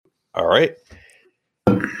All right.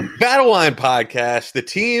 Battle Line Podcast. The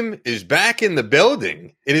team is back in the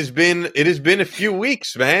building. It has been a few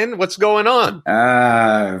weeks, man. What's going on?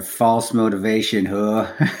 False motivation, huh?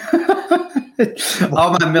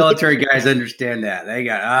 All my military guys understand that. They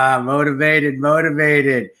got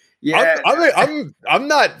motivated. Yeah, I'm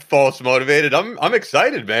not false motivated. I'm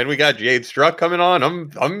excited, man. We got Jade Struck coming on.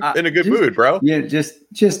 I'm in a good mood, bro. Yeah, just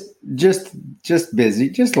busy,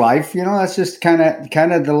 just life. You know, that's just kind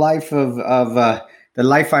of the life of the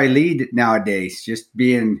life I lead nowadays. Just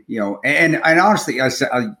being, and honestly,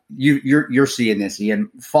 you're seeing this,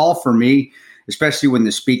 Ian. Fall for me, especially when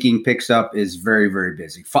the speaking picks up, is very, very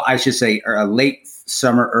busy. I should say late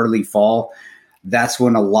summer, early fall. That's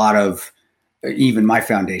when a lot of, even my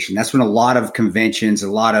foundation, that's when a lot of conventions,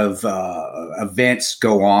 a lot of events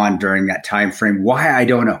go on during that time frame. Why? I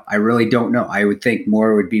don't know. I really don't know. I would think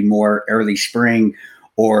would be more early spring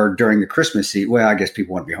or during the Christmas season. Well, I guess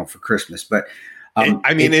people want to be home for Christmas, but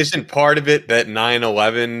isn't part of it that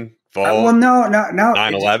 9/11 fall? Well, no.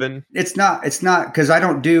 9/11. It's not because I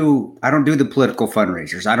don't do the political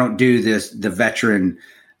fundraisers. I don't do the veteran,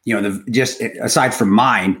 just aside from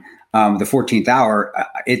mine. The 14th hour,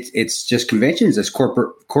 it's just conventions. It's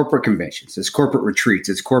corporate conventions. It's corporate retreats.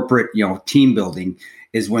 It's corporate, team building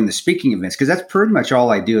is when the speaking events, because that's pretty much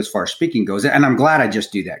all I do as far as speaking goes. And I'm glad I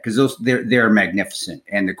just do that because they're magnificent.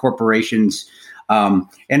 And the corporations, and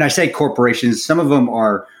I say corporations, some of them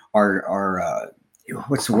are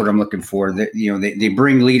what's the word I'm looking for? They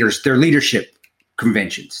bring leaders, their leadership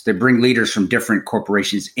conventions. They bring leaders from different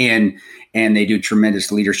corporations in, and they do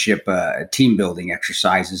tremendous leadership team building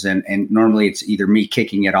exercises. And normally it's either me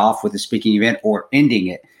kicking it off with a speaking event or ending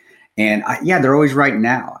it. And they're always right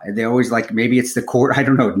now. They always maybe it's the quarter. I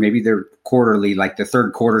don't know. Maybe they're quarterly, like the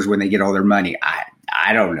third quarters when they get all their money.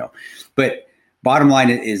 I don't know. But bottom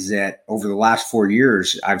line is that over the last 4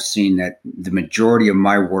 years, I've seen that the majority of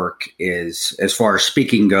my work is, as far as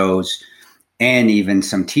speaking goes, and even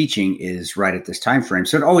some teaching, is right at this time frame.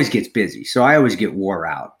 So it always gets busy. So I always get wore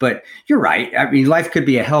out. But you're right. I mean, life could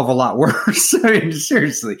be a hell of a lot worse. I mean,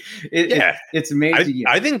 seriously. It's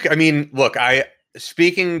amazing. Look,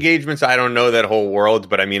 speaking engagements, I don't know that whole world,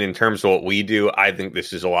 but I mean, in terms of what we do, I think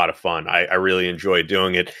this is a lot of fun. I really enjoy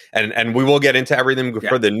doing it. And we will get into everything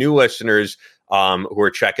for the new listeners who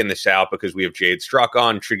are checking this out, because we have Jade Struck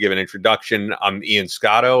on. Should give an introduction. I'm Ian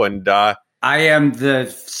Scotto, and I am the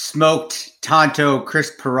smoked Tonto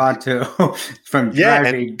Chris Peranto from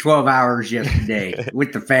driving 12 hours yesterday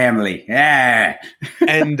with the family. Yeah.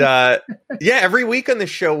 And every week on the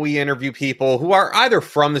show, we interview people who are either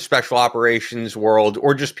from the special operations world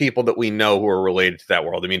or just people that we know who are related to that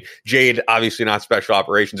world. I mean, Jade, obviously not special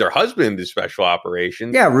operations. Her husband is special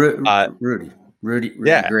operations. Yeah, Rudy,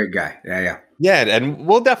 great guy. Yeah. Yeah, and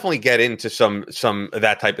we'll definitely get into some of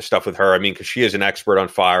that type of stuff with her. I mean, because she is an expert on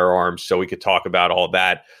firearms, so we could talk about all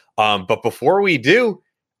that. But before we do,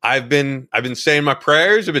 I've been saying my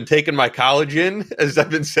prayers. I've been taking my collagen, as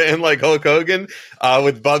I've been saying, like Hulk Hogan,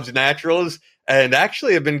 with Bubs Naturals. And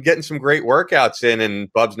actually, I've been getting some great workouts in.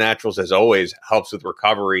 And Bubs Naturals, as always, helps with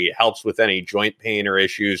recovery, helps with any joint pain or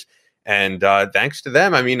issues. And thanks to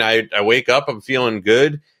them, I mean, I wake up, I'm feeling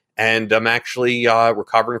good. And I'm actually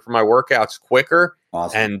recovering from my workouts quicker.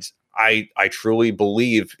 Awesome. And I truly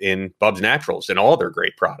believe in Bubs Naturals and all their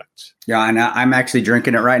great products. Yeah, and I'm actually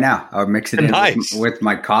drinking it right now. I'll mix it in with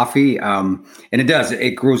my coffee. And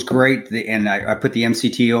it grows great. And I put the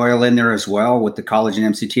MCT oil in there as well with the collagen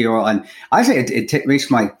MCT oil. And I say it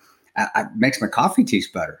makes my coffee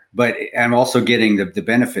taste better, but I'm also getting the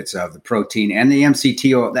benefits of the protein and the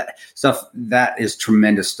MCT oil. That stuff, that is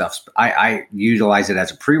tremendous stuff. I utilize it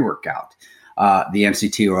as a pre-workout. The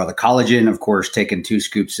MCT oil, the collagen, of course, taking 2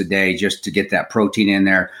 scoops a day just to get that protein in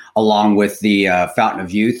there, along with the Fountain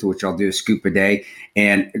of Youth, which I'll do a scoop a day.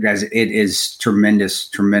 And guys, it is tremendous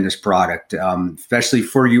product, especially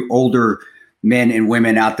for you older men and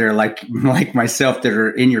women out there like myself that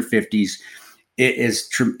are in your 50s.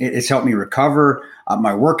 It's helped me recover.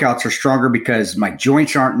 My workouts are stronger because my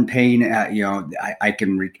joints aren't in pain. I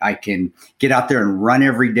can get out there and run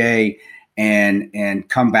every day and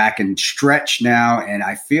come back and stretch now. And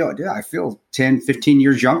I feel 10, 15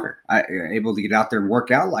 years younger. I'm able to get out there and work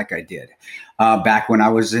out like I did back when I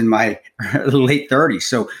was in my late 30s.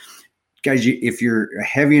 So guys, if you're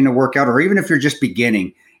heavy into workout, or even if you're just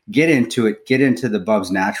beginning, get into it. Get into the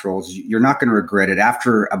Bubs Naturals. You're not going to regret it.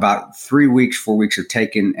 After about 3 weeks, 4 weeks of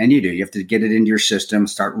taking, and you have to get it into your system,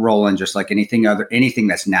 start rolling, just like anything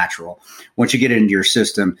that's natural. Once you get it into your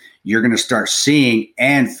system, you're going to start seeing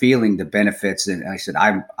and feeling the benefits. And I said,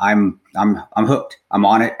 I'm hooked. I'm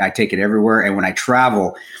on it. I take it everywhere. And when I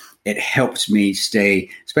travel, it helps me stay,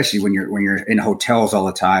 especially when you're in hotels all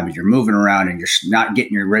the time and you're moving around and you're not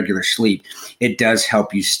getting your regular sleep. It does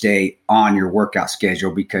help you stay on your workout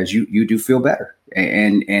schedule because you do feel better.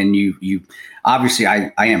 And you obviously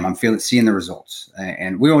I'm seeing the results,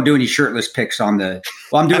 and we won't do any shirtless pics I'm doing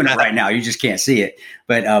it right now. You just can't see it,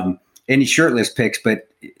 but any shirtless pics, but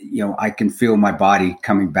I can feel my body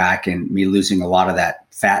coming back and me losing a lot of that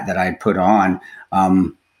fat that I put on,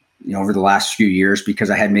 over the last few years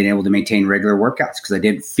because I hadn't been able to maintain regular workouts because I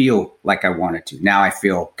didn't feel like I wanted to. Now I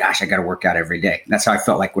feel, gosh, I got to work out every day. And that's how I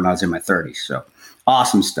felt like when I was in my 30s. So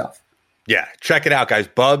awesome stuff. Yeah, check it out, guys.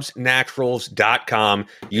 BubsNaturals.com.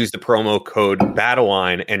 Use the promo code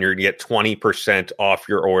BattleLine, and you're going to get 20% off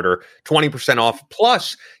your order. 20% off,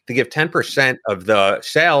 plus to give 10% of the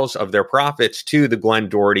sales of their profits to the Glenn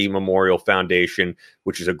Doherty Memorial Foundation,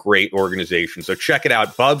 which is a great organization. So check it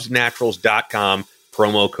out, BubsNaturals.com,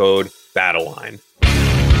 promo code BattleLine.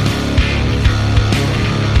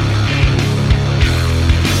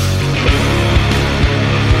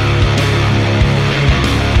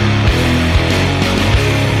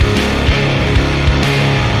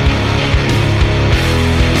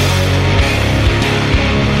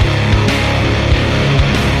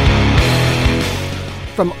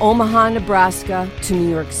 From Omaha, Nebraska to New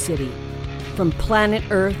York City, from planet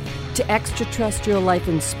Earth to extraterrestrial life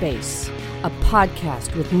in space, a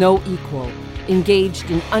podcast with no equal,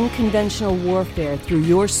 engaged in unconventional warfare through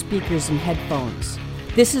your speakers and headphones.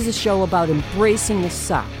 This is a show about embracing the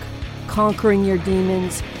suck, conquering your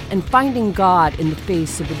demons, and finding God in the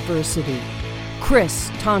face of adversity.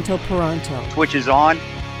 Chris Tonto Peranto. Twitch is on.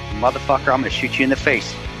 Motherfucker, I'm going to shoot you in the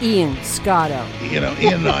face. Ian Scotto. Ian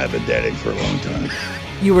and I have been dating for a long time.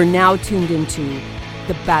 You are now tuned into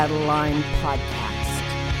the Battle Line Podcast.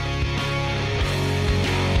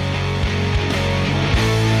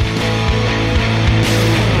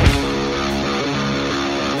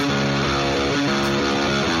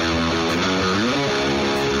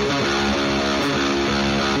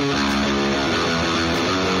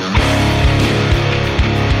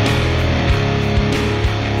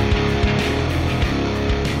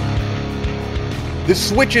 The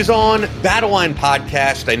Switch is on, Battleline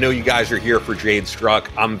Podcast. I know you guys are here for Jade Struck.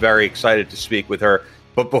 I'm very excited to speak with her.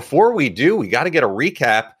 But before we do, we got to get a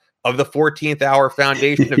recap of the 14th Hour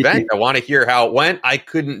Foundation event. I want to hear how it went. I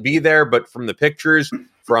couldn't be there, but from the pictures,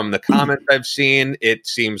 from the comments I've seen, it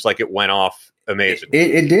seems like it went off amazing.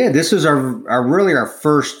 It did. This was our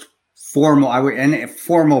first formal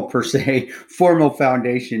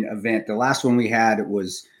foundation event. The last one we had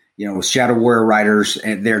was Shadow Warrior Writers,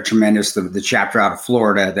 and they're tremendous. The chapter out of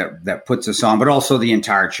Florida that puts us on, but also the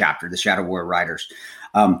entire chapter, the Shadow Warrior Writers.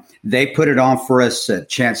 They put it on for us.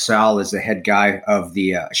 Chance Sal is the head guy of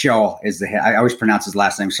the Shaw is the head. I always pronounce his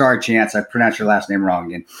last name. Sorry, Chance, I pronounced your last name wrong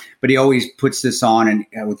again. But he always puts this on, and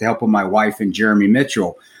with the help of my wife and Jeremy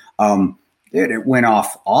Mitchell, it went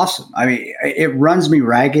off awesome. I mean, it runs me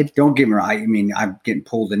ragged. Don't get me wrong. I mean, I'm getting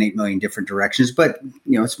pulled in 8 million different directions, but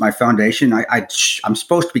it's my foundation. I'm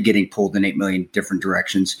supposed to be getting pulled in 8 million different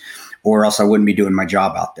directions, or else I wouldn't be doing my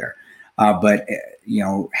job out there. But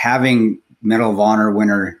having Medal of Honor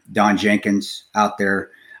winner Don Jenkins out there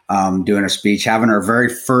doing a speech, having our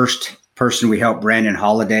very first person we helped, Brandon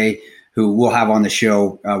Holiday, who we'll have on the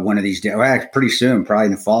show one of these days, pretty soon, probably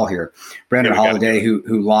in the fall here. Brandon Holiday,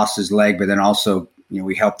 who lost his leg, but then also,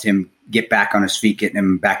 we helped him get back on his feet, getting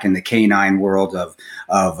him back in the canine world of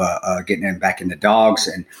getting him back into dogs.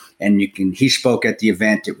 And he spoke at the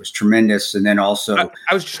event. It was tremendous. And then also,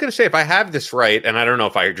 I was just going to say, if I have this right, and I don't know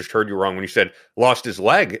if I just heard you wrong when you said lost his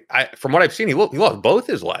leg. From what I've seen, he lost both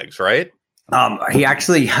his legs, right? He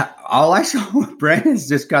actually, all I saw, Brandon's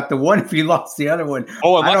just got the one. If he lost the other one,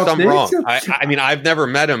 unless I'm wrong. So. I mean, I've never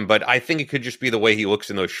met him, but I think it could just be the way he looks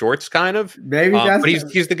in those shorts, kind of. Maybe that's. But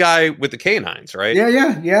he's the guy with the canines, right?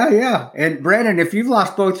 Yeah. And Brandon, if you've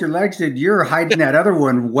lost both your legs, then you're hiding that other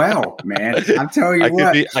one well, man. I'm telling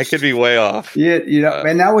you I could be way off. Yeah,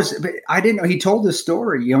 and that was. I didn't know he told the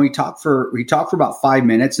story. He talked for about 5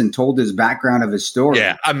 minutes and told his background of his story.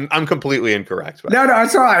 Yeah, I'm completely incorrect. No,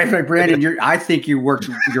 it's all right. Like, Brandon, I think you're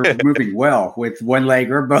moving well with one leg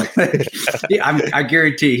or both. I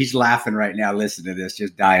guarantee he's laughing right now. Listen to this,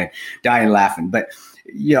 just dying laughing. But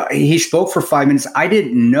he spoke for 5 minutes. I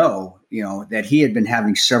didn't know, that he had been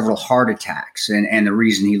having several heart attacks, and the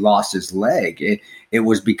reason he lost his leg, it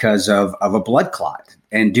was because of a blood clot,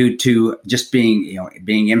 and due to just being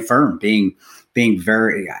infirm, being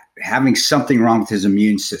very having something wrong with his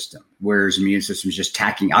immune system. where his immune system is just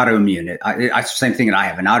attacking autoimmune. Same thing that I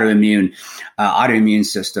have, an autoimmune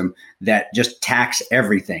system that just attacks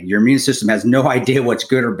everything. Your immune system has no idea what's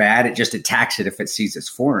good or bad. It just attacks it if it sees it's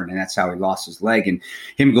foreign. And that's how he lost his leg. And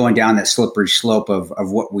him going down that slippery slope of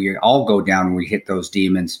what we all go down when we hit those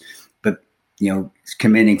demons. But,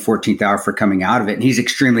 commending 14th Hour for coming out of it. And he's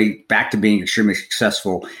back to being extremely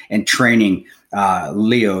successful and training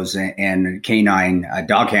Leos and canine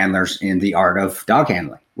dog handlers in the art of dog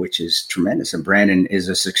handling, which is tremendous. And Brandon is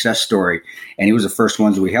a success story, and he was the first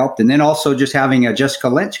ones we helped. And then also just having Jessica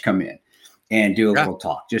Lynch come in and do a little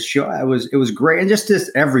talk, just show it was great. And just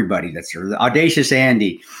everybody that's here, the Audacious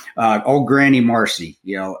Andy, old Granny Marcy,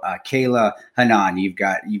 Kayla Hanan. You've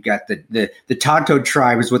got the Tonto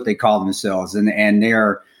tribe is what they call themselves, and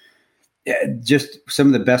they're just some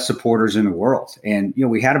of the best supporters in the world. And,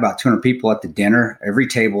 we had about 200 people at the dinner. Every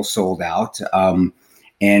table sold out.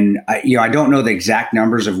 And I don't know the exact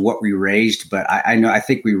numbers of what we raised, but I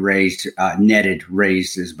think we raised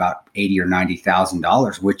is about $80,000 or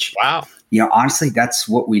 $90,000, which, wow. Honestly, that's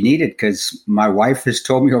what we needed, because my wife has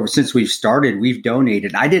told me since we've started, we've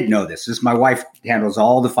donated. I didn't know this. My wife handles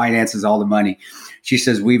all the finances, all the money. She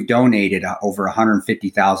says we've donated over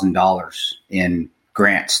 $150,000 in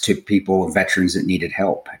grants to people, veterans that needed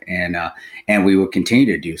help. And we will continue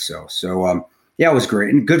to do so. So, yeah, it was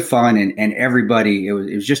great and good fun. And everybody, it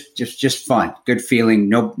was just fun, good feeling,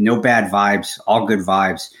 no bad vibes, all good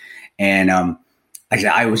vibes. And,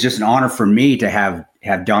 it was just an honor for me to have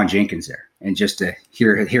Don Jenkins there, and just to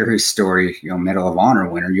hear his story, Medal of Honor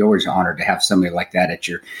winner. You're always honored to have somebody like that at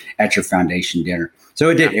your foundation dinner. So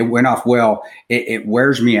it went off well. It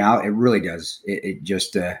wears me out. It really does. It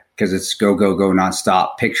just, cause it's go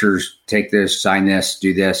nonstop, pictures, take this, sign this,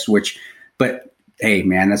 do this, but hey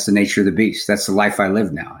man, that's the nature of the beast. That's the life I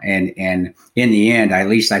live now. And in the end, at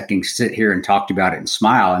least I can sit here and talk about it and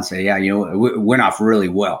smile and say, yeah, it went off really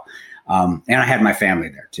well. And I had my family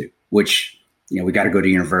there too, which, we got to go to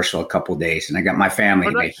Universal a couple of days, and I got my family.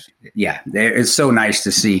 Oh, nice. It's so nice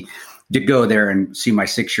to go there and see my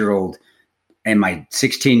 6-year-old and my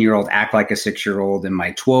 16-year-old act like a 6-year-old, and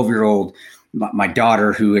my 12-year-old, my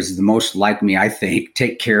daughter, who is the most like me, I think,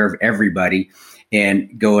 take care of everybody, and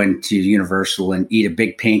go into Universal and eat a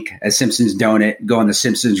Big Pink, a Simpsons donut, go on the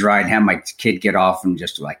Simpsons ride, and have my kid get off and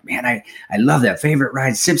just like, man, I love that favorite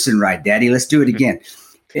ride, Simpson ride, Daddy. Let's do it again.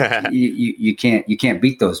 You can't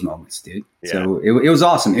beat those moments, dude. Yeah. So it was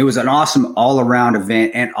awesome. It was an awesome all around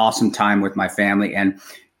event and awesome time with my family. And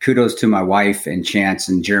kudos to my wife and Chance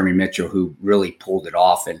and Jeremy Mitchell, who really pulled it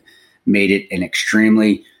off and made it an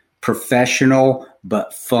extremely professional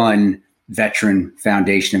but fun veteran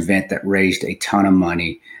foundation event that raised a ton of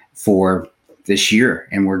money for this year.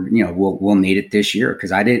 And we'll need it this year,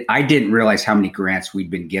 because I didn't realize how many grants we'd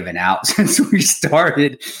been giving out since we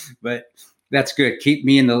started, but that's good. Keep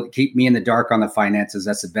me in the dark on the finances.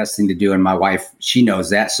 That's the best thing to do. And my wife, she knows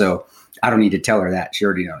that. So I don't need to tell her that. She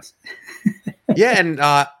already knows. Yeah. And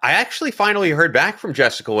I actually finally heard back from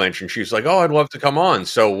Jessica Lynch, and she's like, oh, I'd love to come on.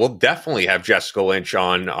 So we'll definitely have Jessica Lynch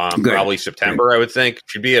on probably September, good. I would think.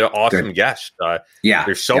 She'd be an awesome guest.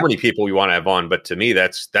 There's so many people we want to have on, but to me,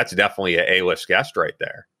 that's definitely an A-list guest right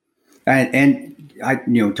there. And I,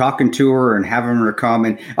 talking to her and having her come,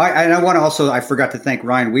 and I want to also, I forgot to thank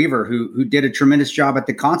Ryan Weaver, who did a tremendous job at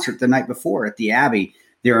the concert the night before at the Abbey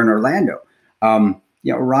there in Orlando.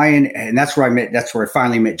 Ryan, and that's where I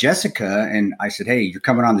finally met Jessica, and I said, hey, you're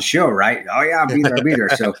coming on the show, right? Oh yeah, I'll be there.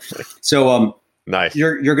 So nice.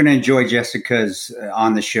 You're going to enjoy Jessica's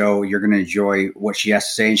on the show. You're going to enjoy what she has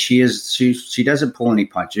to say. And she doesn't pull any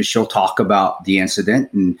punches. She'll talk about the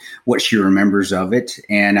incident and what she remembers of it.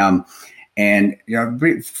 And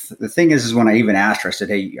the thing is when I even asked her, I said,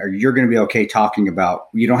 hey, you're going to be okay talking about,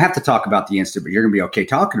 you don't have to talk about the incident, but you're going to be okay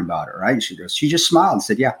talking about it, right? And she just smiled and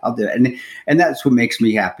said, yeah, I'll do it. And that's what makes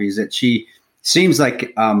me happy, is that she seems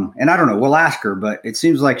like, and I don't know, we'll ask her, but it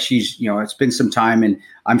seems like she's, it's been some time, and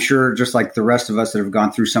I'm sure just like the rest of us that have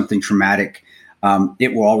gone through something traumatic,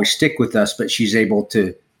 it will always stick with us, but she's able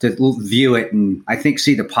to view it and I think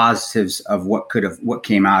see the positives of what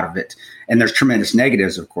came out of it. And there's tremendous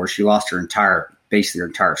negatives, of course. She lost basically her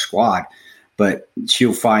entire squad, but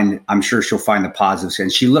I'm sure she'll find the positives.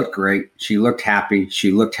 And she looked great. She looked happy.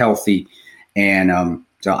 She looked healthy. And,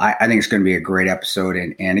 so I think it's going to be a great episode.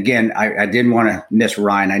 And again, I didn't want to miss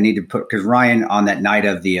Ryan. I need to because Ryan on that night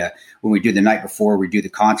of when we do the night before we do the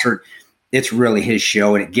concert, it's really his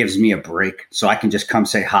show and it gives me a break. So I can just come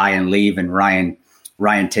say hi and leave. And Ryan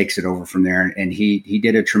takes it over from there. And he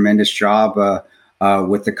did a tremendous job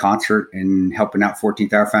with the concert and helping out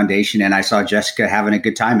 14th Hour Foundation. And I saw Jessica having a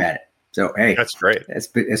good time at it. So, hey, that's great.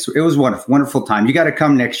 It was wonderful time. You got to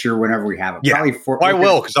come next year whenever we have it. Yeah, I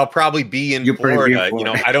will, because I'll probably be in Florida. You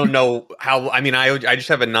know, I don't know how. I mean, I just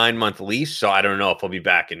have a 9-month lease, so I don't know if I'll be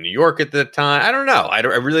back in New York at the time. I don't know. I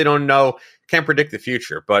really don't know. Can't predict the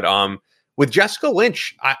future. But with Jessica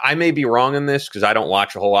Lynch, I may be wrong in this because I don't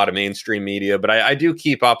watch a whole lot of mainstream media, but I do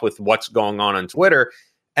keep up with what's going on Twitter.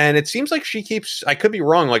 And it seems like she keeps, I could be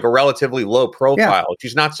wrong, like a relatively low profile. Yeah.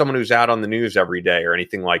 She's not someone who's out on the news every day or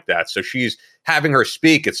anything like that. So she's having her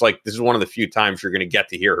speak. It's like, this is one of the few times you're going to get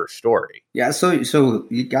to hear her story. Yeah. So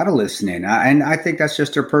you got to listen in. And I think that's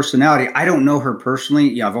just her personality. I don't know her personally.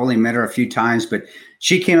 Yeah, I've only met her a few times, but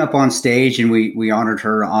she came up on stage and we honored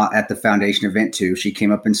her at the foundation event too. She came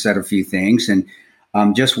up and said a few things, and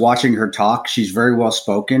just watching her talk, she's very well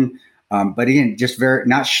spoken. But again, just very,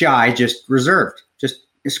 not shy, just reserved.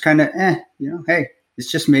 It's kind of, hey,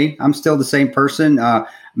 it's just me. I'm still the same person,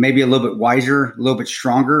 maybe a little bit wiser, a little bit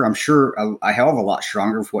stronger. I'm sure a hell of a lot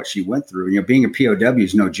stronger for what she went through. You know, being a POW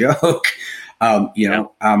is no joke, but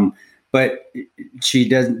she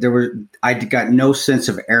doesn't, I got no sense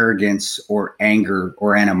of arrogance or anger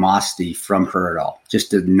or animosity from her at all.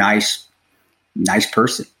 Just a nice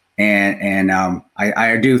person. And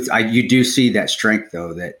you do see that strength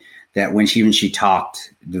though, that when she talked,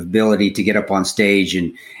 the ability to get up on stage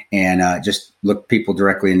and just look people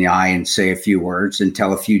directly in the eye and say a few words and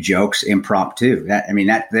tell a few jokes impromptu. That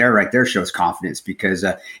right there shows confidence, because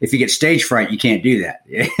if you get stage fright, you can't do that.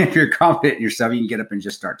 If you're confident in yourself, you can get up and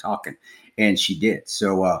just start talking. And she did.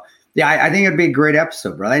 So, I think it'd be a great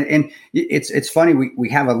episode, brother. And it's funny. We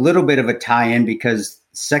have a little bit of a tie-in because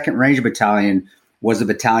 2nd Ranger Battalion was a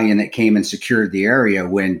battalion that came and secured the area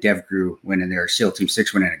when DevGru went in there. SEAL Team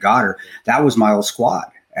 6 went in and got her. That was my old squad.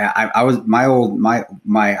 I was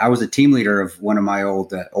a team leader of one of my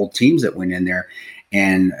old teams that went in there,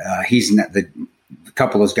 and he's not a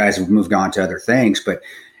couple of those guys have moved on to other things, but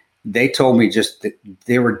they told me just that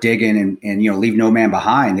they were digging and leave no man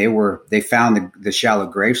behind. They found the shallow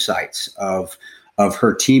grave sites of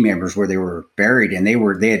her team members where they were buried, and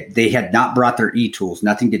they had not brought their e-tools,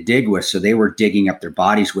 nothing to dig with. So they were digging up their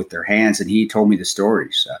bodies with their hands. And he told me the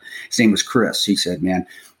stories. His name was Chris. He said, man,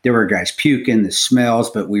 there were guys puking, the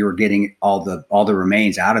smells, but we were getting all the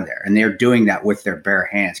remains out of there. And they're doing that with their bare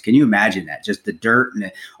hands. Can you imagine that? Just the dirt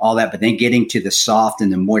and all that, but then getting to the soft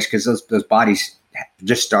and the moist, because those bodies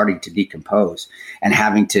just starting to decompose and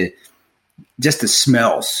having to, just the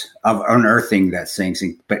smells of unearthing that things,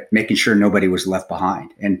 but making sure nobody was left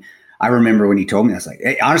behind. And I remember when he told me, I was like,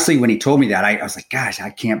 honestly, when he told me that, I was like, gosh, I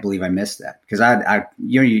can't believe I missed that. Because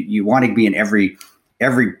you want to be in every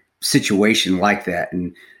situation like that.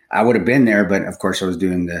 And I would have been there, but of course I was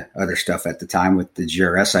doing the other stuff at the time with the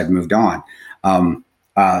GRS. I'd moved on. I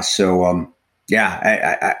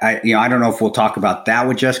don't know if we'll talk about that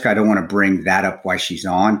with Jessica. I don't want to bring that up while she's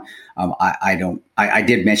on. I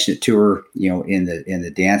did mention it to her, in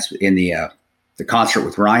the dance, in the concert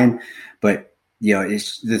with Ryan, but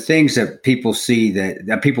it's the things that people see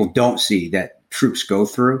that people don't see that troops go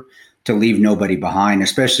through to leave nobody behind,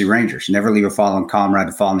 especially Rangers. Never leave a fallen comrade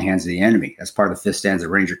to fall in the hands of the enemy. That's part of the 5th stanza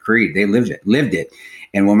of Ranger Creed. They lived it.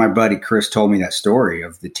 And when my buddy Chris told me that story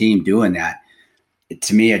of the team doing that,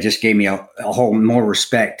 to me, it just gave me a whole more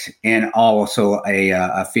respect, and also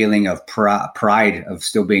a feeling of pride of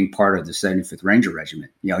still being part of the 75th Ranger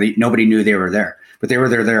Regiment. Nobody knew they were there, but they were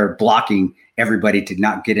there blocking everybody to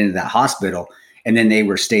not get into that hospital. And then they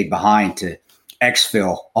were stayed behind to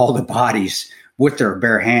exfil all the bodies with their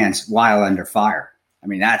bare hands while under fire. I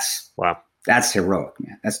mean, that's heroic,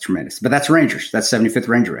 man. That's tremendous. But that's Rangers. That's 75th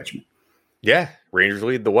Ranger Regiment. Yeah. Rangers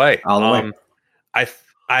lead the way. All the way.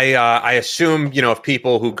 I assume, if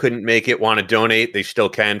people who couldn't make it want to donate, they still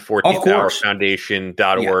can.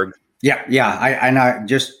 14thhourfoundation.org. Yeah. I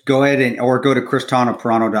just go ahead or go to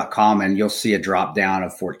cristanoperano.com and you'll see a drop down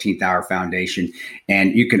of 14th Hour Foundation,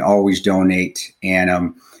 and you can always donate.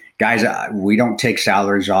 And guys, we don't take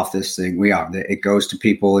salaries off this thing. It goes to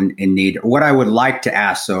people in need. What I would like to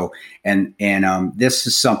ask, and this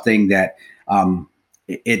is something that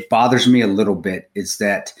it bothers me a little bit, is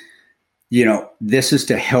that this is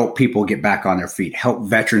to help people get back on their feet, help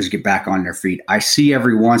veterans get back on their feet. I see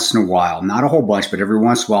every once in a while, not a whole bunch, but every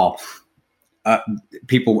once in a while,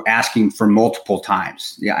 people asking for multiple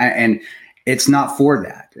times. Yeah. And it's not for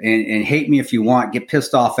that. And hate me if you want, get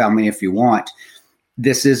pissed off at me if you want.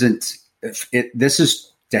 This is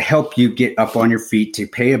to help you get up on your feet, to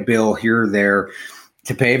pay a bill here or there,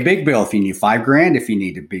 to pay a big bill if you need $5,000, if you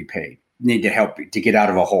need to be paid, need to help to get out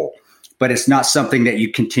of a hole. But it's not something that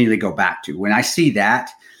you continually go back to. When I see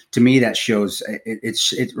that, to me, that shows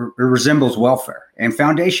it resembles welfare, and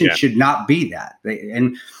foundation should not be that.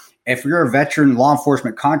 if you're a veteran law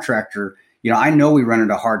enforcement contractor, I know we run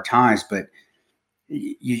into hard times, but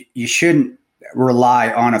you shouldn't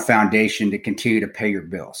rely on a foundation to continue to pay your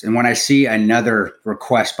bills. And when I see another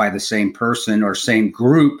request by the same person or same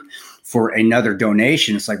group for another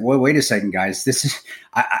donation, it's like, well, wait a second, guys, this is,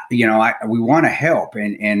 we want to help.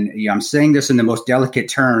 And I'm saying this in the most delicate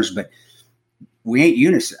terms, but we ain't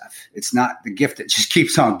UNICEF. It's not the gift that just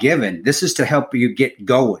keeps on giving. This is to help you get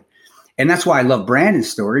going. And that's why I love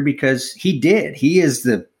Brandon's story, because he is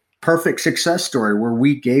the perfect success story where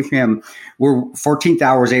we gave him, where 14th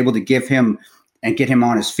Hour was able to give him and get him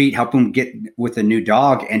on his feet, help him get with a new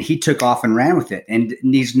dog. And he took off and ran with it. And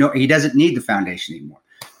he doesn't need the foundation anymore.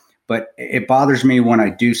 But it bothers me when I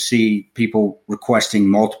do see people requesting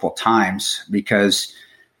multiple times, because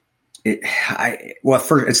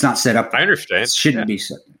first, it's not set up. I understand. It shouldn't be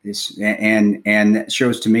set. And that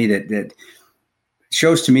shows to me that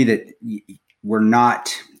we're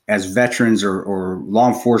not, as veterans or law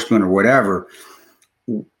enforcement or whatever,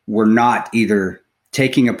 we're not either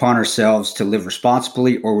taking upon ourselves to live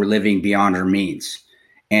responsibly or we're living beyond our means.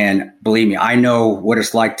 And believe me, I know what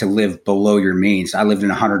it's like to live below your means. I lived in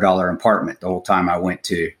a $100 apartment the whole time I went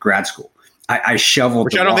to grad school. I shoveled,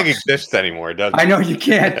 which I don't think exists anymore, does it? I know you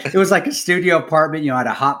can't. It was like a studio apartment. I had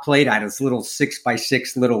a hot plate. I had this little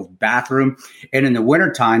 6x6 little bathroom. And in the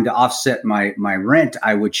wintertime, to offset my rent,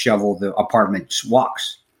 I would shovel the apartment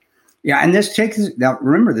walks. Yeah, and now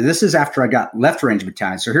remember, this is after I got left range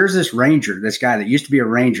battalion. So here's this ranger, this guy that used to be a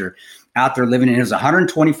ranger out there living in, it was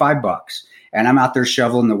 $125. And I'm out there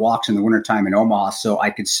shoveling the walks in the wintertime in Omaha so I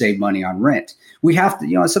could save money on rent. We have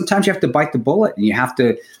to, sometimes you have to bite the bullet, and you have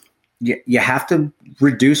to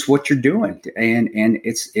reduce what you're doing. And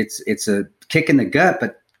it's a kick in the gut,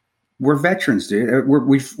 but we're veterans, dude.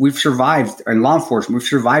 We've survived in law enforcement. We've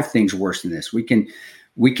survived things worse than this. We can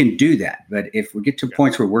do that. But if we get to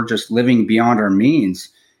points where we're just living beyond our means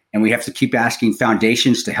and we have to keep asking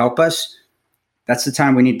foundations to help us, that's the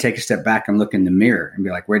time we need to take a step back and look in the mirror and be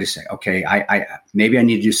like, wait a second. Okay, I maybe I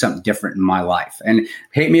need to do something different in my life. And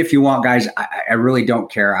hate me if you want, guys. I really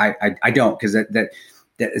don't care. I don't, because that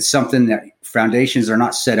is something that foundations are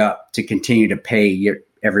not set up to continue to pay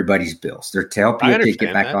everybody's bills. They're to help you to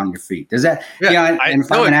get back on your feet. Does that? Yeah. And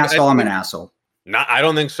if I'm an asshole, I'm an asshole. No, I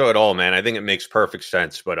don't think so at all, man. I think it makes perfect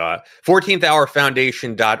sense. But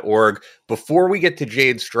 14thHourFoundation.org. Before we get to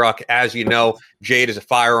Jade Struck, as you know, Jade is a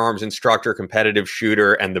firearms instructor, competitive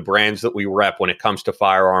shooter, and the brands that we rep when it comes to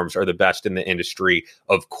firearms are the best in the industry.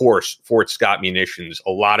 Of course, Fort Scott Munitions.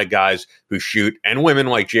 A lot of guys who shoot, and women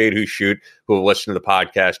like Jade who shoot, who have listened to the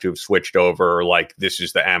podcast, who have switched over, like, this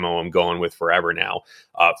is the ammo I'm going with forever now.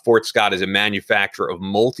 Fort Scott is a manufacturer of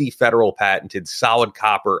multi-federal patented solid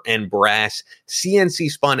copper and brass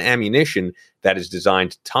CNC-spun ammunition that is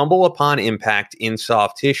designed to tumble upon impact in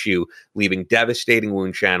soft tissue, leaving devastating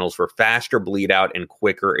wound channels for faster bleed out and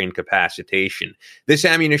quicker incapacitation. This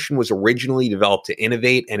ammunition was originally developed to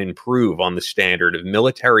innovate and improve on the standard of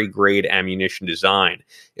military-grade ammunition design.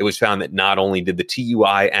 It was found that not only did the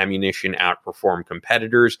TUI ammunition outperform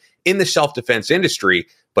competitors in the self-defense industry,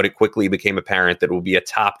 but it quickly became apparent that it would be a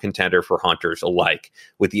top contender for hunters alike.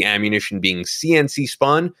 With the ammunition being CNC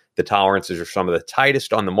spun, the tolerances are some of the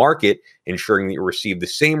tightest on the market, ensuring that you receive the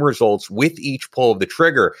same results with each pull of the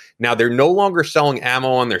trigger. Now, they're no longer selling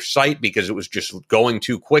ammo on their site because it was just going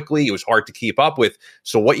too quickly. It was hard to keep up with.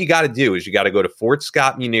 So what you got to do is you got to go to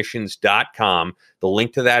FortScottMunitions.com. The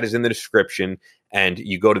link to that is in the description. And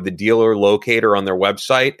you go to the dealer locator on their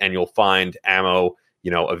website, and you'll find ammo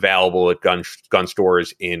available at gun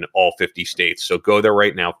stores in all 50 states. So go there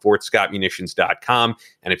right now, FortScottMunitions.com.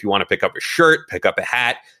 And if you want to pick up a shirt, pick up a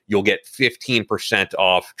hat, you'll get 15%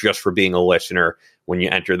 off just for being a listener when you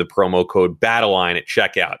enter the promo code BATTLELINE at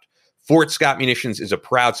checkout. Fort Scott Munitions is a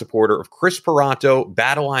proud supporter of Chris Peranto,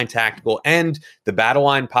 Battleline Tactical, and the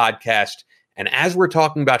Battleline podcast. And as we're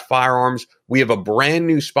talking about firearms, we have a brand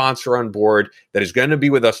new sponsor on board that is going to be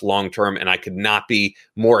with us long term, and I could not be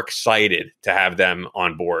more excited to have them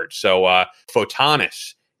on board. So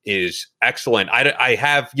Photonus is excellent. I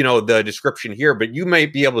have the description here, but you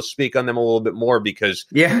might be able to speak on them a little bit more because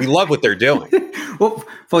we love what they're doing. Well,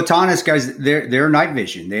 Photonus guys, they're night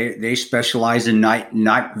vision. They specialize in night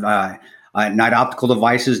optical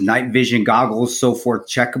devices, night vision goggles, so forth.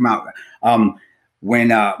 Check them out. When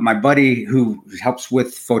my buddy who helps with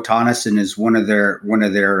Photonus and is one of their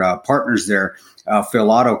partners there,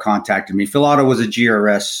 Phil Otto, contacted me. Phil Otto was a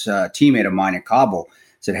GRS teammate of mine at Kabul.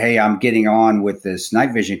 Said, "Hey, I'm getting on with this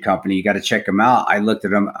night vision company. You got to check them out." I looked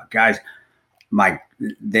at them, guys.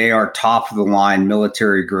 They are top of the line,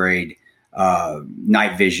 military grade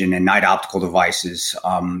night vision and night optical devices,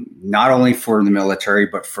 not only for the military,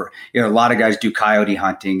 but for, a lot of guys do coyote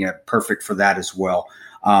hunting, perfect for that as well.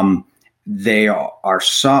 They are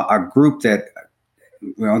a group that,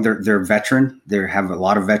 they're veteran. They have a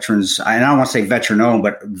lot of veterans. And I don't want to say veteran owned,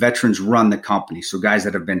 but veterans run the company. So guys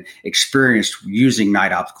that have been experienced using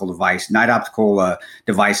night optical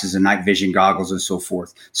devices and night vision goggles and so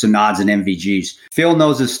forth. So nods and NVGs. Phil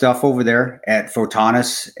knows his stuff over there at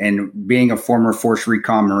Photonis, and being a former Force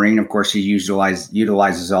Recon Marine, of course, he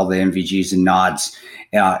utilizes all the NVGs and nods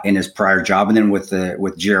in his prior job. And then with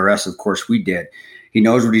GRS, of course, we did. He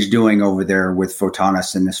knows what he's doing over there with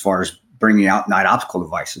Photonis, and as far as bringing out night optical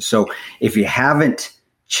devices. So if you haven't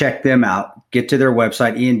checked them out, get to their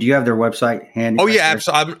website. Ian, do you have their website handy? Oh, yeah,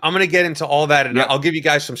 absolutely. I'm going to get into all that, and I'll give you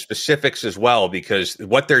guys some specifics as well, because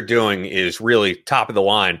what they're doing is really top of the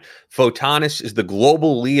line. Photonis is the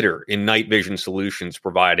global leader in night vision solutions,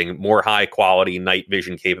 providing more high-quality night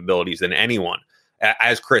vision capabilities than anyone.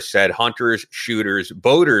 As Chris said, hunters, shooters,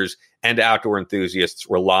 boaters, and outdoor enthusiasts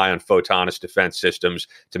rely on Photonis defense systems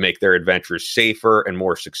to make their adventures safer and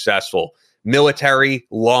more successful. Military,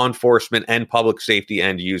 law enforcement, and public safety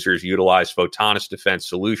end users utilize Photonis defense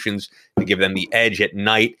solutions to give them the edge at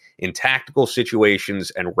night in tactical situations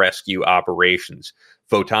and rescue operations.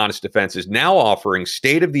 Photonis Defense is now offering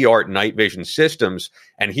state-of-the-art night vision systems,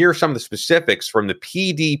 and here are some of the specifics from the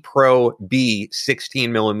PD Pro B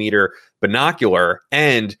 16mm binocular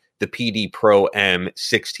and the PD Pro M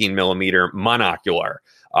 16mm monocular.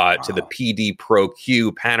 To the PD Pro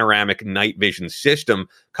Q panoramic night vision system.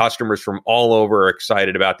 Customers from all over are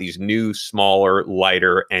excited about these new, smaller,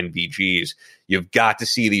 lighter NVGs. You've got to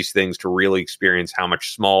see these things to really experience how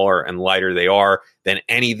much smaller and lighter they are than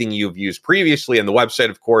anything you've used previously. And the website,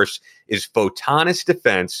 of course, is Photonis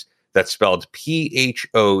Defense. That's spelled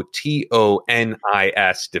PHOTONIS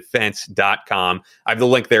defense.com. I have the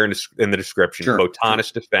link there in the description. Sure.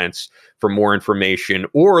 Photonis Defense for more information,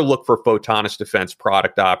 or look for Photonis Defense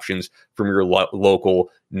product options from your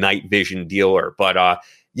local night vision dealer. But I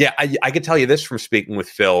could tell you this from speaking with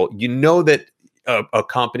Phil. You know that a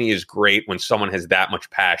company is great when someone has that much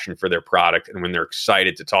passion for their product and when they're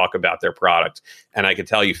excited to talk about their product. And I can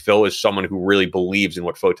tell you, Phil is someone who really believes in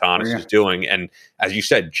what Photonis is doing. And as you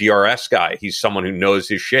said, GRS guy, he's someone who knows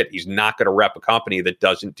his shit. He's not going to rep a company that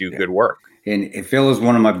doesn't do good work. And Phil is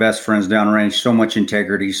one of my best friends downrange, so much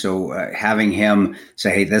integrity. So having him say,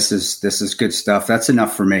 hey, this is good stuff, that's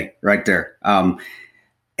enough for me right there. And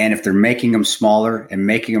if they're making them smaller and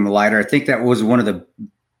making them lighter, I think that was one of the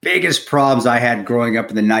biggest problems I had growing up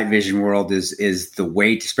in the night vision world is the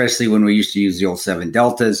weight, especially when we used to use the old 7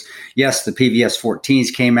 Deltas. Yes, the PVS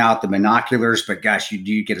 14s came out, the binoculars, but gosh, you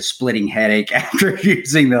do get a splitting headache after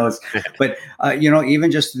using those. But even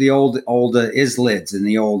just the old ISLIDs and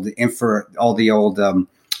the old infrared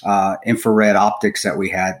optics that we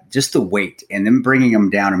had, just the weight, and then bringing them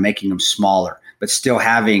down and making them smaller, but still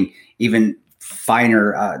having even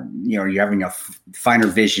finer, you're having a finer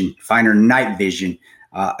vision, finer night vision.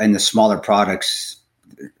 And the smaller products,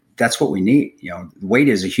 that's what we need. Weight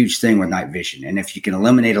is a huge thing with night vision. And if you can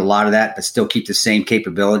eliminate a lot of that, but still keep the same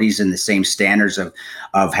capabilities and the same standards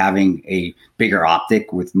of having a bigger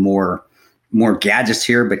optic with more gadgets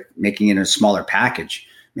here, but making it a smaller package,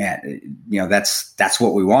 man, that's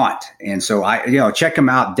what we want. And so check them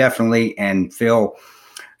out definitely. And Phil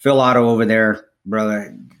Otto over there,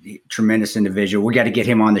 brother, tremendous individual. We got to get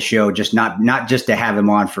him on the show, just not just to have him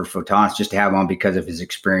on for Photonis, just to have him on because of his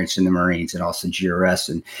experience in the Marines and also GRS.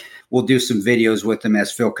 And we'll do some videos with him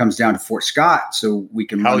as Phil comes down to Fort Scott, so we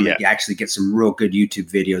can actually get some real good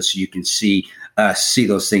YouTube videos so you can see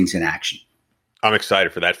those things in action. I'm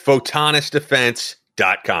excited for that.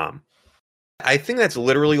 PhotonisDefense.com. I think that's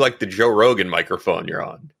literally like the Joe Rogan microphone you're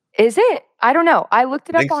on. Is it? I don't know. I looked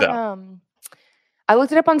it up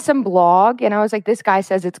on some blog, and I was like, this guy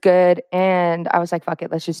says it's good. And I was like, fuck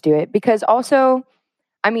it, let's just do it. Because also,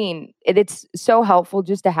 I mean, it's so helpful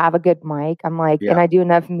just to have a good mic. I'm like, and I do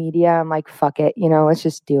enough media. I'm like, fuck it, let's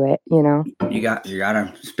just do it, You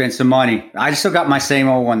gotta spend some money. I still got my same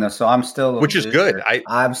old one though, so I'm still, which is good. I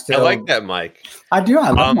like that mic. I do.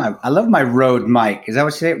 I love my Rode mic. Is that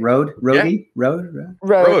what you say? Rode.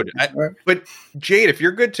 But Jade, if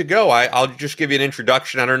you're good to go, I'll just give you an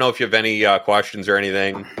introduction. I don't know if you have any questions or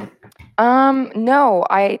anything. No,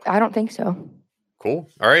 I don't think so. Cool.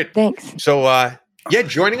 All right. Thanks. So,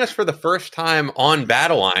 joining us for the first time on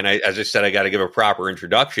Battle Line, as I said, I got to give a proper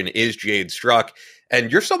introduction, is Jade Struck.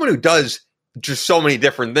 And you're someone who does just so many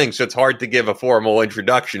different things, so it's hard to give a formal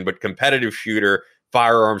introduction, but competitive shooter,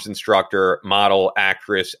 firearms instructor, model,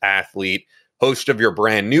 actress, athlete, host of your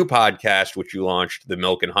brand new podcast, which you launched, the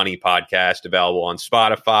Milk and Honey podcast, available on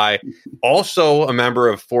Spotify. Also a member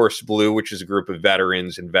of Force Blue, which is a group of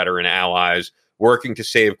veterans and veteran allies working to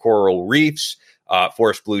save coral reefs,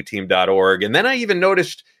 forceblueteam.org. And then I even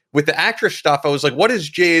noticed with the actress stuff, I was like, what is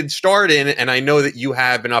Jade starred in? And I know that you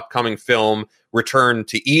have an upcoming film, Return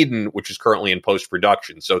to Eden, which is currently in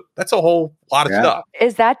post-production. So that's a whole lot of stuff.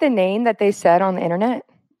 Is that the name that they said on the internet?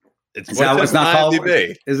 It's what's not called.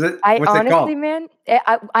 Is it? I What's honestly, it called? Man,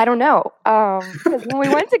 I don't know. Because when we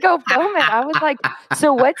went to go film it, I was like,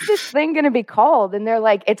 so what's this thing going to be called? And they're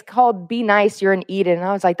like, it's called Be Nice, You're in Eden. And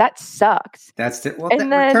I was like, that sucks. That's it. Well,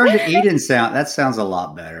 Return to Eden sounds a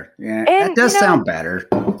lot better. Yeah, that does sound better.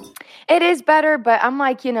 It is better, but I'm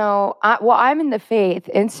like, I'm in the faith.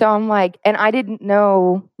 And so I'm like, and I didn't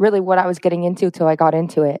know really what I was getting into till I got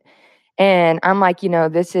into it. And I'm like,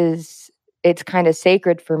 it's kind of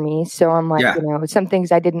sacred for me. So I'm like, some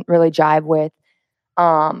things I didn't really jive with.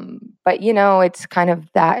 But it's kind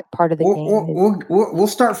of that part of the game. We'll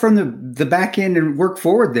start from the back end and work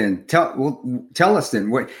forward. Then tell us then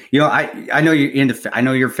what I know you're into. I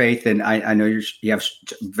know your faith, and I know you have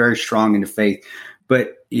very strong into faith.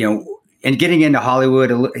 But and getting into Hollywood,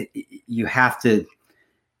 you have to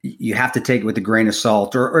take it with a grain of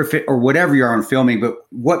salt, or whatever you are on filming. But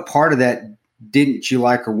what part of that didn't you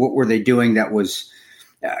like, or what were they doing that was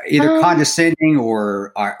either condescending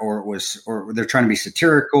or they're trying to be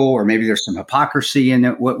satirical, or maybe there's some hypocrisy in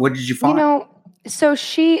it? What did you find? So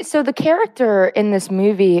the character in this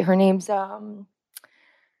movie, her name's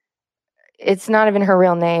it's not even her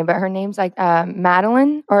real name, but her name's like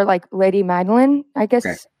Madeline, or like Lady Madeline, I guess.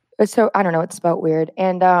 Okay. So I don't know, it's spelled weird.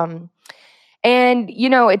 And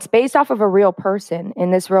it's based off of a real person,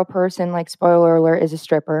 and this real person, like, spoiler alert, is a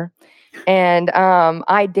stripper. And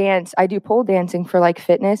I do pole dancing for like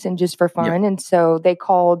fitness and just for fun. And so they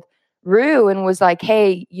called Rue and was like,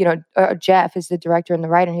 hey, Jeff is the director and the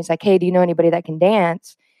writer. And he's like, hey, do you know anybody that can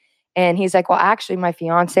dance? And he's like, well, actually, my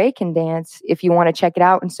fiance can dance if you want to check it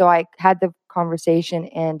out. And so I had the conversation,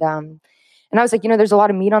 and I was like, there's a lot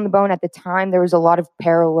of meat on the bone. At the time, there was a lot of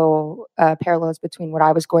parallels between what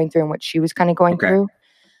I was going through and what she was kind of going through.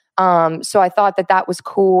 So I thought that was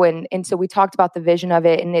cool. And so we talked about the vision of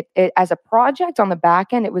it, and it as a project on the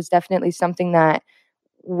back end, it was definitely something that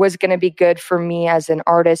was going to be good for me as an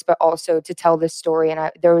artist, but also to tell this story.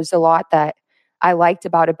 And there was a lot that I liked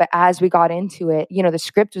about it. But as we got into it, the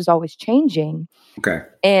script was always changing. Okay.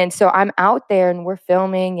 And so I'm out there and we're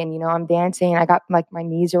filming, and, I'm dancing. I got like my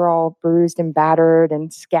knees are all bruised and battered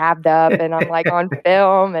and scabbed up, and I'm like on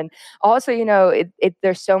film. And also,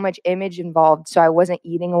 there's so much image involved. So I wasn't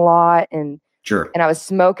eating a lot, and I was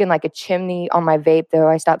smoking like a chimney on my vape, though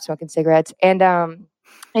I stopped smoking cigarettes.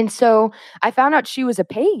 And so I found out she was a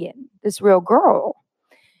pagan, this real girl.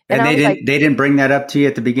 And they didn't bring that up to you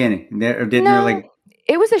at the beginning.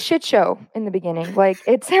 It was a shit show in the beginning. Like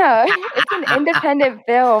it's an independent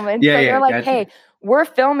film, and so they're like, gotcha. Hey, we're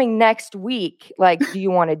filming next week. Like, do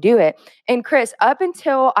you want to do it? And Chris, up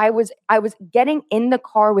until I was getting in the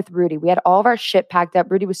car with Rudy, we had all of our shit packed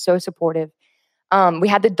up. Rudy was so supportive. We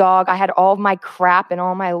had the dog. I had all of my crap and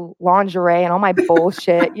all my lingerie and all my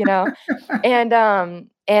bullshit,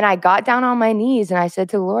 And I got down on my knees and I said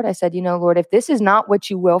to the Lord, I said, Lord, if this is not what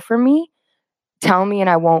you will for me, tell me and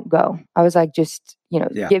I won't go. I was like, just,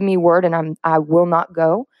 give me word and I will not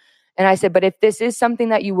go. And I said, but if this is something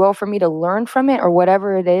that you will for me to learn from it or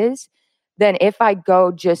whatever it is, then if I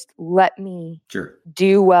go, just let me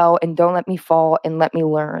do well and don't let me fall and let me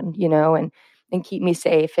learn, and keep me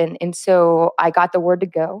safe. And so I got the word to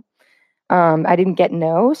go. I didn't get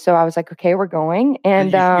no. So I was like, okay, we're going.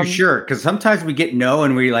 And you're sure? Because sometimes we get no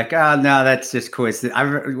and we're like, no, that's just coincidence.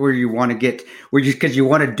 Where you want to because you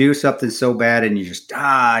want to do something so bad and you just,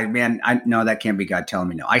 man, no, that can't be God telling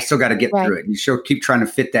me no. I still got to get through it. And you still keep trying to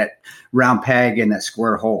fit that round peg in that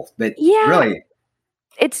square hole. But really.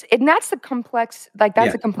 And that's the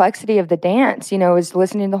the complexity of the dance, is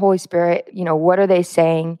listening to the Holy Spirit. What are they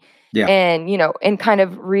saying? Yeah. And, and kind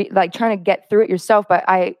of trying to get through it yourself. But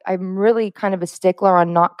I'm really kind of a stickler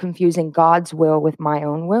on not confusing God's will with my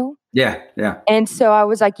own will. Yeah. Yeah. And so I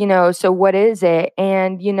was like, so what is it?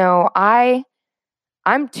 And,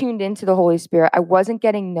 I'm tuned into the Holy Spirit. I wasn't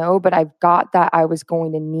getting no, but I got that I was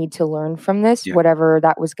going to need to learn from this, whatever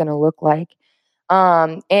that was going to look like.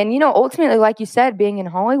 And, ultimately, like you said, being in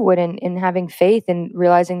Hollywood and having faith and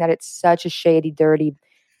realizing that it's such a shady, dirty,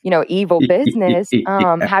 evil business,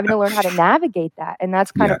 having to learn how to navigate that. And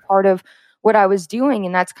that's kind of part of what I was doing.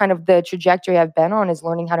 And that's kind of the trajectory I've been on, is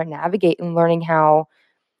learning how to navigate and learning how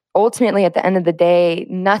ultimately at the end of the day,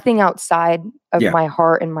 nothing outside of my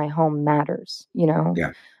heart and my home matters,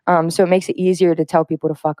 Yeah. So it makes it easier to tell people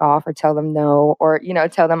to fuck off or tell them no, or,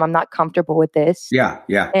 tell them I'm not comfortable with this. Yeah.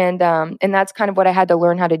 Yeah. And that's kind of what I had to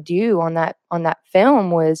learn how to do on that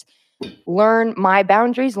film, was learn my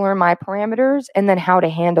boundaries, learn my parameters, and then how to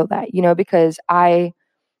handle that, because I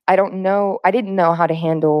didn't know how to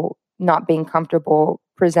handle not being comfortable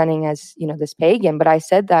presenting as, this pagan. But I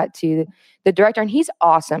said that to the director, and he's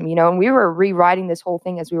awesome, and we were rewriting this whole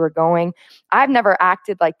thing as we were going. I've never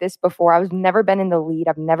acted like this before. I've never been in the lead.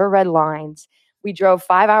 I've never read lines. We drove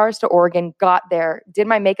 5 hours to Oregon, got there, did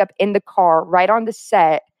my makeup in the car, right on the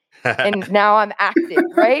set. And now I'm acting,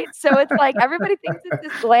 right? So it's like everybody thinks it's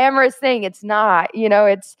this glamorous thing. It's not,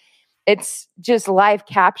 it's just life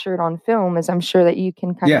captured on film, as I'm sure that you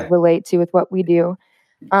can kind of relate to with what we do.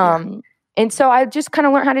 And so I just kind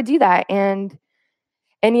of learned how to do that. And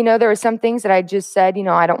there were some things that I just said,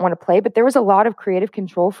 I don't want to play, but there was a lot of creative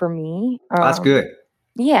control for me. That's good.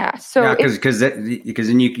 Yeah. So because then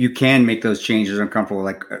you can make those changes uncomfortable,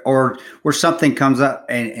 like, or where something comes up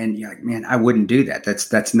and you're like, man, I wouldn't do that.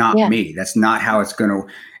 That's not me. That's not how it's going to,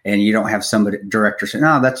 and you don't have somebody director say,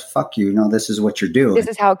 no, that's fuck you. No, this is what you're doing. This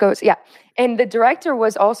is how it goes. Yeah. And the director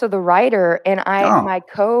was also the writer, and my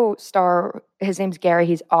co-star, his name's Gary.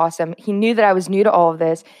 He's awesome. He knew that I was new to all of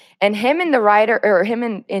this, and him and the writer, or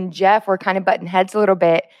him and Jeff, were kind of butting heads a little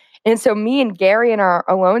bit. And so me and Gary in our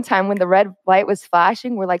alone time, when the red light was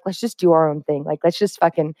flashing, we're like, let's just do our own thing. Like, let's just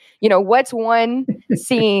fucking, what's one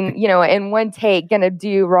scene, in one take gonna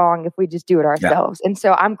do wrong if we just do it ourselves? Yeah. And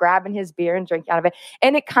so I'm grabbing his beer and drinking out of it.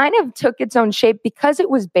 And it kind of took its own shape because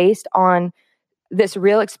it was based on this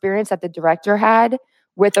real experience that the director had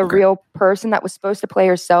with a real person that was supposed to play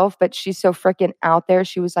herself, but she's so freaking out there.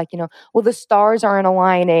 She was like, well, the stars aren't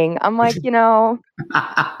aligning. I'm like,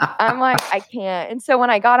 I can't. And so when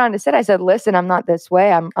I got on to set, I said, listen, I'm not this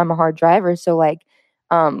way. I'm a hard driver. So like,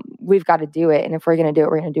 we've got to do it. And if we're going to do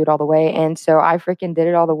it, we're going to do it all the way. And so I freaking did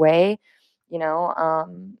it all the way,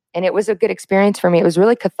 and it was a good experience for me. It was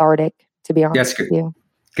really cathartic, to be honest with you.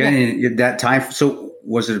 Good. That time. So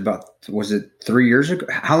was it 3 years ago?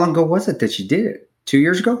 How long ago was it that you did it? 2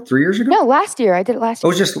 years ago? 3 years ago? No, last year. I did it last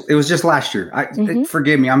year. It was just last year.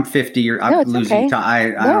 Forgive me. I'm 50 years. I'm losing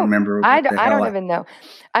time. I don't remember. I don't even know.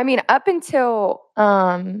 I mean, up until,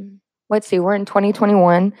 let's see, we're in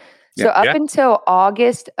 2021. So up until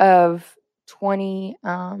August of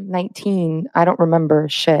 2019, I don't remember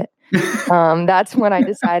shit. That's when I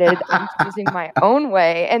decided I'm choosing my own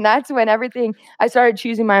way. And that's when I started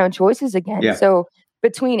choosing my own choices again. Yeah. So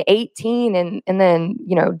between 18 and then,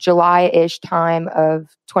 July-ish time of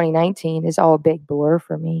 2019 is all a big blur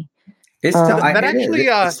for me. It's tough.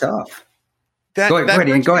 It's tough. That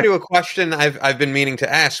brings me to a question I've been meaning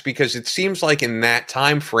to ask, because it seems like in that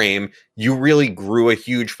time frame, you really grew a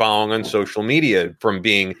huge following on social media from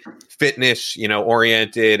being fitness,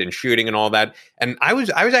 oriented and shooting and all that. And I was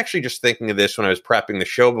actually just thinking of this when I was prepping the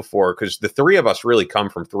show before, because the three of us really come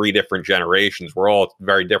from three different generations. We're all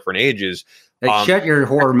very different ages. Hey, shut your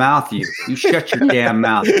whore mouth, you. You shut your damn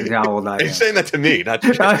mouth. How old I am. You're saying that to me, not to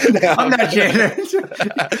I'm not Jade.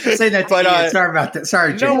 Saying that to you. Sorry about that.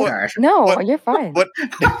 Sorry, Jade. No, you're fine.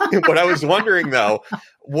 What I was wondering, though,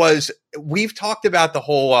 was we've talked about the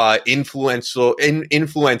whole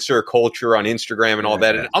influencer culture on Instagram and all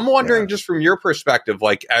that. And I'm wondering, just from your perspective,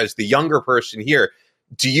 like as the younger person here,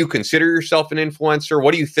 do you consider yourself an influencer?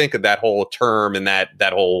 What do you think of that whole term and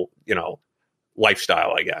that whole,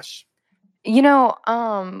 lifestyle, I guess?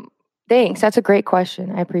 Thanks. That's a great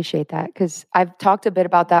question. I appreciate that, because I've talked a bit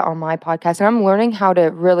about that on my podcast, and I'm learning how to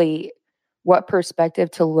really what perspective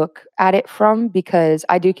to look at it from, because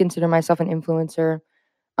I do consider myself an influencer.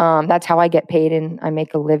 That's how I get paid and I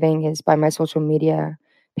make a living, is by my social media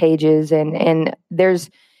pages. And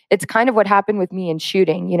it's kind of what happened with me in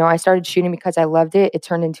shooting. I started shooting because I loved it. It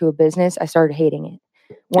turned into a business. I started hating it.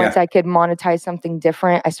 Once I could monetize something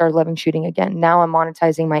different, I started loving shooting again. Now I'm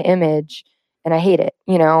monetizing my image and I hate it.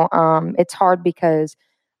 It's hard because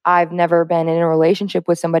I've never been in a relationship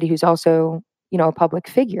with somebody who's also, a public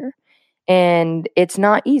figure. And it's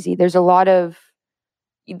not easy. There's a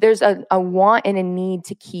want and a need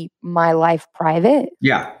to keep my life private.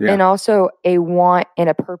 Yeah. And also a want and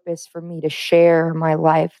a purpose for me to share my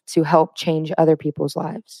life to help change other people's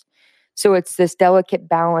lives. So it's this delicate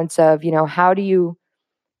balance of, how do you,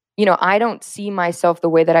 I don't see myself the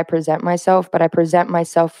way that I present myself, but I present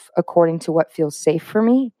myself according to what feels safe for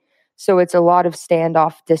me. So it's a lot of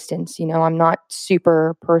standoff distance. I'm not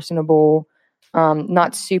super personable.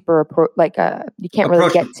 Not super you can't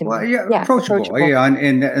really get to me. Well, approachable. Yeah,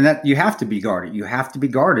 and that you have to be guarded. You have to be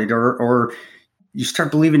guarded, or you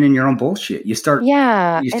start believing in your own bullshit. You start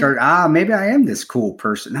maybe I am this cool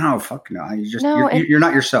person. No, fuck no. You're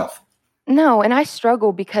not yourself. No, and I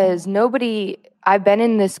struggle because I've been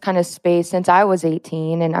in this kind of space since I was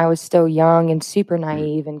 18 and I was still young and super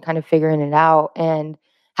naive and kind of figuring it out, and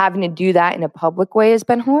having to do that in a public way has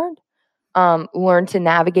been hard. Learn to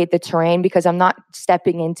navigate the terrain because I'm not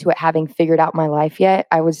stepping into it having figured out my life yet.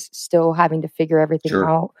 I was still having to figure everything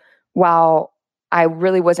out while I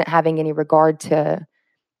really wasn't having any regard to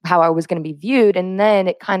how I was going to be viewed. And then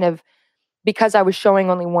it kind of, because I was showing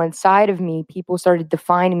only one side of me, people started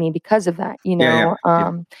defining me because of that, you know?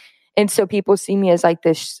 And so people see me as like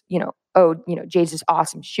this, you know, Jade's this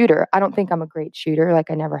awesome shooter. I don't think I'm a great shooter. Like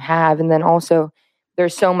I never have. And then also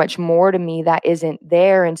there's so much more to me that isn't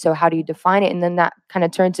there. And so how do you define it? And then that kind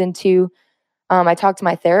of turns into, I talked to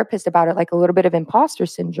my therapist about it, like a little bit of imposter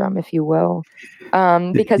syndrome, if you will,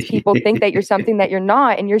 because people think that you're something that you're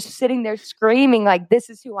not, and you're sitting there screaming like, this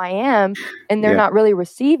is who I am, and they're not really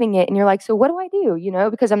receiving it. And you're like, so what do I do? You know,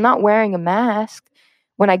 because I'm not wearing a mask.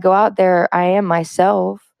 When I go out there, I am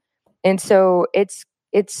myself. And so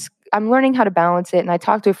I'm learning how to balance it. And I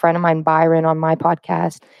talked to a friend of mine, Byron, on my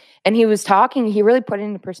podcast, and he really put it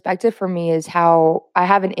into perspective for me is how I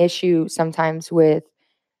have an issue sometimes with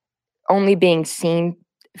only being seen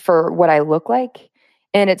for what I look like.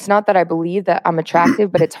 And it's not that I believe that I'm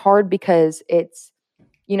attractive, but it's hard because it's,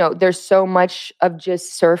 you know, there's so much of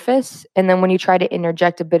just surface. And then when you try to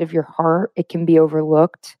interject a bit of your heart, it can be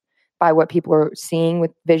overlooked by what people are seeing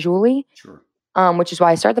with visually. Sure. Which is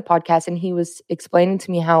why I started the podcast. And he was explaining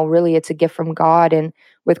to me how really it's a gift from God, and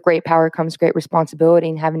with great power comes great responsibility,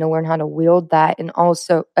 and having to learn how to wield that and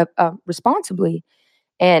also responsibly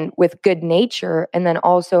and with good nature, and then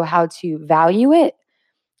also how to value it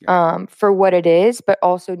for what it is, but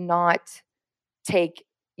also not take,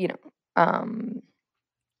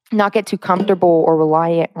 not get too comfortable or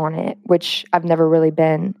reliant on it, which I've never really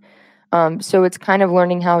been. So it's kind of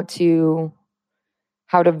learning how to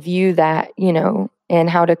view that, you know, and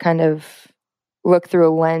how to kind of look through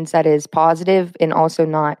a lens that is positive and also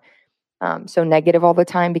not so negative all the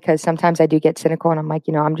time, because sometimes I do get cynical and I'm like,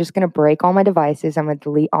 you know, I'm just going to break all my devices. I'm going to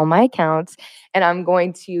delete all my accounts and I'm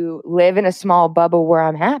going to live in a small bubble where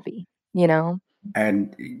I'm happy, you know?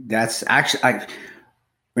 And that's actually,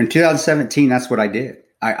 in 2017, that's what I did.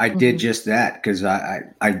 I did just that because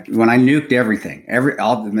when I nuked everything,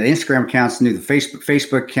 all the Instagram accounts, knew the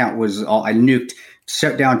Facebook account was all I nuked,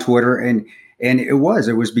 shut down Twitter, and it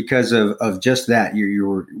was because of just that. You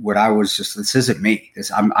were what I was just. This isn't me.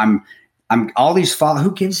 I'm all these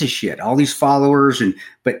who gives a shit? All these followers,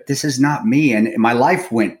 but this is not me. And my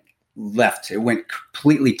life went left. It went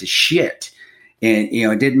completely to shit. And, you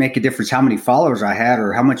know, it didn't make a difference how many followers I had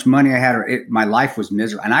or how much money I had, my life was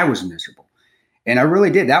miserable, and I was miserable. And I really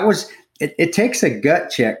did. It takes a gut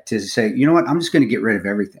check to say, you know what, I'm just going to get rid of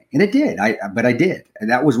everything. And it did. But I did. And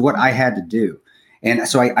that was what I had to do. And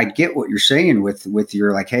so I get what you're saying with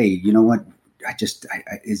your like, hey, you know what?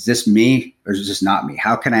 Is this me or is this not me?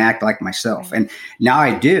 How can I act like myself? And now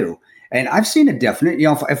I do. And I've seen a definite, you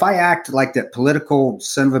know, if I act like that political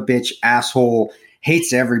son of a bitch asshole,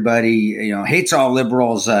 hates everybody, you know, hates all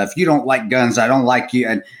liberals. If you don't like guns, I don't like you.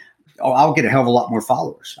 And I'll get a hell of a lot more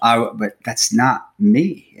followers. But that's not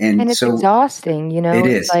me. And it's so exhausting, you know. It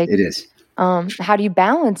is. It is. How do you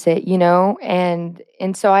balance it, you know? And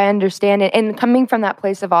so I understand it. And coming from that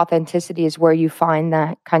place of authenticity is where you find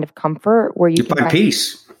that kind of comfort, where you can find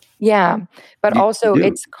peace. Yeah. But also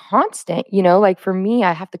it's constant, you know, like for me,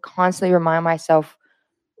 I have to constantly remind myself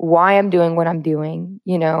why I'm doing what I'm doing,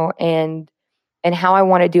 you know, and how I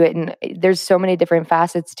want to do it. And there's so many different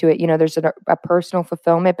facets to it. You know, there's a personal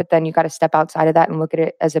fulfillment, but then you got to step outside of that and look at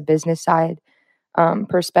it as a business side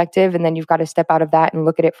perspective. And then you've got to step out of that and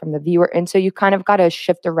look at it from the viewer. And so you kind of got to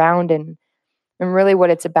shift around, and really what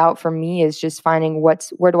it's about for me is just finding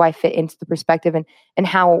where do I fit into the perspective, and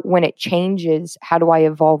how, when it changes, how do I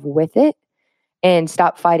evolve with it and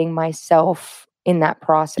stop fighting myself in that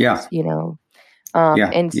process, you know?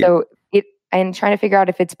 So and trying to figure out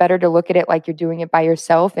if it's better to look at it like you're doing it by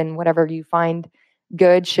yourself, and whatever you find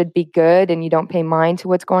good should be good, and you don't pay mind to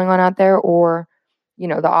what's going on out there, or, you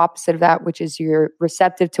know, the opposite of that, which is you're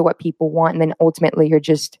receptive to what people want, and then ultimately you're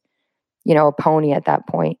just, you know, a pony at that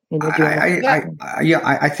point. And you're doing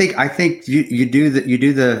I think you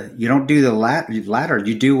don't do the latter.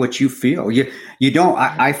 You do what you feel. You don't.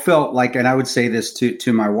 I felt like, and I would say this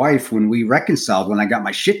to my wife when we reconciled, when I got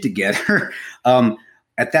my shit together.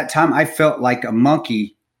 At that time, I felt like a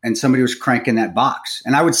monkey and somebody was cranking that box.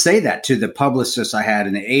 And I would say that to the publicists I had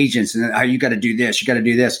and the agents, and you got to do this, you got to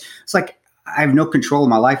do this. It's like, I have no control of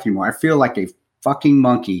my life anymore. I feel like a fucking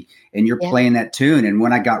monkey and you're playing that tune. And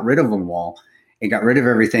when I got rid of them all and got rid of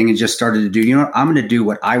everything and just started to do, you know what, I'm going to do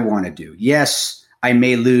what I want to do. Yes, I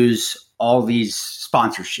may lose all these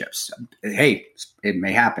sponsorships. Hey, it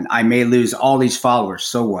may happen. I may lose all these followers.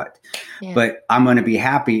 So what? Yeah. But I'm going to be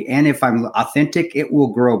happy. And if I'm authentic, it will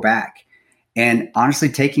grow back. And honestly,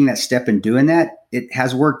 taking that step and doing that, it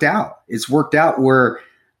has worked out. It's worked out where,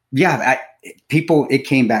 it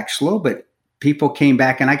came back slow, but people came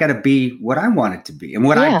back and I got to be what I wanted to be and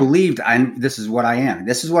what I believed. This is what I am.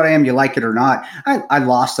 This is what I am. You like it or not. I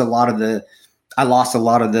lost a lot of the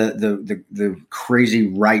crazy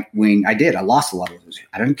right wing. I lost a lot of those.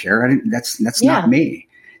 I don't care. That's not me.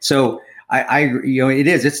 So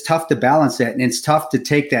it's tough to balance that, and it's tough to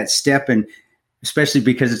take that step, and especially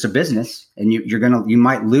because it's a business and you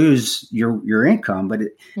might lose your income, but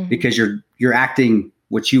because you're acting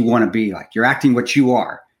what you want to be like, you're acting what you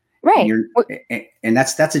are. Right. And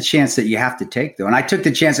that's a chance that you have to take, though. And I took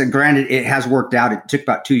the chance, and granted, it has worked out. It took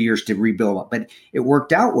about 2 years to rebuild, but it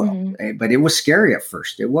worked out well. But it was scary at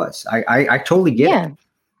first. It was. I totally get it.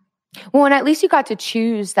 Well, and at least you got to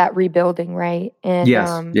choose that rebuilding, right? And yes.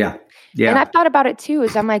 And I've thought about it too,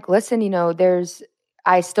 is I'm like, listen,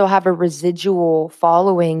 I still have a residual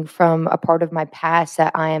following from a part of my past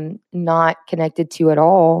that I am not connected to at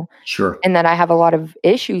all. Sure. And that I have a lot of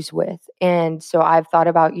issues with. And so I've thought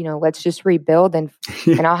about, let's just rebuild and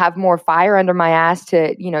I'll have more fire under my ass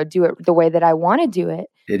to, do it the way that I want to do it.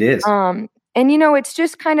 It is. And it's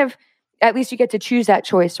just kind of, at least you get to choose that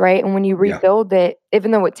choice, right? And when you rebuild it, even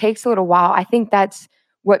though it takes a little while, I think that's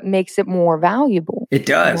what makes it more valuable. It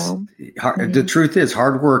does. The truth is,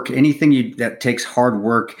 hard work, anything that takes hard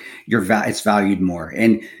work, it's valued more.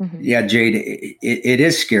 And Jade, it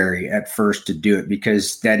is scary at first to do it,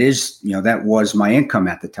 because that was my income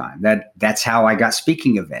at the time. That's how I got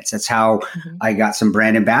speaking events. That's how I got some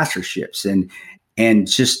brand ambassadorships and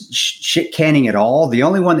just shit canning it all. The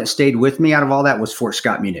only one that stayed with me out of all that was Fort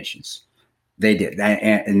Scott Munitions. They did.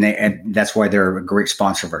 And that's why they're a great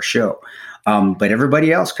sponsor of our show. But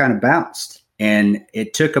everybody else kind of bounced, and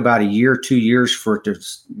it took about 2 years for it to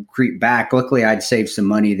creep back. Luckily, I'd saved some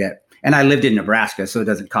money and I lived in Nebraska, so it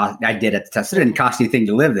doesn't cost. I did at the time, so it didn't cost anything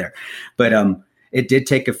to live there. But it did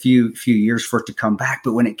take a few years for it to come back.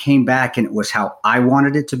 But when it came back, and it was how I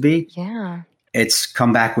wanted it to be, it's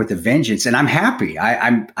come back with a vengeance, and I'm happy.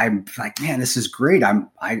 I'm like, man, this is great.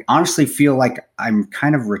 I honestly feel like I'm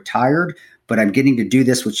kind of retired, but I'm getting to do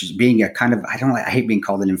this, which is being a kind of, I hate being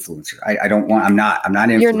called an influencer. I'm not an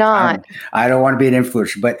influencer. You're not. I don't want to be an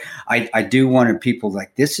influencer, but I do want people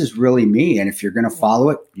like, this is really me. And if you're going to follow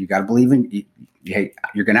it, you got to believe in, hey,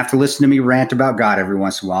 you're going to have to listen to me rant about God every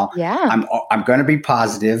once in a while. Yeah. I'm going to be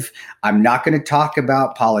positive. I'm not going to talk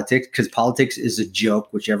about politics, because politics is a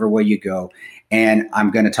joke, whichever way you go. And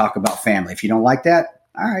I'm going to talk about family. If you don't like that,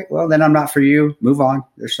 all right, well, then I'm not for you. Move on.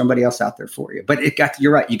 There's somebody else out there for you. But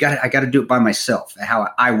you're right. I got to do it by myself, how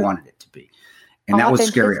I wanted it to be. And that was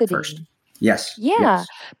scary at first. Yes. Yeah. Yes.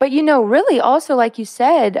 But, really also, like you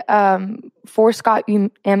said, Fort Scott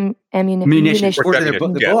Munitions.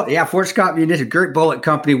 Fort Scott Munitions, great bullet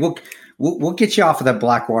company. We'll get you off of that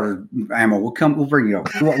Blackwater ammo. We'll bring you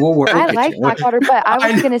over. I like Blackwater, but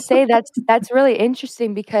I was going to say that's really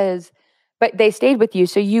interesting because, but they stayed with you.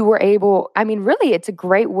 So you were able, really, it's a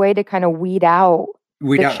great way to kind of weed out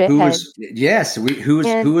who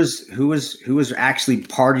was actually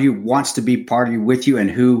part of you, wants to be part of you, with you, and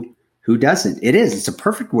who doesn't. It's a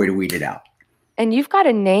perfect way to weed it out. And you've got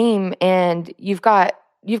a name, and you've got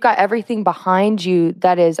everything behind you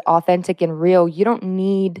that is authentic and real. You don't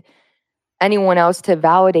need anyone else to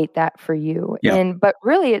validate that for you. Yeah. But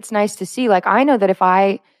really, it's nice to see, like, I know that if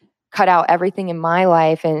I cut out everything in my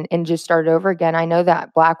life and just start over again, I know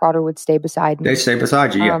that Blackwater would stay beside me. They stay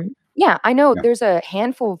beside you, yeah. I know there's a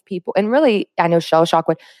handful of people, and really, I know Shell Shock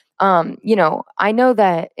would, I know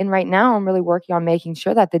that, and right now I'm really working on making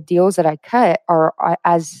sure that the deals that I cut are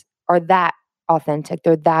that authentic.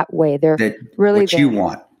 They're that way. They're really what you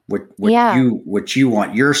want. What you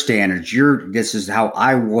want, your standards, this is how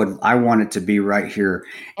I want it to be right here.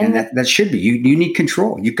 And that should be, you need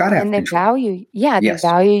control. You've got to have control. They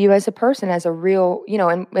value you as a person, as a real,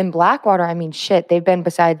 in Blackwater, they've been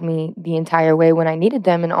beside me the entire way when I needed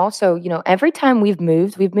them. And also, every time we've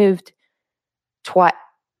moved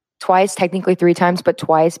twice, technically 3 times, but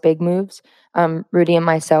twice big moves, Rudy and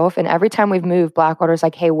myself. And every time we've moved, Blackwater's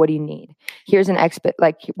like, hey, what do you need? Here's an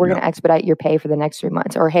we're going to expedite your pay for the next 3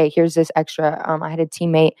 months. Or, hey, here's this extra. I had a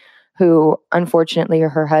teammate who, unfortunately,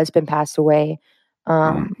 her husband passed away.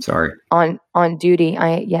 Sorry. On duty.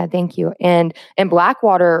 Thank you. And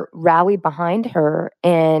Blackwater rallied behind her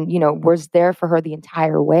and, was there for her the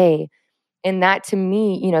entire way. And that to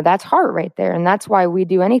me, that's heart right there. And that's why we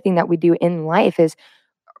do anything that we do in life is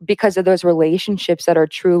because of those relationships that are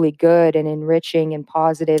truly good and enriching and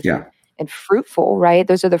positive and fruitful, right?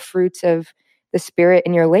 Those are the fruits of the spirit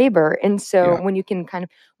in your labor. And so when you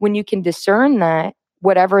can discern that,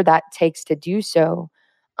 whatever that takes to do so,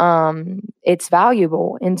 it's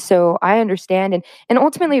valuable. And so I understand. And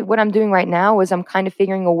ultimately what I'm doing right now is I'm kind of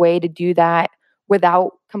figuring a way to do that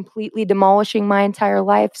without completely demolishing my entire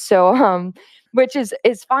life. So, which is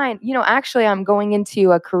fine. Actually I'm going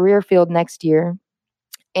into a career field next year,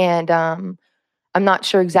 and I'm not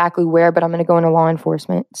sure exactly where, but I'm going to go into law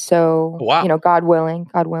enforcement. So, God willing.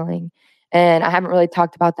 And I haven't really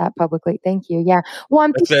talked about that publicly. Thank you. Yeah. Well,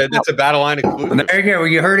 that's a Battle Line exclusive. There you go.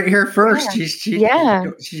 You heard it here first. Yeah.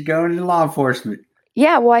 She's going into law enforcement.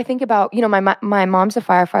 Yeah. Well, I think about, my mom's a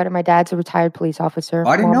firefighter. My dad's a retired police officer. Oh,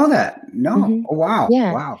 I didn't know that. No. Mm-hmm. Oh, wow.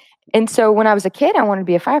 Yeah. Wow. And so when I was a kid, I wanted to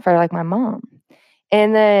be a firefighter like my mom.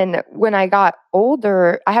 And then when I got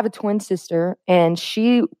older, I have a twin sister, and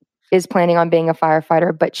she is planning on being a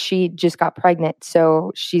firefighter, but she just got pregnant.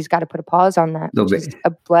 So she's got to put a pause on that, which is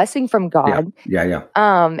a blessing from God. Yeah.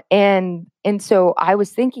 And so I was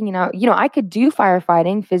thinking, I could do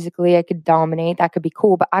firefighting physically. I could dominate. That could be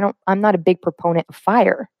cool, but I'm not a big proponent of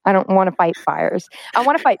fire. I don't want to fight fires. I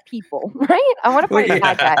want to fight people, right? I want to fight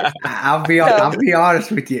bad guys. I'll be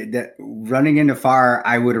honest with you. That running into fire,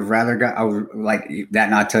 I would have rather I would like that.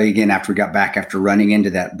 And I'll tell you again, after we got back, after running into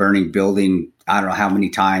that burning building, I don't know how many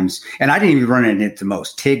times, and I didn't even run into it the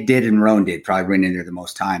most. Tig did and Roan did, probably ran in there the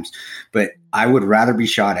most times. But I would rather be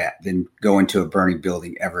shot at than go into a burning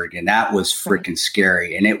building ever again. That was freaking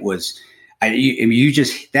scary. And it was, you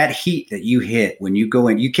just, that heat that you hit when you go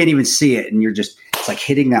in, you can't even see it. And it's like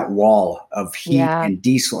hitting that wall of heat and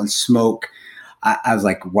diesel and smoke. I was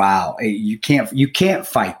like, wow, you can't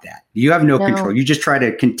fight that. You have no control. You just try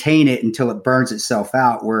to contain it until it burns itself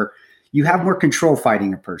out, where you have more control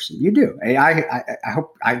fighting a person. You do. I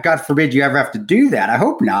hope, God forbid you ever have to do that. I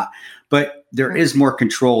hope not. But there is more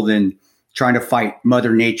control than trying to fight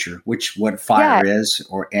Mother Nature, which what fire is,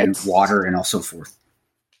 and water and so forth.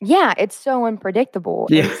 Yeah, it's so unpredictable.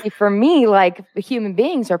 Yeah. And see, for me, like human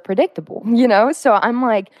beings are predictable, So I'm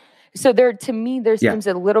like, there seems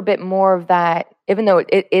a little bit more of that, even though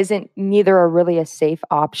it isn't neither really a safe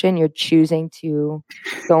option. You're choosing to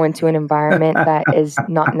go into an environment that is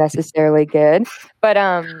not necessarily good. But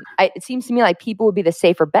it seems to me like people would be the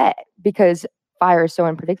safer bet, because fire is so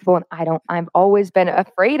unpredictable, and I've always been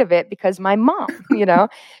afraid of it because my mom,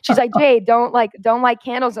 she's like, Jade, don't light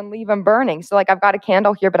candles and leave them burning. So like, I've got a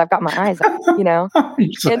candle here, but I've got my eyes on,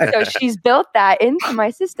 and so she's built that into my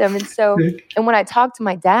system. And so, and when I talked to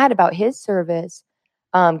my dad about his service,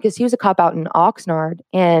 because he was a cop out in Oxnard,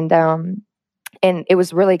 and it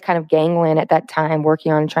was really kind of gangland at that time,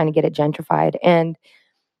 working on trying to get it gentrified.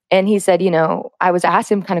 And he said, I was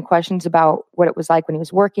asking him kind of questions about what it was like when he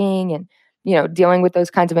was working and, dealing with those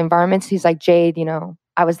kinds of environments. He's like, Jade,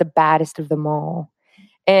 I was the baddest of them all.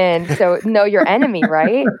 And so know your enemy,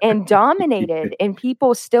 right? And dominated. And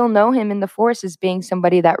people still know him in the force as being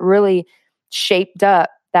somebody that really shaped up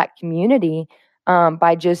that community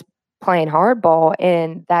by just playing hardball.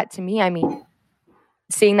 And that to me, I mean,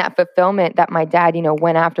 seeing that fulfillment that my dad,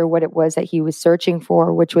 went after what it was that he was searching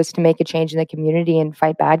for, which was to make a change in the community and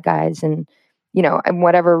fight bad guys. And, and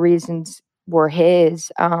whatever reasons were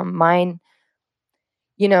his, mine,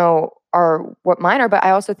 are what mine are. But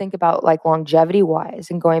I also think about like longevity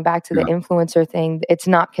wise and going back to the influencer thing, it's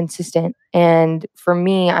not consistent. And for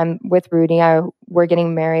me, I'm with Rudy. We're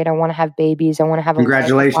getting married. I want to have babies. I want to have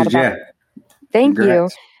congratulations. Thank you.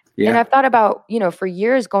 Yeah. And I've thought about, for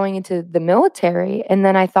years going into the military. And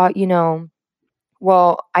then I thought,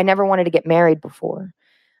 well, I never wanted to get married before.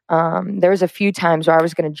 There was a few times where I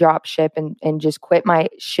was going to drop ship and just quit my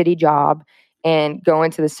shitty job and go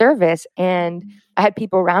into the service. And I had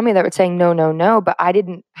people around me that were saying, no, but I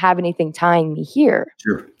didn't have anything tying me here.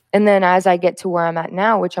 Sure. And then as I get to where I'm at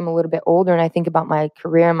now, which I'm a little bit older, and I think about my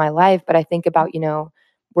career and my life, but I think about,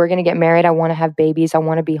 we're going to get married. I want to have babies. I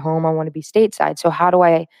want to be home. I want to be stateside. So how do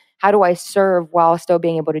I serve while still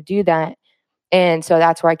being able to do that? And so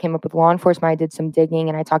that's where I came up with law enforcement. I did some digging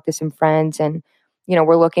and I talked to some friends, and,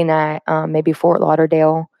 we're looking at maybe Fort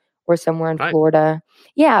Lauderdale or somewhere in Florida.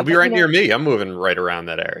 Yeah. I'll be right near me. I'm moving right around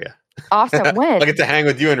that area. Awesome. When? I get to hang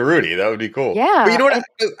with you and Rudy. That would be cool. Yeah. But you know what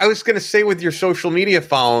I was going to say with your social media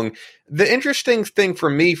following, the interesting thing for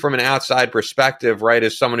me from an outside perspective, right,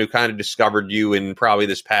 as someone who kind of discovered you in probably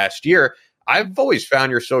this past year, I've always found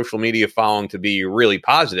your social media following to be really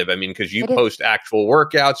positive. I mean, because you post actual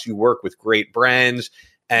workouts, you work with great brands.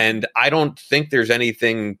 And I don't think there's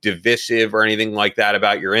anything divisive or anything like that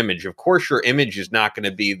about your image. Of course, your image is not going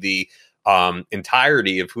to be the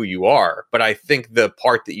entirety of who you are, but I think the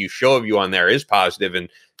part that you show of you on there is positive. And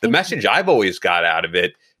the message I've always got out of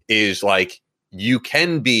it is like, you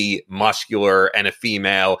can be muscular and a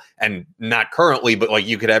female, and not currently, but like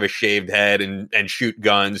you could have a shaved head and shoot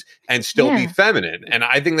guns and still be feminine. And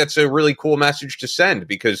I think that's a really cool message to send,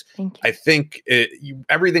 because I think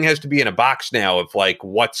everything has to be in a box now of like,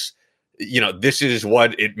 what's, this is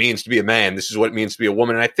what it means to be a man. This is what it means to be a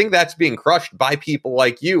woman. And I think that's being crushed by people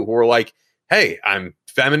like you who are like, hey, I'm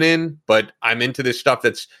feminine, but I'm into this stuff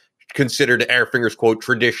that's considered, air fingers quote,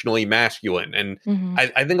 traditionally masculine. And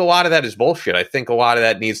I think a lot of that is bullshit. I think a lot of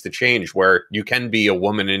that needs to change, where you can be a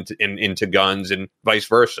woman into guns and vice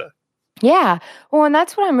versa. Yeah. Well, and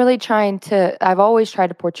that's what I'm really I've always tried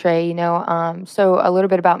to portray, so a little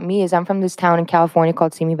bit about me is I'm from this town in California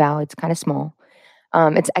called Simi Valley. It's kind of small.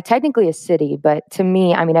 It's technically a city, but to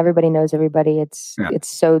me, I mean, everybody knows everybody. It's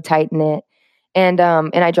so tight knit. And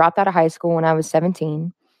I dropped out of high school when I was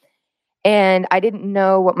 17. And I didn't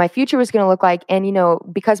know what my future was going to look like. And,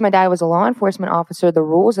 because my dad was a law enforcement officer, the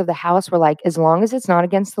rules of the house were like, as long as it's not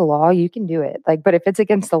against the law, you can do it. Like, but if it's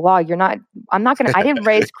against the law, I didn't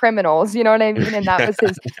raise criminals, you know what I mean? And that was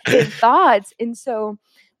his thoughts. And so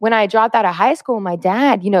when I dropped out of high school, my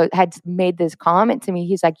dad, had made this comment to me.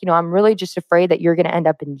 He's like, I'm really just afraid that you're going to end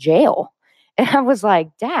up in jail. And I was like,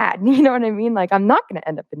 Dad, you know what I mean? Like, I'm not going to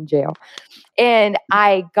end up in jail. And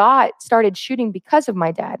I started shooting because of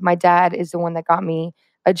my dad. My dad is the one that got me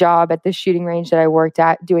a job at the shooting range that I worked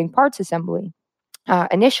at doing parts assembly.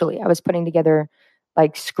 Initially, I was putting together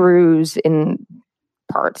like screws in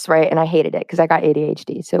parts, right? And I hated it because I got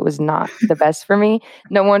ADHD. So it was not the best for me.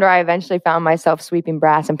 No wonder I eventually found myself sweeping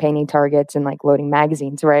brass and painting targets and like loading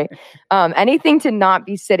magazines, right? Anything to not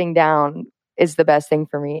be sitting down is the best thing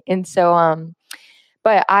for me. And so,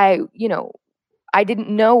 but I didn't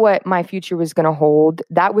know what my future was going to hold.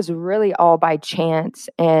 That was really all by chance.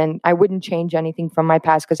 And I wouldn't change anything from my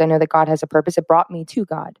past because I know that God has a purpose. It brought me to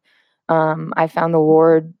God. I found the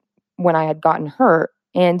Lord when I had gotten hurt.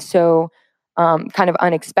 And so kind of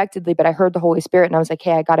unexpectedly, but I heard the Holy Spirit and I was like,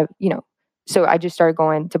 hey, I got to, so I just started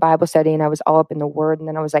going to Bible study and I was all up in the Word. And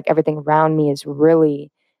then I was like, everything around me is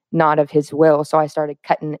really not of His will. So I started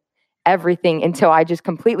cutting everything until I just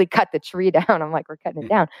completely cut the tree down. I'm like, we're cutting it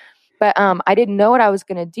down. But I didn't know what I was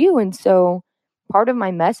going to do. And so part of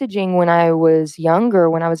my messaging when I was younger,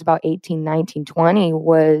 when I was about 18, 19, 20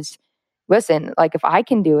 was, listen, like if I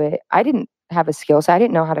can do it, I didn't have a skill. So I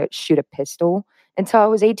didn't know how to shoot a pistol until I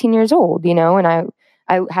was 18 years old, and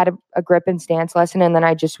I had a grip and stance lesson. And then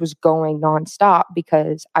I just was going nonstop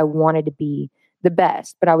because I wanted to be the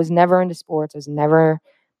best, but I was never into sports. I was never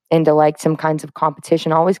into like some kinds of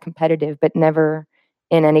competition, always competitive, but never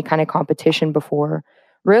in any kind of competition before,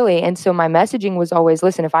 really. And so my messaging was always,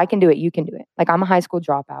 listen, if I can do it, you can do it. Like I'm a high school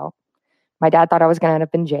dropout. My dad thought I was going to end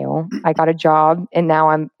up in jail. I got a job and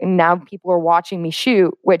now people are watching me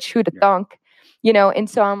shoot, which who'd have thunk, And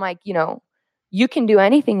so I'm like, you can do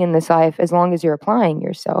anything in this life as long as you're applying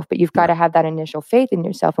yourself, but you've got to have that initial faith in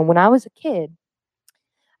yourself. And when I was a kid,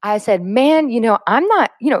 I said, man, I'm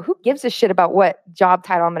not, who gives a shit about what job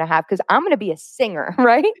title I'm going to have? Because I'm going to be a singer,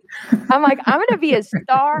 right? I'm like, I'm going to be a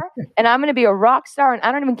star and I'm going to be a rock star. And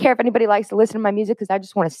I don't even care if anybody likes to listen to my music because I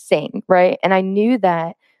just want to sing, right? And I knew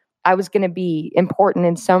that I was going to be important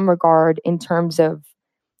in some regard in terms of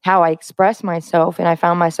how I express myself. And I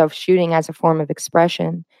found myself shooting as a form of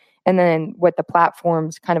expression. And then what the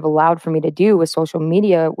platforms kind of allowed for me to do with social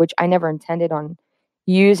media, which I never intended on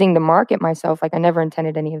using to market myself. Like I never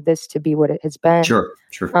intended any of this to be what it has been. Sure.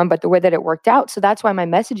 But the way that it worked out. So that's why my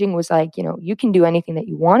messaging was like, you can do anything that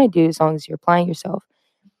you want to do as long as you're applying yourself.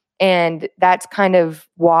 And that's kind of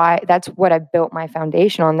that's what I built my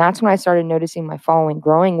foundation on. That's when I started noticing my following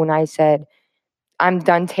growing, when I said, I'm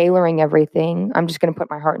done tailoring everything. I'm just going to put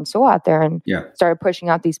my heart and soul out there and started pushing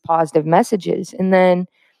out these positive messages. And then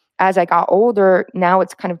as I got older, now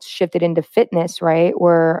it's kind of shifted into fitness, right?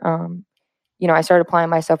 Where, I started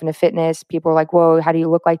applying myself into fitness. People were like, whoa, how do you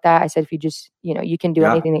look like that? I said, if you just, you can do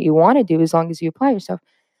anything that you want to do as long as you apply yourself.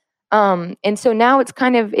 And so now it's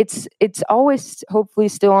kind of, it's always hopefully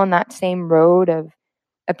still on that same road of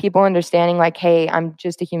people understanding like, hey, I'm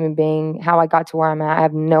just a human being. How I got to where I'm at, I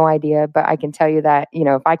have no idea, but I can tell you that,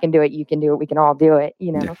 if I can do it, you can do it. We can all do it,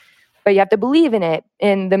 but you have to believe in it.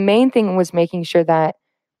 And the main thing was making sure that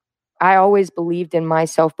I always believed in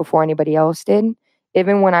myself before anybody else did,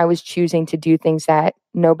 even when I was choosing to do things that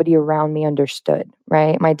nobody around me understood,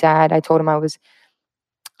 right? My dad, I told him I was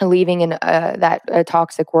leaving in a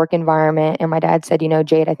toxic work environment. And my dad said,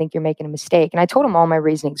 Jade, I think you're making a mistake. And I told him all my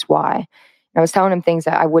reasonings why. And I was telling him things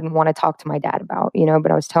that I wouldn't want to talk to my dad about,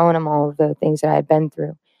 but I was telling him all of the things that I had been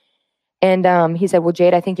through. And he said, well,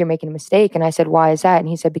 Jade, I think you're making a mistake. And I said, why is that? And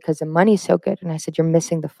he said, because the money's so good. And I said, you're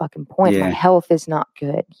missing the fucking point. My health is not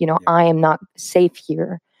good. I am not safe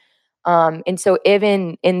here. And so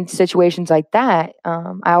even in situations like that,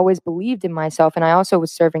 I always believed in myself, and I also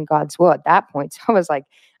was serving God's will at that point. So I was like,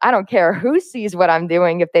 I don't care who sees what I'm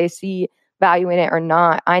doing, if they see value in it or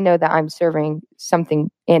not. I know that I'm serving something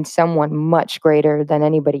and someone much greater than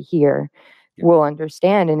anybody here will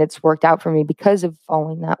understand. And it's worked out for me because of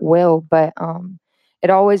following that will. But it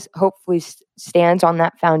always hopefully stands on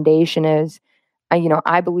that foundation as,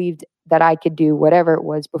 I believed that I could do whatever it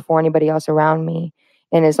was before anybody else around me.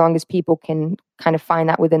 And as long as people can kind of find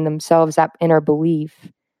that within themselves, that inner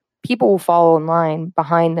belief, people will follow in line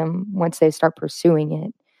behind them once they start pursuing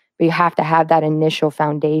it. But you have to have that initial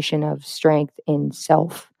foundation of strength in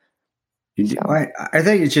self. So. I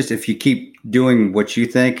think it's just if you keep doing what you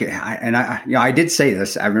think, I did say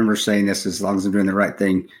this. I remember saying this: as long as I'm doing the right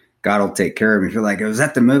thing, God will take care of me. You're like, was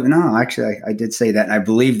that the movie? No, actually, I did say that, and I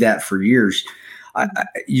believed that for years.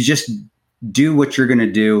 You just do what you're going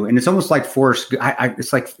to do, and it's almost like Forrest.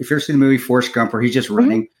 It's like if you're seeing the movie Forrest Gump, where he's just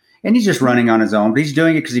running, and he's just running on his own, but he's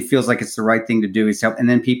doing it because he feels like it's the right thing to do. And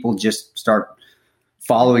then people just start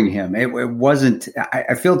following him. It wasn't.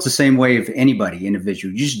 I feel it's the same way of anybody,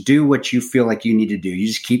 individual. You just do what you feel like you need to do. You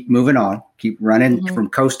just keep moving on, keep running from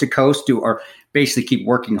coast to coast, or basically keep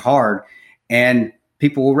working hard, and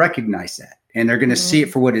people will recognize that, and they're going to see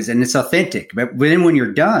it for what it is, and it's authentic. But then when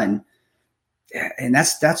you're done, and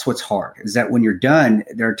that's what's hard, is that when you're done,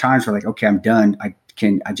 there are times where like, okay, I'm done.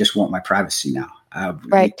 I just want my privacy now.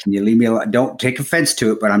 Right? Can you leave me alone? Don't take offense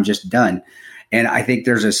to it, but I'm just done. And I think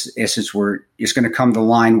there's this essence where it's going to come to the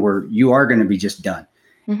line where you are going to be just done.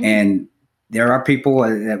 And there are people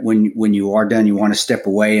that when you are done, you want to step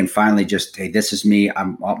away and finally just, hey, this is me. I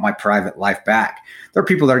want my private life back. There are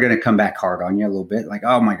people that are going to come back hard on you a little bit, like,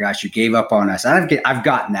 oh my gosh, you gave up on us. I've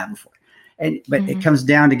gotten that before. But it comes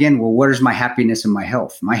down to, again, well, what is my happiness and my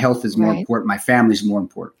health? My health is more important. My family is more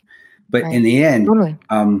important. But in the end,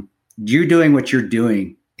 you're doing what you're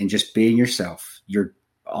doing and just being yourself. You're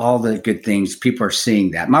all the good things. People are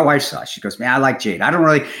seeing that. My wife saw it. She goes, man, I like Jade. I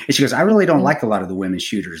really don't like a lot of the women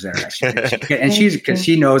shooters there. And because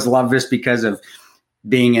she knows a lot of this because of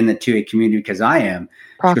being in the 2A community, because I am.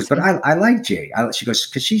 She goes, but I like Jade. She goes,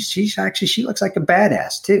 because she looks like a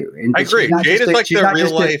badass too. And I agree. Jade is like the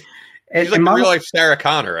real life. She's like the real life Sarah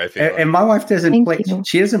Connor, I feel. And my wife doesn't play.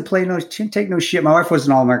 She doesn't play she didn't take no shit. My wife was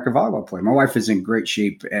an All-American volleyball player. My wife is in great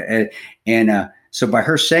shape. So by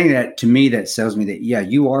her saying that to me, that tells me that, yeah,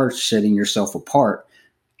 you are setting yourself apart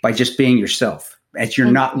by just being yourself. As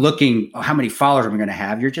you're not looking, how many followers am I going to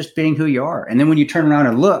have? You're just being who you are. And then when you turn around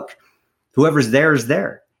and look, whoever's there is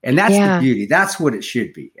there. And that's the beauty. That's what it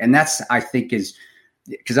should be. And that's, I think, is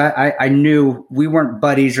because I knew we weren't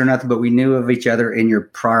buddies or nothing, but we knew of each other in your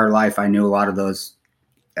prior life. I knew a lot of those.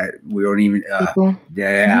 We weren't even,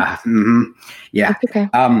 yeah. Okay.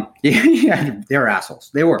 They're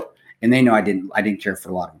assholes. They were. And they know I didn't care for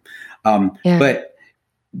a lot of them. But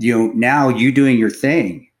now you doing your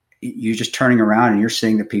thing, you're just turning around and you're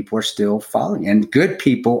seeing that people are still following, and good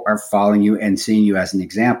people are following you and seeing you as an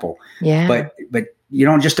example. Yeah. But you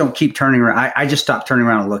don't keep turning around. I just stopped turning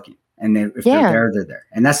around and looking, and if they're there, they're there,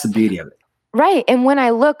 and that's the beauty of it. Right. And when I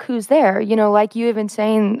look who's there, like you even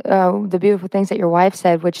saying the beautiful things that your wife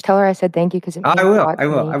said, which tell her I said thank you, because I will.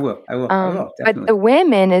 But the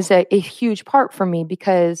women is a huge part for me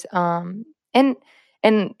because and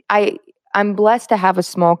I'm blessed to have a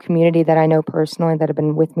small community that I know personally that have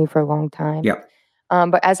been with me for a long time. Yeah.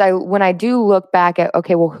 But when I do look back at,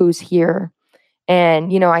 okay, well, who's here?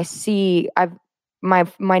 And I see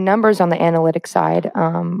my numbers on the analytics side,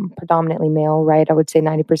 predominantly male, right? I would say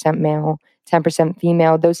 90% male, 10%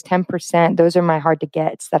 female. Those 10%, those are my hard to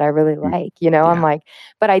gets that I really like. I'm like,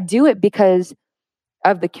 but I do it because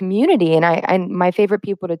of the community, and my favorite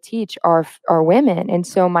people to teach are women. And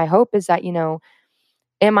so my hope is that,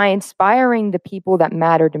 am I inspiring the people that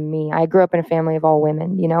matter to me? I grew up in a family of all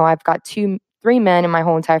women. I've got 3 men in my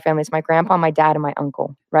whole entire family. It's my grandpa, my dad, and my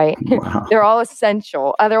uncle, right? Wow. They're all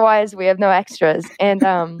essential. Otherwise, we have no extras. And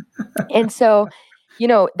so,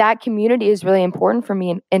 that community is really important for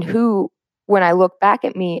me, and who, when I look back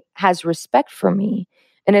at me, has respect for me.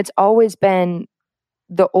 And it's always been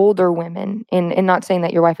the older women, and not saying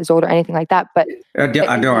that your wife is old or anything like that, but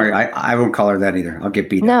don't worry, I won't call her that either. I'll get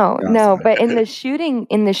beat. No. But in the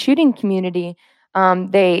shooting community,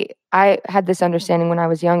 I had this understanding when I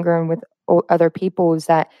was younger and with other people is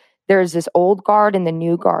that there's this old guard and the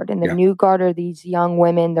new guard. And the new guard are these young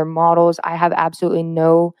women, they're models. I have absolutely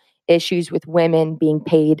no issues with women being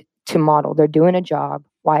paid to model. They're doing a job.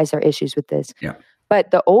 Why is there issues with this? Yeah.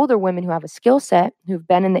 But the older women who have a skill set, who've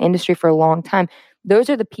been in the industry for a long time, those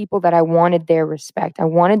are the people that I wanted their respect. I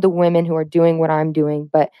wanted the women who are doing what I'm doing,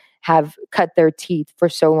 but have cut their teeth for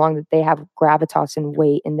so long that they have gravitas and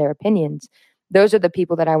weight in their opinions. Those are the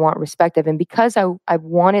people that I want respect of. And because I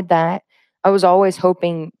wanted that, I was always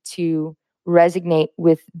hoping to resonate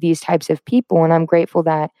with these types of people. And I'm grateful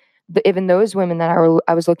that even those women that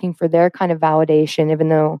I was looking for their kind of validation, even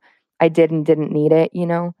though I didn't need it,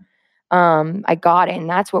 I got it. And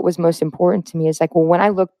that's what was most important to me is like, well, when I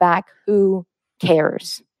look back, who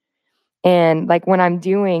cares? And like when I'm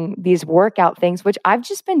doing these workout things, which I've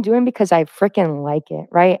just been doing because I freaking like it,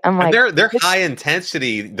 right? I'm like, they're high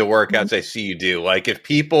intensity, the workouts I see you do. Like if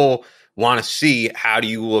people want to see how do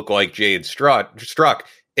you look like Jade Struck,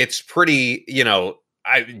 it's pretty,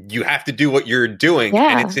 you have to do what you're doing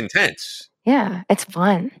and it's intense. Yeah, it's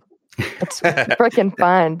fun. It's freaking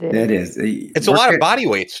fun, dude. It is. It's a lot of body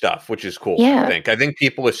weight stuff, which is cool. Yeah. I think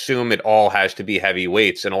people assume it all has to be heavy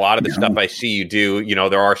weights. And a lot of the stuff I see you do,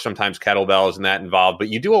 there are sometimes kettlebells and that involved, but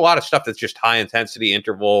you do a lot of stuff that's just high intensity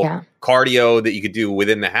interval cardio that you could do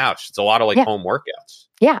within the house. It's a lot of like home workouts.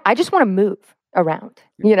 Yeah. I just want to move around,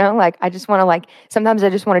 like I just want to sometimes I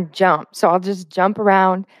just want to jump. So I'll just jump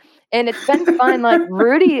around. And it's been fun. Like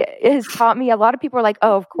Rudy has taught me. A lot of people are like,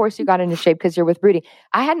 "Oh, of course you got into shape because you're with Rudy."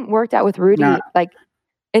 I hadn't worked out with Rudy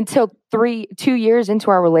until 2 years into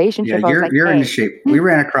our relationship. Yeah, you're into shape. We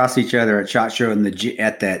ran across each other at SHOT Show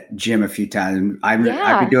at that gym a few times. I'd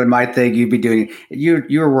be doing my thing. You'd be doing you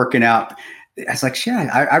were working out. I was like, shit.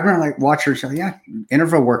 I remember watch her.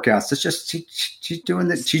 Interval workouts. It's just she's doing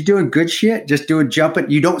that. She's doing good shit. Just doing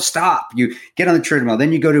jumping. You don't stop. You get on the treadmill,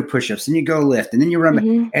 then you go do push-ups, then you go lift, and then you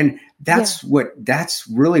run. And that's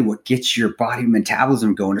really what gets your body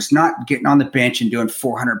metabolism going. It's not getting on the bench and doing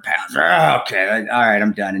 400 pounds. Okay, all right,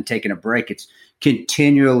 I'm done and taking a break. It's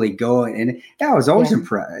continually going, and I was always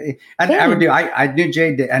impressed. I knew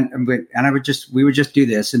Jade, and we would just do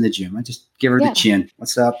this in the gym. I just give her the chin.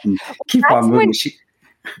 What's up? And keep on moving.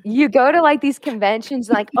 You go to these conventions,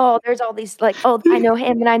 there's all these I know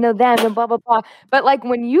him and I know them and blah blah blah. But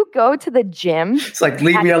when you go to the gym, it's like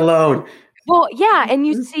leave me alone. Well, yeah, and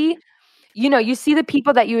you see. You see the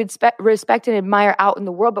people that you would respect and admire out in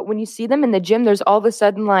the world, but when you see them in the gym, there's all of a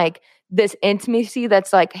sudden this intimacy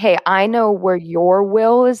that's like, hey, I know where your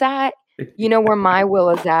will is at. You know where my will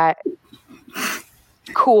is at.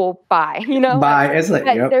 Cool, bye. Bye. It's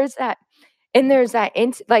there's that. And there's that,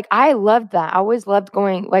 I loved that. I always loved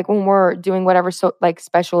going, when we're doing whatever,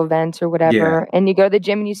 special events or whatever, and you go to the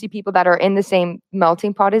gym and you see people that are in the same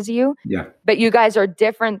melting pot as you. Yeah. But you guys are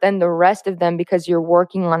different than the rest of them because you're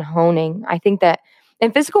working on honing. I think that,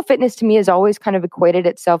 and physical fitness to me has always kind of equated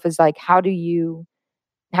itself as how do you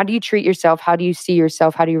treat yourself? How do you see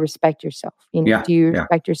yourself? How do you respect yourself? Do you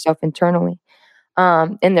respect yourself internally?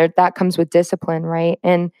 And that comes with discipline, right?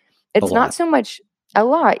 And it's not so much. A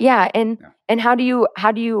lot, yeah. And how do you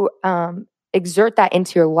exert that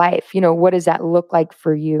into your life? What does that look like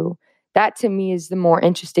for you? That to me is the more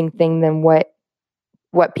interesting thing than what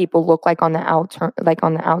people look like on the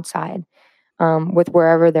outside, with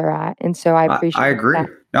wherever they're at. And so I appreciate. I agree. That.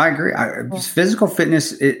 No, I agree. Physical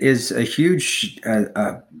fitness is a huge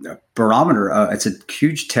barometer. It's a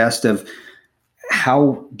huge test of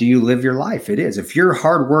how do you live your life. It is. If you're a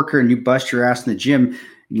hard worker and you bust your ass in the gym.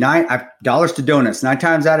 $9 to donuts. 9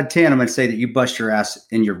 times out of 10, I'm going to say that you bust your ass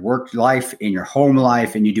in your work life, in your home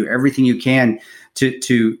life, and you do everything you can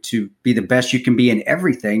to be the best you can be in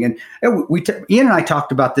everything. And Ian and I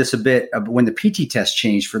talked about this a bit when the PT test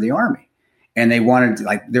changed for the Army, and they wanted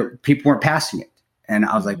people weren't passing it. And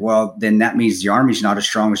I was like, well, then that means the Army's not as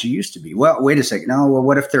strong as you used to be. Well, wait a second. No, well,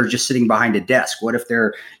 what if they're just sitting behind a desk? What if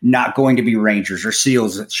they're not going to be Rangers or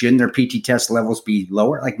SEALs? Shouldn't their PT test levels be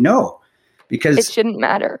lower? No. Because it shouldn't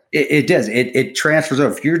matter. It does. It transfers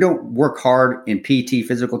over. If you don't work hard in PT,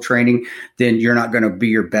 physical training, then you're not going to be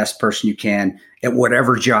your best person you can at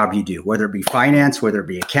whatever job you do, whether it be finance, whether it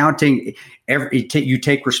be accounting. You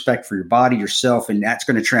take respect for your body, yourself, and that's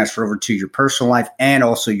going to transfer over to your personal life and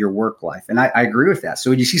also your work life. And I agree with that. So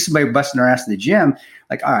when you see somebody busting their ass in the gym,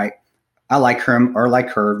 all right, I like him or like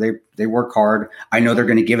her. They work hard. I know they're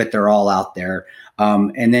going to give it their all out there.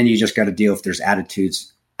 And then you just got to deal if there's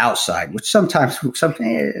attitudes outside, which sometimes it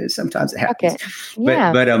happens. Okay.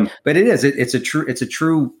 Yeah. But it is. It's a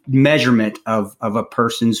true measurement of a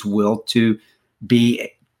person's will to be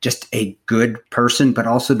just a good person, but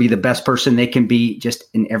also be the best person they can be just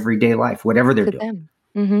in everyday life, whatever they're doing.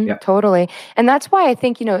 Totally. And that's why I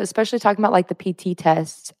think, especially talking about like the PT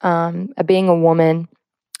tests, being a woman,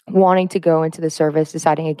 wanting to go into the service,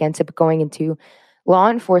 deciding against it, but going into law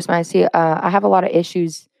enforcement, I have a lot of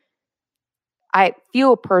issues. I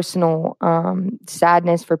feel personal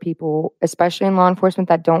sadness for people, especially in law enforcement,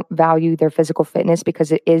 that don't value their physical fitness,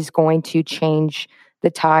 because it is going to change the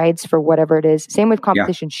tides for whatever it is. Same with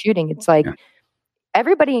competition shooting. It's like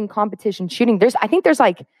everybody in competition shooting, there's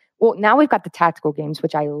like, well, now we've got the tactical games,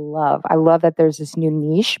 which I love. I love that there's this new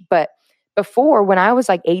niche. But before, when I was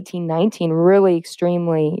like 18, 19, really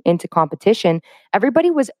extremely into competition, everybody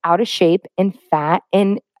was out of shape and fat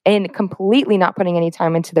and completely not putting any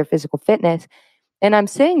time into their physical fitness. And I'm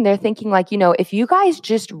sitting there thinking like, if you guys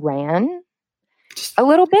just ran a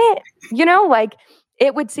little bit, like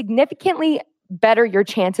it would significantly better your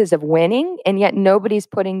chances of winning. And yet nobody's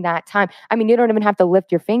putting that time. I mean, you don't even have to lift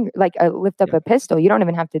your finger, like lift up a pistol. You don't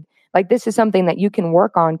even have to, like, this is something that you can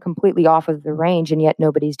work on completely off of the range, and yet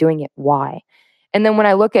nobody's doing it. Why? And then when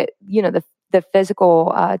I look at, the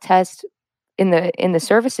physical test in the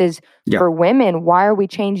services for women, why are we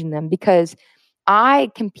changing them? Because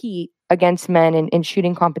I compete against men in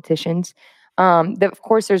shooting competitions. Of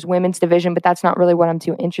course, there's women's division, but that's not really what I'm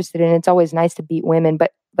too interested in. It's always nice to beat women,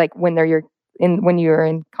 but like when you're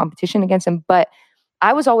in competition against them. But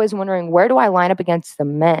I was always wondering, where do I line up against the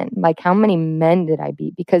men? Like, how many men did I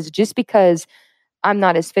beat? Because just because I'm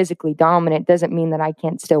not as physically dominant doesn't mean that I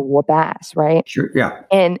can't still whoop ass, right? Sure, yeah.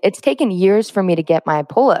 And it's taken years for me to get my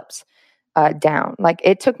pull-ups down. Like,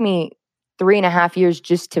 it took me 3.5 years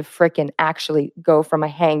just to frickin' actually go from a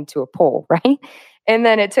hang to a pull, right? And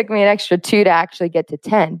then it took me an extra 2 to actually get to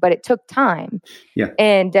 10. But it took time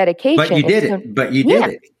and dedication. But you did it. But you did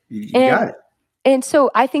it. You got it. And so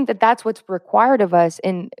I think that that's what's required of us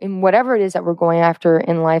in whatever it is that we're going after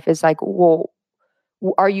in life, is like, well,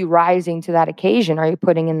 are you rising to that occasion? Are you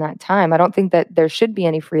putting in that time? I don't think that there should be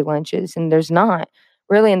any free lunches, and there's not.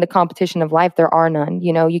 Really, in the competition of life, there are none.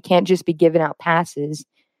 You can't just be giving out passes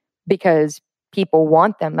because people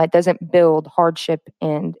want them. That doesn't build hardship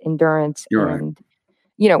and endurance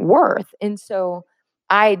worth. And so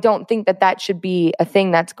I don't think that should be a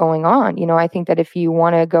thing that's going on. I think that if you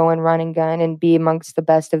want to go and run and gun and be amongst the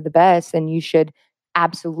best of the best, then you should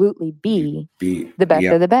absolutely be the best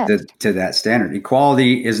of the best to that standard.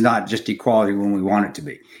 Equality is not just equality when we want it to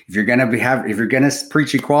be. If you're going to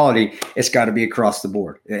preach equality, it's got to be across the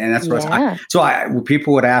board. And that's what when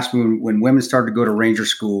people would ask me when women started to go to Ranger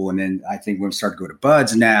school, and then I think women start to go to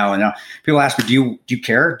Buds now, and people ask me, do you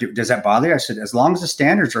care? Does that bother you? I said, as long as the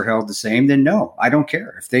standards are held the same, then no, I don't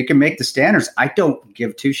care. If they can make the standards, I don't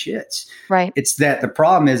give two shits. Right. It's that the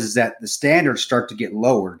problem is that the standards start to get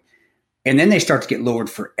lowered. And then they start to get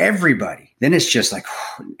lowered for everybody. Then it's just like,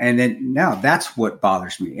 and then now that's what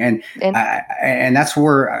bothers me. And that's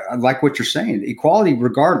where I like what you're saying. Equality,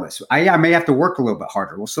 regardless. I may have to work a little bit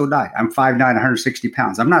harder. Well, so do I. I'm 5'9", 160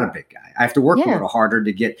 pounds. I'm not a big guy. I have to work a little harder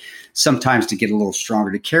to sometimes get a little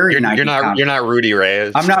stronger to carry. You're not Rudy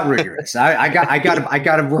Reyes. I'm not Rudy Reyes. I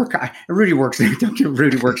got to work. Rudy works.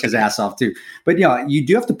 Rudy works his ass off too. But you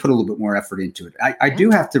do have to put a little bit more effort into it. I do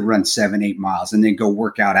have to run 7-8 miles and then go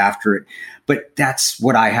work out after it. But that's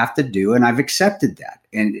what I have to do, and I've accepted that.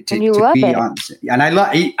 And you love be it. honest, and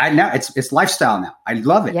I now it's lifestyle now. I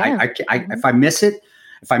love it. Yeah. If I miss it,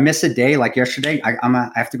 if I miss a day like yesterday, I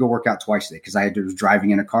have to go work out twice a day because I was driving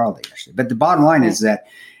in a car all day yesterday. But the bottom line is that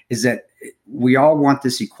we all want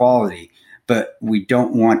this equality, but we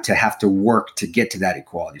don't want to have to work to get to that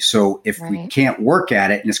equality. So if we can't work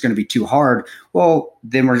at it and it's going to be too hard, well,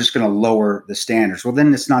 then we're just going to lower the standards. Well,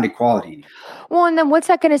 then it's not equality anymore. Well, and then what's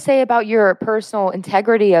that going to say about your personal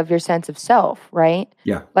integrity of your sense of self, right?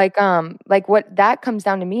 Yeah. Like what that comes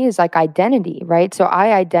down to me is like identity, right? So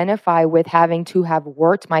I identify with having to have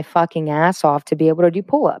worked my fucking ass off to be able to do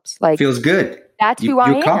pull-ups. Like, feels good. That's who I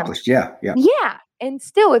am. You accomplished. Yeah. Yeah. And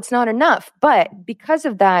still it's not enough. But because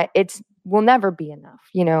of that, will never be enough.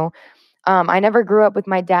 I never grew up with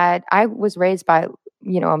my dad. I was raised by,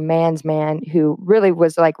 a man's man who really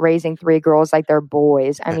was like raising 3 girls like they're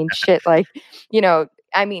boys. I mean, shit, like,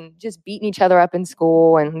 just beating each other up in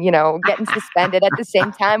school and, getting suspended at the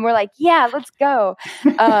same time. We're like, yeah, let's go.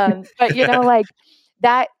 But, like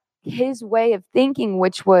that, his way of thinking,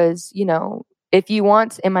 which was, if you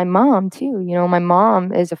want, and my mom too, my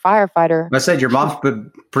mom is a firefighter. I said your mom's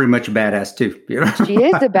pretty much a badass too. She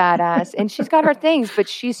is a badass and she's got her things, but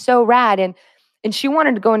she's so rad. And she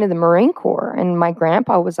wanted to go into the Marine Corps. And my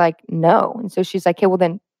grandpa was like, no. And so she's like, hey, well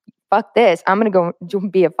then fuck this. I'm going to go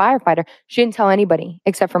be a firefighter. She didn't tell anybody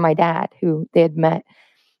except for my dad, who they had met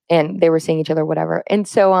and they were seeing each other, whatever. And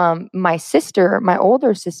so my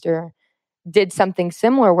older sister, did something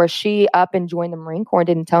similar where she up and joined the Marine Corps and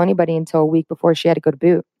didn't tell anybody until a week before she had to go to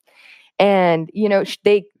boot. And, you know,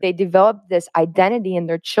 they developed this identity in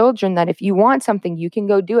their children that if you want something, you can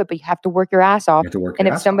go do it, but you have to work your ass off. And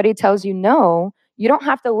if somebody tells you no, you don't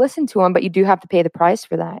have to listen to them, but you do have to pay the price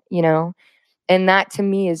for that, you know? And that to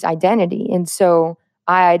me is identity. And so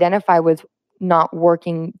I identify with not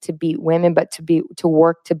working to beat women, but to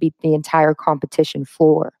work to beat the entire competition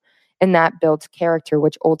floor. And that builds character,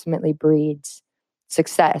 which ultimately breeds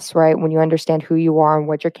success, right? When you understand who you are and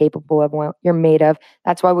what you're capable of, what you're made of,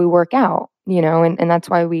 that's why we work out, you know, and that's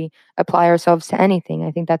why we apply ourselves to anything.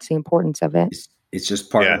 I think that's the importance of it. It's just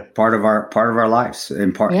part of our lives.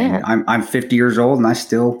 And I'm 50 years old and I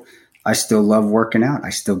still love working out. I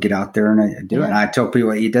still get out there and I do it. And I tell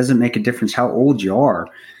people it doesn't make a difference how old you are.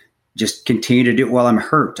 Just continue to do it. Well, I'm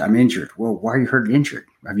hurt. I'm injured. Well, why are you hurt and injured?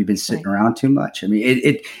 Have you been sitting around too much? I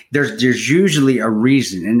mean, there's usually a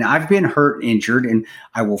reason. And I've been hurt and injured, and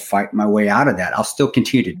I will fight my way out of that. I'll still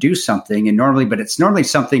continue to do something, but it's normally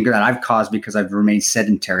something that I've caused because I've remained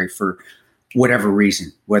sedentary for whatever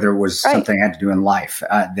reason, whether it was something I had to do in life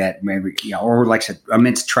that maybe, you know, or like I said,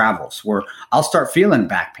 immense travels where I'll start feeling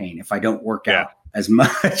back pain if I don't work out as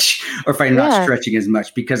much, or if I'm not stretching as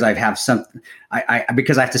much because I have something,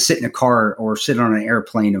 because I have to sit in a car or sit on an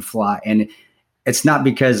airplane and fly. And it's not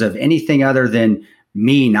because of anything other than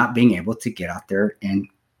me not being able to get out there and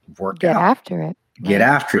get after it. Get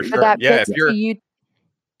after it. So if you're,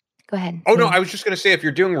 go ahead. Oh, no, I was just going to say, if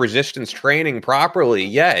you're doing resistance training properly,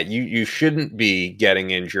 you shouldn't be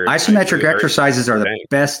getting injured. Isometric exercises are the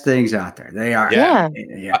best things out there. They are.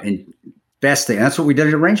 And best thing. That's what we did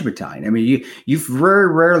at Range Battalion. I mean, you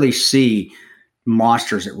very rarely see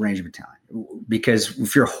monsters at Range Battalion because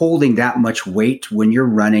if you're holding that much weight when you're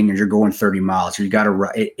running and you're going 30 miles, you got to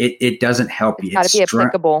run. It doesn't help you. It's got to be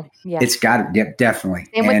applicable. Yeah, it's got to definitely.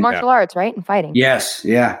 Same with martial arts, right? And fighting. Yes,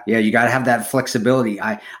 yeah. You got to have that flexibility.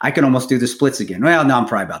 I can almost do the splits again. Well, no, I'm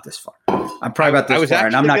probably about this far.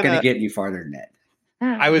 And I'm not going to get any farther than that.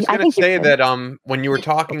 I was going to say that when you were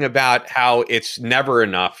talking about how it's never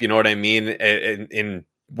enough, you know what I mean, in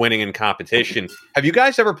winning in competition. Have you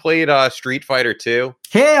guys ever played Street Fighter 2?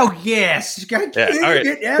 Hell yes! All right.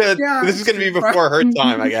 This is going to be before her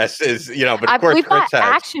time, I guess. But of course, we've got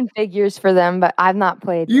action figures for them, but I've not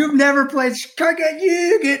played. You've never played.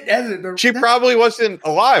 She probably wasn't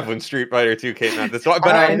alive when Street Fighter 2 came out. That's why.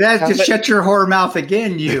 But shut your whore mouth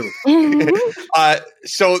again, you.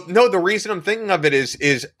 So no, the reason I'm thinking of it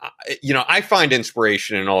is I find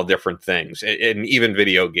inspiration in all different things, and even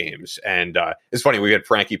video games. And it's funny, we had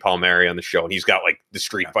Frankie Palmieri on the show, and he's got like the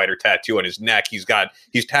Street Fighter tattoo on his neck.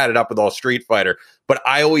 He's tatted up with all Street Fighter. But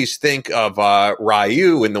I always think of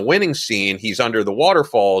Ryu in the winning scene. He's under the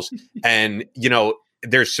waterfalls, and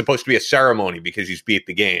there's supposed to be a ceremony because he's beat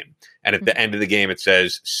the game. And at the end of the game, it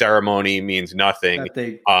says ceremony means nothing.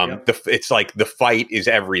 It's like the fight is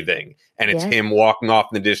everything. And it's him walking off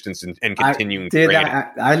in the distance and continuing training.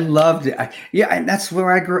 I loved it. And that's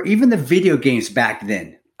where I grew. Even the video games back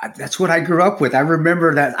then. That's what I grew up with. I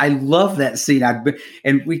remember that. I love that scene.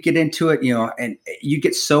 And we get into it, and you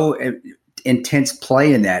get so intense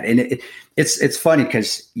play in that. And it's funny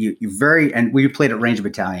because and we played at Range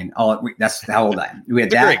Battalion. That's how old I am. We had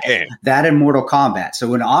that in Mortal Kombat. So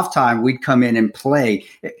when off time, we'd come in and play.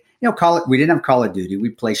 We didn't have Call of Duty.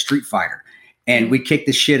 We'd play Street Fighter, and we kick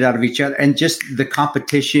the shit out of each other. And just the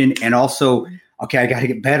competition, and also, okay, I got to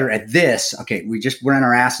get better at this. Okay, we just ran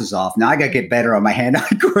our asses off. Now I got to get better on my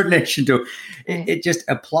hand-eye coordination. It just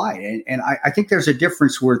applied, and I think there's a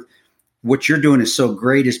difference where what you're doing is so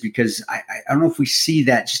great is because I don't know if we see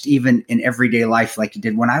that just even in everyday life like you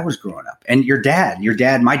did when I was growing up. And your dad,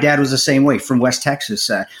 my dad was the same way from West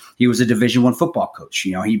Texas. He was a Division I football coach.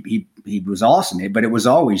 He was awesome, but it was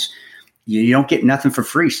always, you don't get nothing for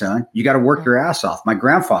free, son. You got to work your ass off. My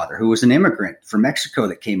grandfather, who was an immigrant from Mexico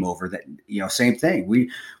that came over, same thing.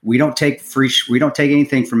 We don't take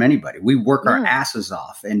anything from anybody. We work our asses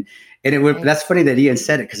off. And that's funny that Ian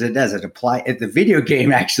said it because it does. It apply. The video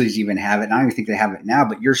game actually even have it. And I don't even think they have it now.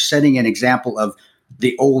 But you're setting an example of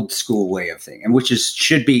the old school way of thing, and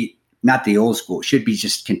should be not the old school. It should be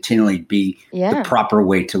just continually be the proper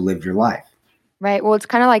way to live your life. Right. Well, it's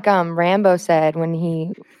kind of like Rambo said when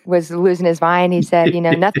he was losing his mind. He said,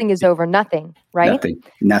 nothing is over nothing. Right.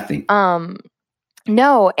 Nothing.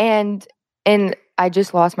 No. And I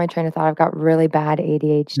just lost my train of thought. I've got really bad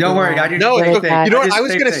ADHD. Don't worry. I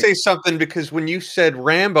was going to say something because when you said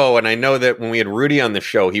Rambo, and I know that when we had Rudy on the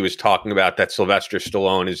show, he was talking about that Sylvester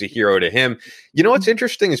Stallone is a hero to him. What's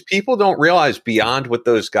interesting is people don't realize beyond what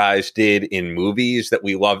those guys did in movies that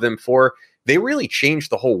we love them for, they really changed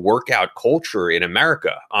the whole workout culture in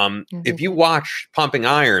America. If you watch Pumping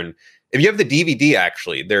Iron, if you have the DVD,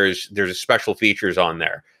 actually, there's a special features on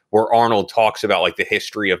there where Arnold talks about like the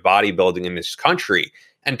history of bodybuilding in this country.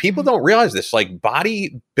 And people don't realize this, like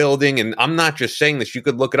bodybuilding, and I'm not just saying this, you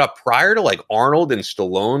could look it up, prior to like Arnold and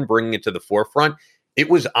Stallone bringing it to the forefront, it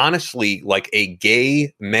was honestly like a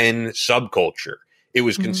gay men subculture. It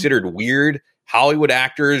was considered weird. Hollywood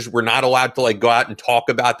actors were not allowed to like go out and talk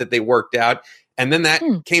about that they worked out. And then that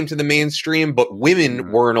came to the mainstream, but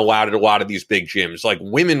women weren't allowed at a lot of these big gyms. Like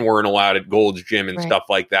women weren't allowed at Gold's Gym and stuff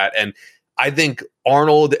like that. And I think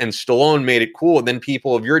Arnold and Stallone made it cool. And then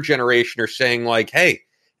people of your generation are saying like, hey,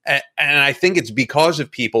 and I think it's because of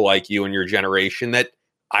people like you and your generation that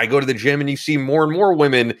I go to the gym and you see more and more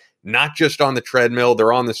women, not just on the treadmill,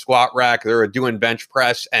 they're on the squat rack, they're doing bench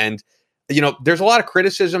press. And, you know, there's a lot of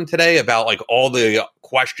criticism today about like all the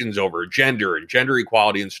questions over gender and gender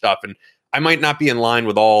equality and stuff. And I might not be in line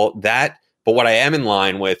with all that, but what I am in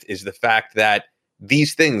line with is the fact that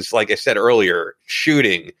these things, like I said earlier,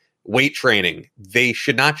 shooting, weight training, they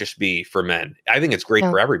should not just be for men. I think it's great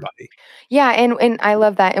for everybody. Yeah, and I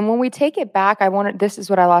love that. And when we take it back, this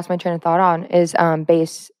is what I lost my train of thought on, is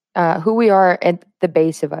who we are at the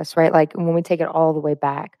base of us, right? Like when we take it all the way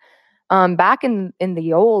back. Back in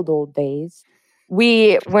the old days,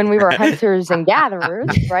 when we were hunters and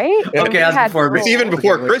gatherers, right? It's even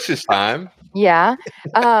before Chris's time. Yeah.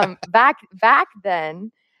 Back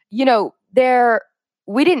then, you know,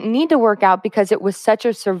 we didn't need to work out because it was such a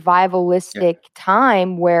survivalistic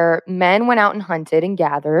time where men went out and hunted and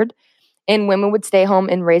gathered, and women would stay home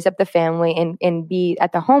and raise up the family and be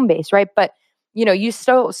at the home base, right? But, you know, you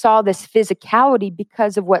still saw this physicality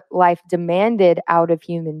because of what life demanded out of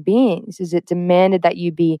human beings. Is it demanded that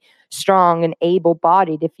you be strong and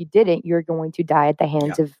able-bodied. If you didn't, you're going to die at the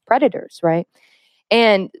hands of predators, right?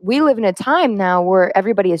 And we live in a time now where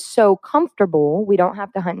everybody is so comfortable. We don't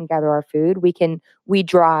have to hunt and gather our food. We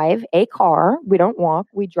drive a car. We don't walk.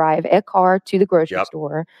 We drive a car to the grocery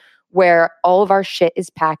store where all of our shit is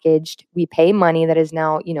packaged. We pay money that is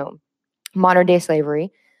now, you know, modern day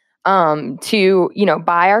slavery, to, you know,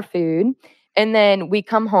 buy our food. And then we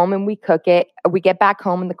come home and we cook it. We get back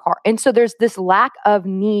home in the car. And so there's this lack of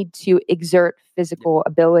need to exert physical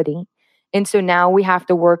ability. And so now we have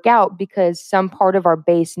to work out because some part of our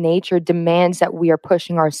base nature demands that we are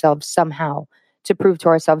pushing ourselves somehow to prove to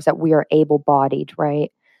ourselves that we are able-bodied, right?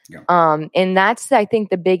 Yeah. And that's, I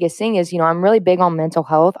think, the biggest thing is, you know, I'm really big on mental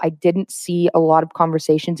health. I didn't see a lot of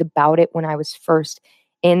conversations about it when I was first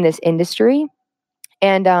in this industry.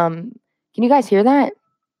 And can you guys hear that?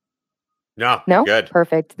 No? Good.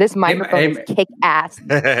 Perfect. This microphone is kick ass.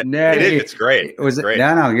 It's great. Great.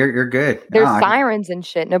 No, you're good. There's sirens and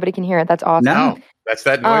shit. Nobody can hear it. That's awesome. No, that's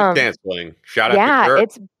that noise canceling. Shout out to Kurt.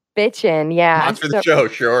 It's bitching. Yeah. Not for the show,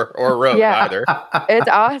 sure. Or road either. It's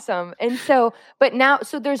awesome. And so, but now,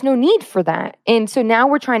 so there's no need for that. And so now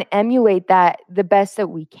we're trying to emulate that the best that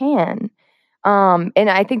we can. And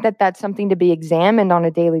I think that that's something to be examined on a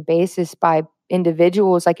daily basis by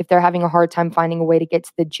individuals. Like if they're having a hard time finding a way to get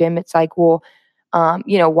to the gym, it's like, well,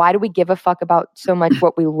 you know, why do we give a fuck about so much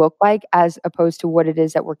what we look like as opposed to what it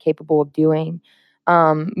is that we're capable of doing?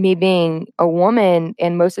 Me being a woman,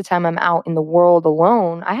 and most of the time I'm out in the world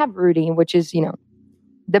alone, I have Rudy, which is, you know,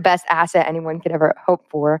 the best asset anyone could ever hope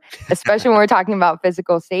for, especially when we're talking about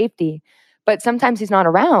physical safety. But sometimes he's not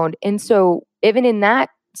around. And so even in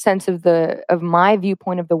that sense of my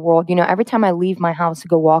viewpoint of the world, you know, every time I leave my house to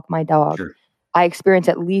go walk my dog, I experience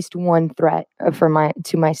at least one threat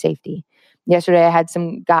to my safety. Yesterday, I had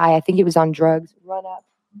some guy, I think he was on drugs, run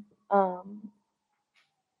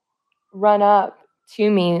up to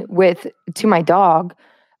me to my dog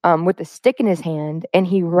with a stick in his hand, and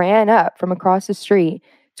he ran up from across the street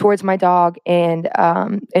towards my dog and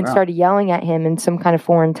started yelling at him in some kind of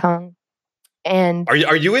foreign tongue. And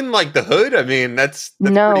are you in like the hood? I mean, that's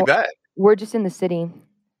pretty bad. We're just in the city.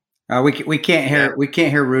 We can't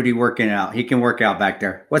hear Rudy working out. He can work out back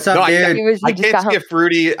there. What's up, dude? I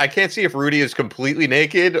can't see if Rudy is completely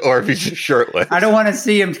naked or if he's just shirtless. I don't want to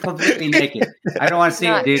see him completely naked. I don't want to see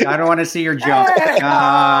it, dude. I don't want to see your junk.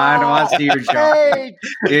 I don't want to see your junk.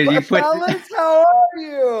 Hey, dude, fellas, how are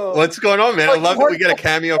you? What's going on, man? I love that we get a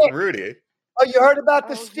cameo from Rudy. Oh, you heard about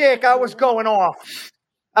the stick? I was going off.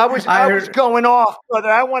 I was going off, brother.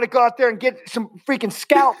 I want to go out there and get some freaking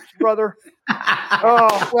scalps, brother.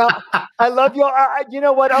 Oh, well, I love you. You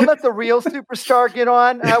know what? I'll let the real superstar get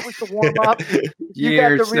on. That was the warm up. You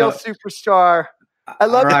got the real superstar. I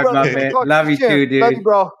love you, brother. Man. Love you too, dude. Love you,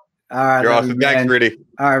 bro. All right. You're awesome. Thanks, Rudy.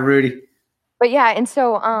 All right, Rudy. But yeah, and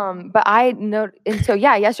so, but I know, and so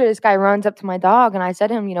yeah, yesterday this guy runs up to my dog, and I said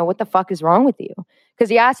to him, what the fuck is wrong with you?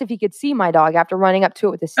 Because he asked if he could see my dog after running up to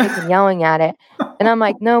it with a stick and yelling at it, and I'm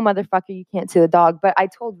like, no, motherfucker, you can't see the dog. But I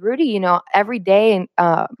told Rudy, every day,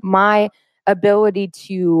 my ability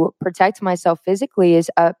to protect myself physically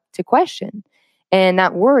is up to question, and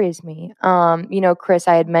that worries me. Chris,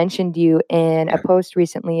 I had mentioned you in a post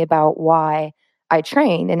recently about why I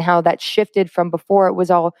train and how that shifted from before it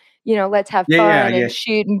was all, let's have fun and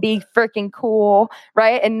shoot and be freaking cool,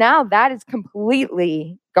 right? And now that is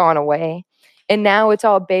completely gone away. And now it's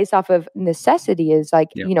all based off of necessity is like,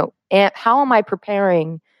 and how am I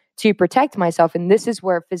preparing to protect myself? And this is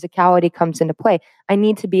where physicality comes into play. I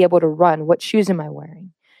need to be able to run. What shoes am I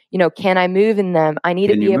wearing? Can I move in them? I need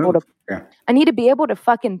to be able to, I need to be able to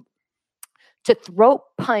to throat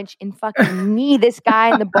punch and fucking knee this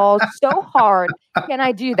guy in the balls so hard. Can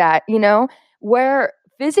I do that? Where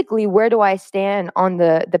physically, where do I stand on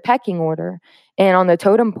the pecking order and on the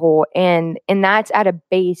totem pole? And that's at a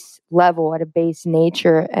base level, at a base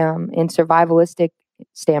nature, and survivalistic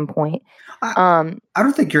standpoint. I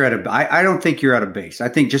don't think you're I don't think you're at a base. I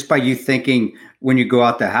think just by you thinking when you go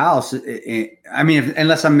out the house,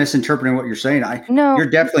 unless I'm misinterpreting what you're saying, you're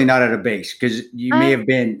definitely not at a base because you may have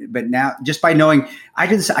been, but now just by knowing, I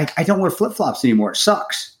don't wear flip flops anymore. It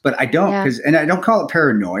sucks, but I don't and I don't call it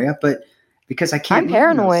paranoia, but because I can't. I'm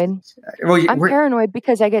paranoid. I'm paranoid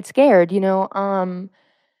because I get scared.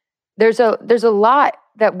 There's a lot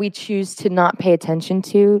that we choose to not pay attention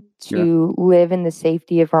to live in the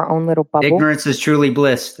safety of our own little bubble. Ignorance is truly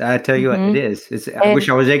bliss. I tell you what, it is. I wish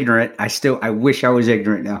I was ignorant. I wish I was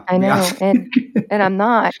ignorant now. I know, and I'm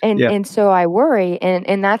not. And so I worry,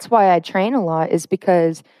 and that's why I train a lot is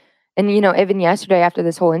because, and even yesterday after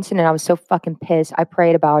this whole incident, I was so fucking pissed. I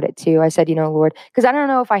prayed about it too. I said, Lord, because I don't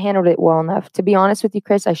know if I handled it well enough. To be honest with you,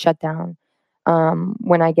 Chris, I shut down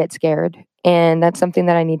when I get scared. And that's something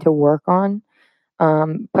that I need to work on,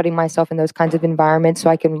 putting myself in those kinds of environments so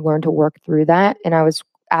I can learn to work through that. And I was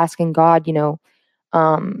asking God,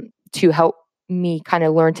 to help me kind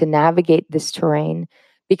of learn to navigate this terrain.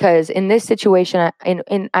 Because in this situation,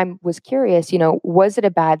 I was curious, was it a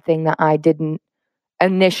bad thing that I didn't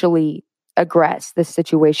initially aggress this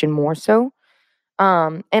situation more so?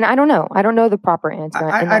 And I don't know. I don't know the proper answer.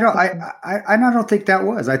 I don't think that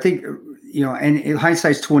was. I think, and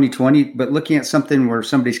hindsight's 20/20, but looking at something where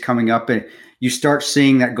somebody's coming up and you start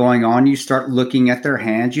seeing that going on, you start looking at their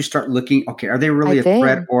hands, you start looking, okay, are they really a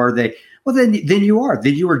threat or are they, well, then you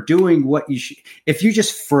are doing what you should. If you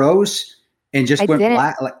just froze and just went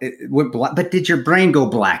black, but did your brain go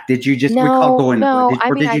black? Did you just recall going? No,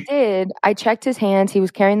 I did. I checked his hands. He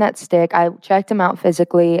was carrying that stick. I checked him out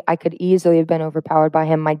physically. I could easily have been overpowered by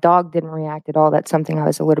him. My dog didn't react at all. That's something I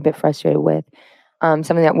was a little bit frustrated with.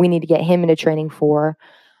 Something that we need to get him into training for.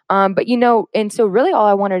 But and so really all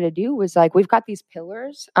I wanted to do was we've got these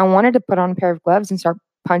pillars. I wanted to put on a pair of gloves and start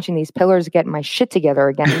punching these pillars, getting my shit together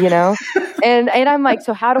again, and I'm like,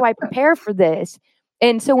 so how do I prepare for this?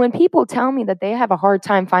 And so when people tell me that they have a hard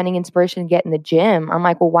time finding inspiration to get in the gym, I'm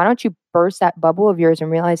like, well, why don't you burst that bubble of yours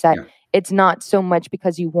and realize that it's not so much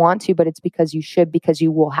because you want to, but it's because you should, because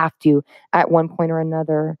you will have to at one point or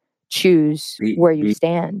another choose where you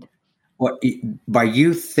stand. Well, by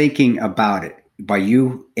you thinking about it, by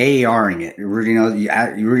you ARing it, Rudy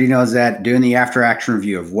knows that, doing the after action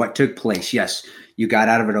review of what took place. Yes, you got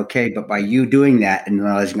out of it okay, but by you doing that and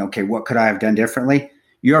realizing, okay, what could I have done differently?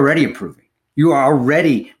 You're already improving. You are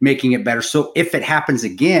already making it better. So if it happens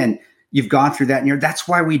again, you've gone through that. And that's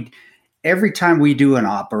why every time we do an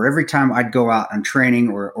op or every time I'd go out on training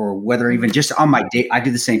or whether even just on my day, I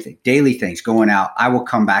do the same thing, daily things going out. I will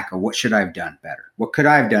come back or what should I have done better? What could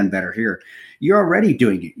I have done better here? You're already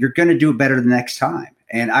doing it. You're going to do it better the next time.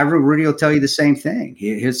 And Rudy will tell you the same thing.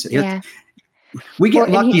 We get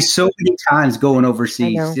lucky so many times going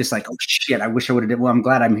overseas. Just like, oh shit, I wish I would have did. Well, I'm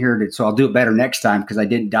glad I'm here. So I'll do it better next time because I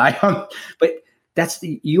didn't die on. But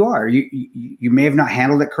you may have not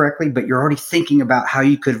handled it correctly, but you're already thinking about how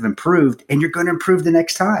you could have improved, and you're going to improve the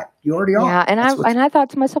next time. You already are. Yeah, and I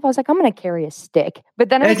thought to myself, I was like, I'm going to carry a stick. But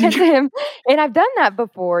then I said to him, and I've done that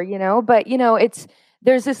before, but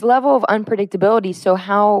there's this level of unpredictability. So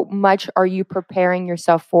how much are you preparing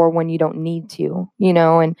yourself for when you don't need to,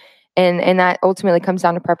 and that ultimately comes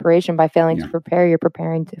down to preparation. By failing to prepare, you're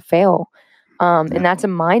preparing to fail. And that's a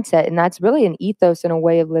mindset, and that's really an ethos and a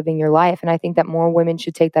way of living your life. And I think that more women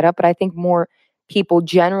should take that up, but I think more people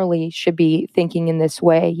generally should be thinking in this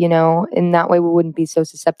way, and that way we wouldn't be so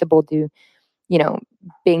susceptible to,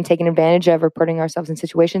 being taken advantage of or putting ourselves in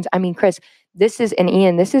situations. I mean, Chris,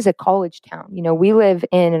 Ian, this is a college town. We live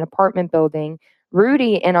in an apartment building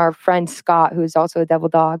Rudy and our friend Scott, who's also a devil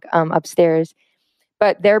dog, upstairs.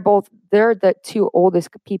 But they're the two oldest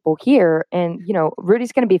people here. And,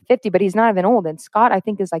 Rudy's going to be 50, but he's not even old. And Scott, I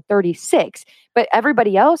think, is like 36. But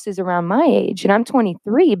everybody else is around my age. And I'm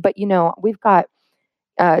 23. But, we've got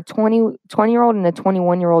a 20-year-old and a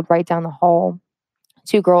 21-year-old right down the hall.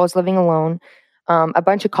 2 girls living alone. A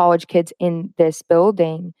bunch of college kids in this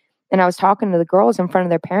building. And I was talking to the girls in front of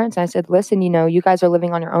their parents. And I said, listen, you guys are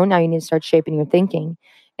living on your own now. You need to start shaping your thinking.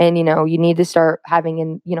 And, you need to start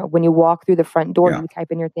having, when you walk through the front door, you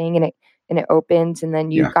type in your thing and it opens, and then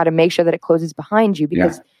you've got to make sure that it closes behind you,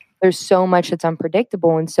 because there's so much that's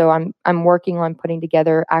unpredictable. And so I'm working on putting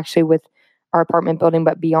together, actually with our apartment building,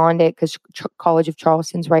 but beyond it, because College of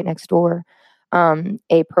Charleston's right next door,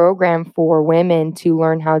 a program for women to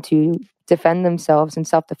learn how to defend themselves in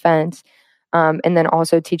self-defense. And then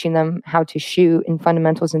also teaching them how to shoot and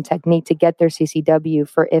fundamentals and technique to get their CCW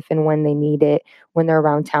for if and when they need it, when they're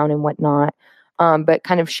around town and whatnot. But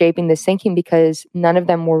kind of shaping this thinking, because none of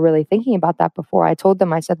them were really thinking about that before. I told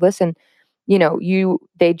them, I said, listen,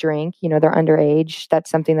 they drink, they're underage. That's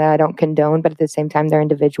something that I don't condone, but at the same time, they're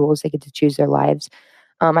individuals. They get to choose their lives.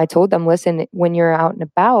 I told them, listen, when you're out and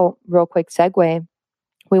about, real quick segue,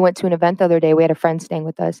 we went to an event the other day. We had a friend staying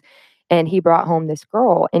with us. And he brought home this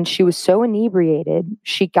girl, and she was so inebriated.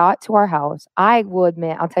 She got to our house. I will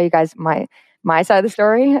admit, I'll tell you guys my side of the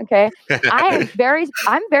story. Okay. I'm very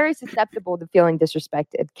susceptible to feeling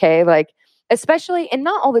disrespected. Okay. Like, especially, and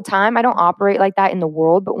not all the time. I don't operate like that in the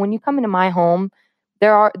world, but when you come into my home,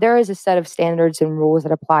 there is a set of standards and rules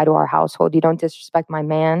that apply to our household. You don't disrespect my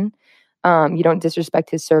man. You don't disrespect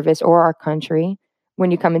his service or our country.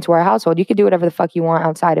 When you come into our household, you can do whatever the fuck you want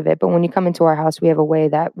outside of it. But when you come into our house, we have a way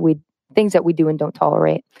that things that we do and don't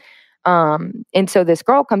tolerate. And so this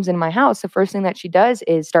girl comes into my house. The first thing that she does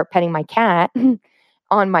is start petting my cat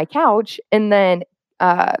on my couch. And then,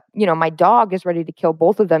 my dog is ready to kill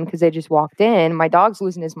both of them because they just walked in. My dog's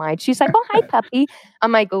losing his mind. She's like, oh, hi, puppy.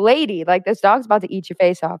 I'm like, lady, like, this dog's about to eat your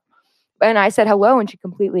face off. And I said hello, and she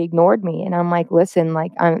completely ignored me. And I'm like, listen,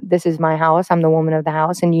 like, this is my house. I'm the woman of the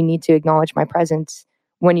house, and you need to acknowledge my presence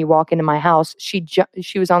when you walk into my house. She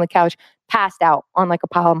was on the couch, passed out on like a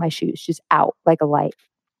pile of my shoes, just out like a light.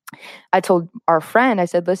 I told our friend, I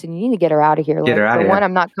said, listen, you need to get her out of here. Get her out of here. One,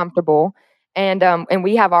 I'm not comfortable. And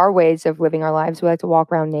we have our ways of living our lives. We like to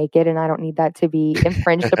walk around naked, and I don't need that to be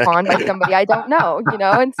infringed upon by somebody I don't know,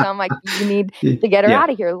 And so I'm like, you need to get her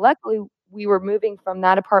out of here. Luckily, we were moving from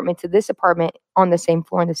that apartment to this apartment on the same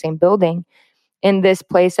floor in the same building. And this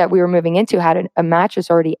place that we were moving into had a mattress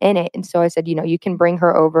already in it. And so I said, you can bring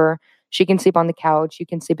her over. She can sleep on the couch. You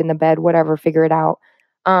can sleep in the bed, whatever, figure it out.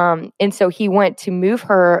 And so he went to move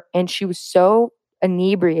her, and she was so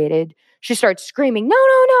inebriated. She starts screaming, no,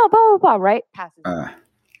 blah, blah, blah, right? Passes.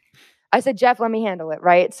 I said, Jeff, let me handle it,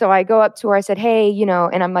 right? So I go up to her. I said, hey,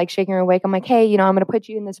 and I'm like shaking her awake. I'm like, hey, I'm going to put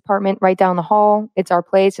you in this apartment right down the hall. It's our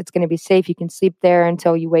place. It's going to be safe. You can sleep there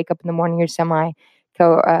until you wake up in the morning. You're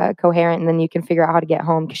coherent, and then you can figure out how to get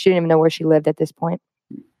home, because she didn't even know where she lived at this point.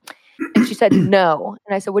 And she said, no.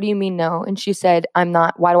 And I said, what do you mean no? And she said, I'm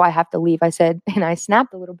not. Why do I have to leave? I said, and I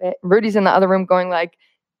snapped a little bit. Rudy's in the other room going like,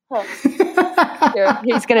 huh. Here,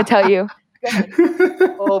 he's going to tell you.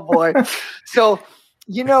 Oh, boy. So,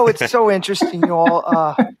 it's so interesting,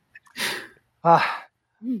 y'all.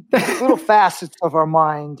 Little facets of our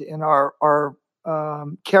mind and our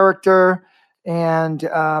character and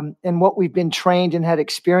what we've been trained and had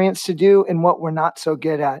experience to do, and what we're not so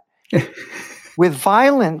good at. With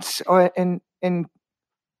violence and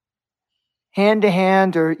hand to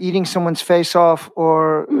hand, or eating someone's face off,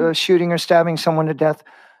 or shooting or stabbing someone to death,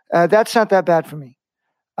 that's not that bad for me.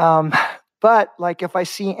 But like, if I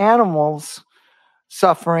see animals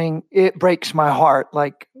suffering, it breaks my heart.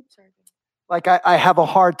 Like I have a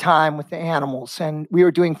hard time with the animals. And we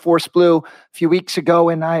were doing Force Blue a few weeks ago,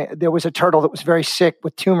 and there was a turtle that was very sick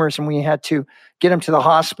with tumors, and we had to get him to the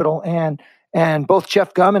hospital. And both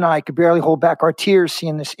Jeff Gum and I could barely hold back our tears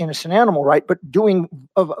seeing this innocent animal, right? But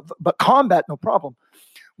combat, no problem.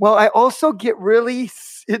 Well, I also get really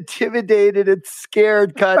intimidated and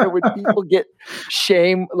scared kind of when people get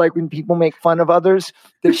shame, like when people make fun of others,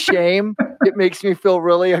 the shame, it makes me feel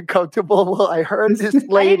really uncomfortable. Well, I heard this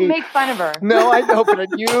lady. I didn't make fun of her. No, I know, but I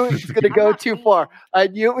knew it was going to go too far. I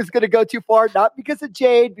knew it was going to go too far, not because of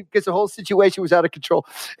Jade, because the whole situation was out of control.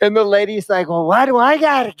 And the lady's like, well, why do I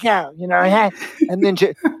got to go? And then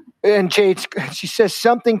Jade, she says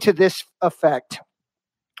something to this effect.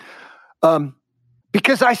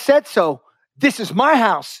 Because I said so. This is my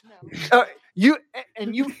house. you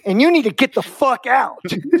need to get the fuck out.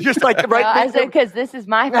 Just like right. I said, because this is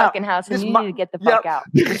my fucking house, and you need to get the fuck out.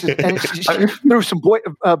 And she threw some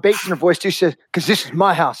bass in her voice too. She said, "Because this is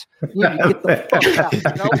my house. You need to get the fuck out."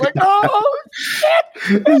 And I was like, "Oh shit!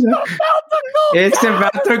 It's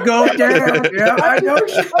about to go down." Yeah, I know.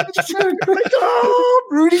 Oh,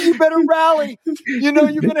 Rudy, you better rally. You know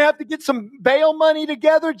you're gonna have to get some bail money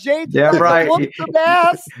together, Jade. Yeah, right.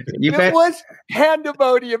 It was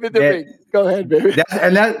pandemonium in the ring. Go ahead, baby.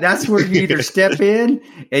 That's where you either step in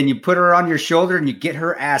and you put her on your shoulder and you get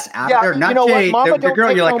her ass out of there. Not Jade, the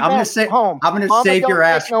girl. You're like, I'm gonna save your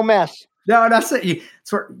ass. No mess. No, that's it.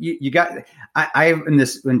 You got. I in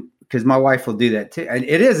this because my wife will do that too, and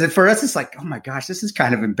it is. And for us, it's like, oh my gosh, this is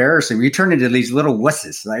kind of embarrassing. We turn into these little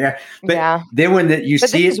wusses. Like, but then when you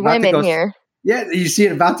see it about to go, you see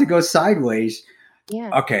it about to go sideways.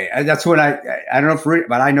 Yeah. Okay, that's when I don't know if,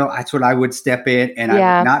 but I know that's when I would step in, and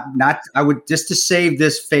I would just to save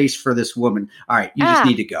this face for this woman. All right, you just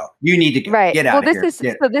need to go. You need to go. Right. Get out of here.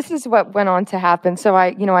 This is what went on to happen. So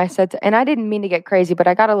I said, and I didn't mean to get crazy, but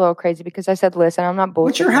I got a little crazy because I said, listen, I'm not bullshitting.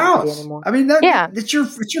 What's your house? Anymore. I mean, it's your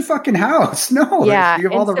fucking house. No, you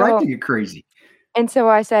have all the right to get crazy. And so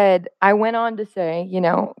I went on to say,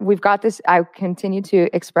 we've got this. I continued to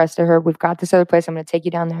express to her, we've got this other place. I'm going to take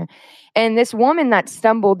you down there. And this woman that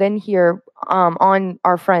stumbled in here on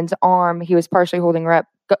our friend's arm, he was partially holding her up,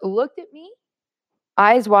 looked at me,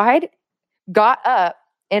 eyes wide, got up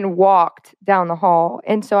and walked down the hall.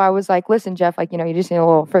 And so I was like, listen, Jeff, you just need a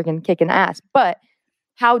little freaking kick in the ass. But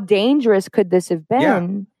how dangerous could this have been? Yeah.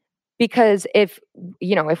 Because if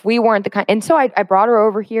we weren't the kind, and so I brought her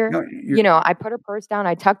over here, I put her purse down,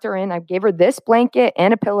 I tucked her in, I gave her this blanket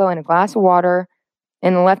and a pillow and a glass of water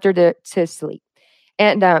and left her to sleep.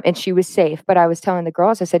 And she was safe. But I was telling the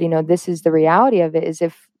girls, I said, this is the reality of it, is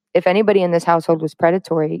if anybody in this household was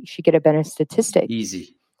predatory, she could have been a statistic.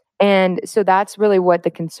 Easy. And so that's really what the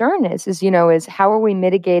concern is how are we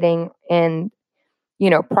mitigating and,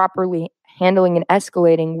 properly handling and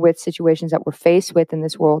escalating with situations that we're faced with in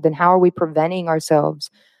this world, and how are we preventing ourselves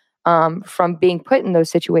from being put in those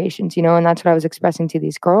situations, and that's what I was expressing to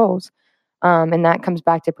these girls. And that comes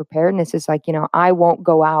back to preparedness. It's like, I won't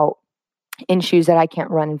go out in shoes that I can't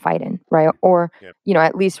run and fight in, right? Or,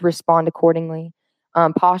 at least respond accordingly.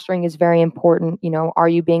 Posturing is very important. Are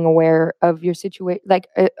you being aware of your situation?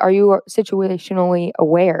 Are you situationally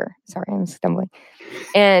aware? Sorry, I'm stumbling.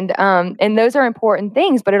 And those are important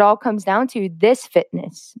things, but it all comes down to this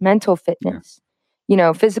fitness, mental fitness.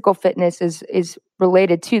 Physical fitness is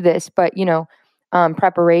related to this, but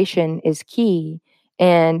preparation is key,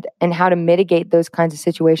 and how to mitigate those kinds of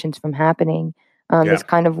situations from happening is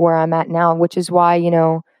kind of where I'm at now, which is why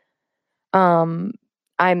I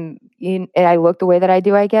look the way that I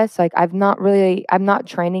do, I guess. I'm not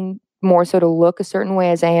training more so to look a certain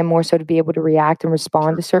way as I am more so to be able to react and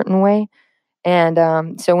respond a certain way.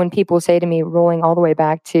 And so when people say to me, rolling all the way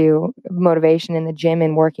back to motivation in the gym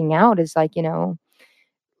and working out, is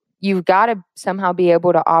you've got to somehow be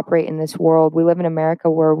able to operate in this world. We live in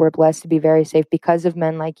America where we're blessed to be very safe because of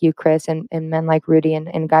men like you, Chris, and men like Rudy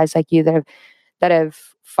and guys like you that have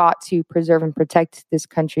fought to preserve and protect this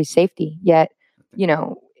country's safety. Yet,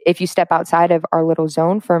 if you step outside of our little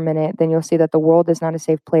zone for a minute, then you'll see that the world is not a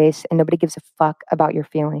safe place and nobody gives a fuck about your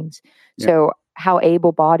feelings. Yeah. So how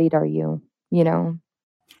able-bodied are you, And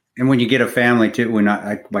when you get a family too, when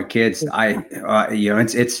my kids,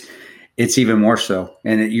 it's even more so.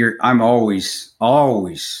 And I'm always,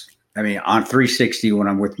 on 360 when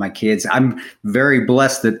I'm with my kids. I'm very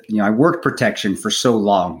blessed that, I worked protection for so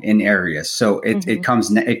long in areas. So it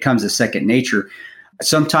comes as second nature.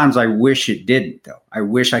 Sometimes I wish it didn't, though. I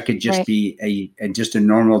wish I could just be just a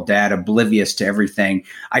normal dad, oblivious to everything.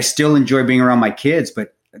 I still enjoy being around my kids,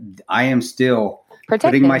 but I am still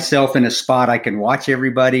putting myself in a spot I can watch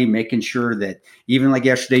everybody, making sure that even like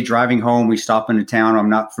yesterday, driving home, we stopped in a town I'm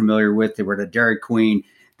not familiar with. They were at a Dairy Queen.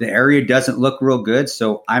 The area doesn't look real good,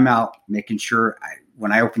 so I'm out making sure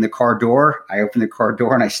when I open the car door,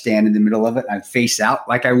 and I stand in the middle of it. And I face out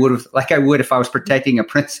like I would if I was protecting a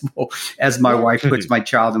principal, as my wife puts my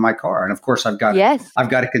child in my car. And of course, I've got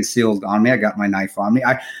it concealed on me. I got my knife on me.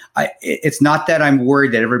 It's not that I'm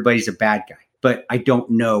worried that everybody's a bad guy, but I don't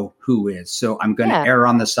know who is. So I'm going to err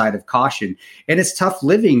on the side of caution. And it's tough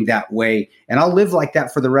living that way, and I'll live like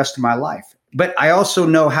that for the rest of my life. But I also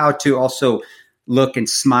know how to also look and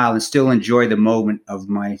smile and still enjoy the moment of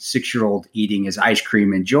my 6-year-old eating his ice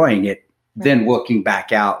cream, enjoying it, then looking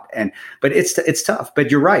back out. But it's tough. But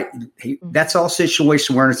you're right. That's all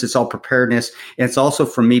situation awareness. It's all preparedness. And it's also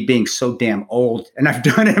for me being so damn old. And I've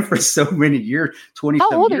done it for so many years, 20 How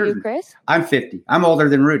some old years. are you, Chris? I'm 50. I'm older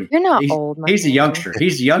than Rudy. You're not old. He's a youngster.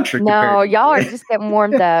 He's a youngster. No, y'all are just getting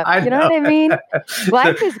warmed up. You know what I mean?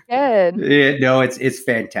 Life is good. Yeah, no, it's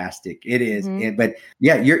fantastic. It is. But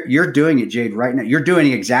yeah, you're doing it, Jade, right now. You're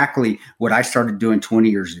doing exactly what I started doing 20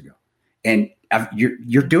 years ago. And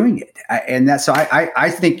you're doing it, and that's so. I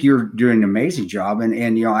think you're doing an amazing job, and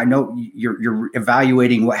I know you're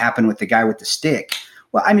evaluating what happened with the guy with the stick.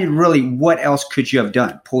 Well, I mean, really, what else could you have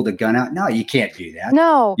done? Pulled a gun out? No, you can't do that.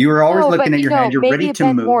 No, you were always looking at your hand. You're ready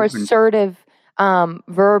to move. More assertive,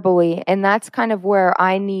 verbally, and that's kind of where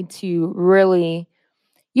I need to really,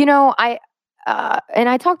 and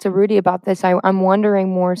I talked to Rudy about this. I'm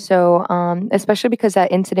wondering more so, especially because that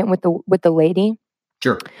incident with the lady.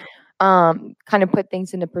 Sure. Kind of put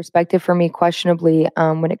things into perspective for me questionably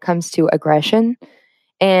when it comes to aggression.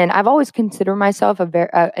 And I've always considered myself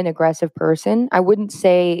an aggressive person. I wouldn't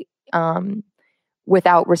say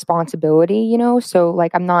without responsibility, So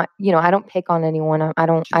like I'm not, I don't pick on anyone.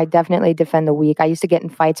 I definitely defend the weak. I used to get in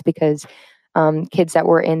fights because kids that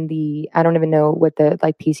were in I don't even know what the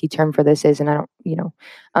like PC term for this is. And I don't,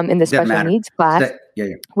 in the special needs class,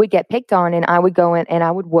 we get picked on and I would go in and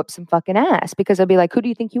I would whoop some fucking ass because I'd be like, who do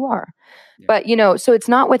you think you are? Yeah. But, so it's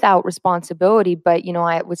not without responsibility, but,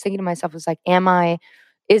 I was thinking to myself, I was like,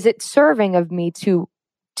 is it serving of me to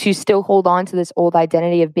still hold on to this old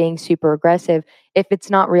identity of being super aggressive if it's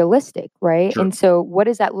not realistic, right? Sure. And so what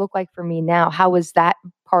does that look like for me now? How has that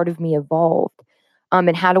part of me evolved?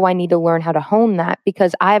 And how do I need to learn how to hone that?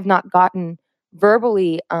 Because I have not gotten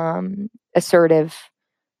verbally assertive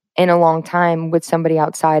in a long time with somebody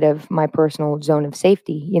outside of my personal zone of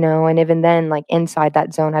safety, and even then, like inside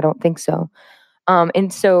that zone, I don't think so.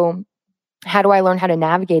 And so how do I learn how to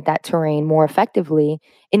navigate that terrain more effectively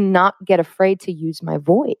and not get afraid to use my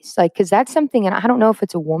voice? Like, cause that's something, and I don't know if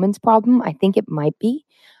it's a woman's problem. I think it might be.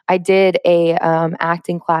 I did a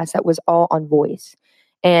acting class that was all on voice,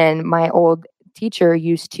 and my old teacher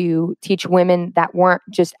used to teach women that weren't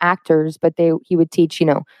just actors, but he would teach,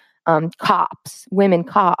 cops, women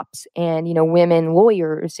cops, and, women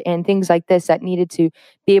lawyers and things like this that needed to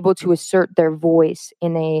be able to assert their voice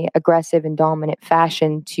in a aggressive and dominant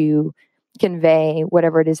fashion to convey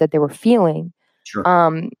whatever it is that they were feeling. Sure.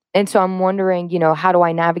 And so I'm wondering, how do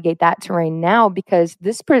I navigate that terrain now? Because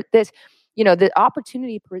the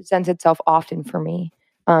opportunity presents itself often for me.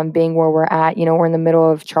 Being where we're at, we're in the middle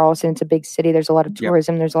of Charleston. It's a big city. There's a lot of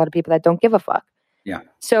tourism. Yep. There's a lot of people that don't give a fuck. Yeah.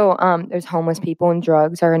 So there's homeless people and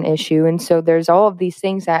drugs are an issue. And so there's all of these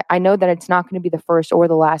things that I know that it's not going to be the first or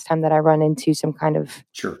the last time that I run into some kind of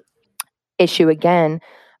issue again.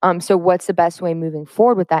 So what's the best way moving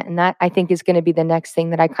forward with that? And that I think is going to be the next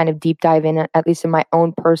thing that I kind of deep dive in, at least in my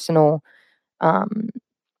own personal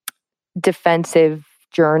defensive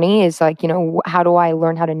journey is like, how do I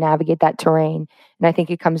learn how to navigate that terrain? And I think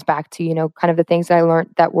it comes back to, kind of the things that I learned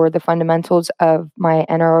that were the fundamentals of my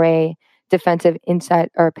NRA defensive inside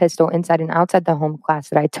or pistol inside and outside the home class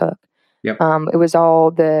that I took. Yep. It was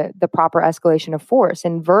all the proper escalation of force,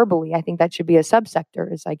 and verbally, I think that should be a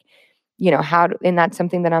subsector. It's like, and that's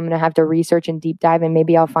something that I'm going to have to research and deep dive, and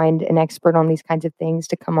maybe I'll find an expert on these kinds of things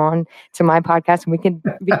to come on to my podcast, and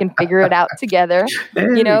we can figure it out together,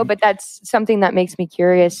 but that's something that makes me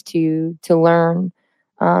curious to learn,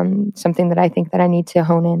 something that I think that I need to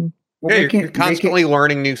hone in. Well, you're constantly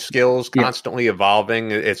learning new skills, constantly evolving.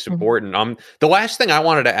 It's important. The last thing I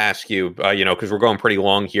wanted to ask you, because we're going pretty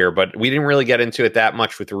long here, but we didn't really get into it that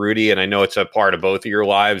much with Rudy, and I know it's a part of both of your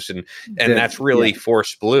lives, and that's really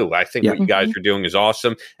Force Blue. I think what you guys are doing is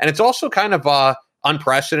awesome, and it's also kind of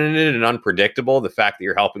unprecedented and unpredictable. The fact that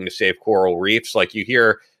you're helping to save coral reefs, like you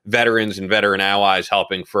hear veterans and veteran allies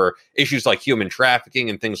helping for issues like human trafficking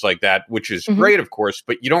and things like that, which is great, of course,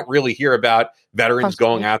 but you don't really hear about veterans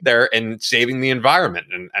going out there and saving the environment.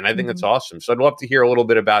 And I think that's awesome. So I'd love to hear a little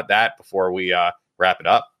bit about that before we wrap it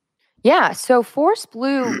up. Yeah. So Force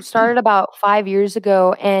Blue started about 5 years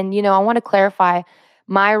ago. And, I want to clarify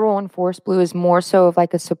my role in Force Blue is more so of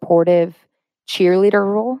like a supportive cheerleader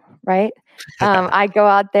role, right? I go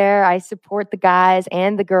out there, I support the guys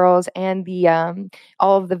and the girls and the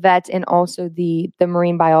all of the vets and also the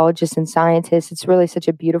marine biologists and scientists. It's really such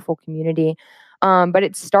a beautiful community. But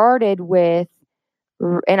it started with,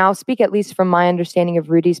 and I'll speak at least from my understanding of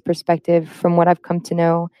Rudy's perspective, from what I've come to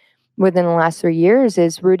know within the last 3 years,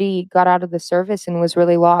 is Rudy got out of the service and was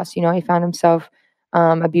really lost. He found himself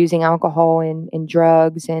abusing alcohol and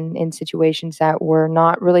drugs and in situations that were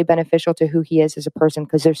not really beneficial to who he is as a person,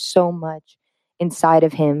 because there's so much inside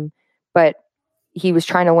of him but he was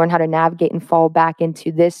trying to learn how to navigate and fall back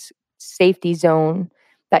into this safety zone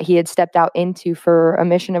that he had stepped out into for a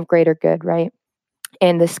mission of greater good, right?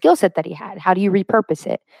 And the skill set that he had, how do you repurpose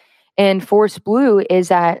it? And Force Blue is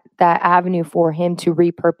that avenue for him to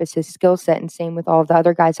repurpose his skill set, and same with all of the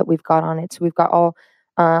other guys that we've got on it. So we've got all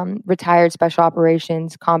retired special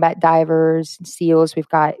operations, combat divers, SEALs, we've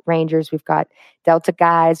got Rangers, we've got Delta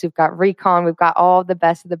guys, we've got recon, we've got all the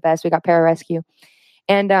best of the best, we got pararescue.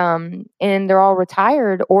 And they're all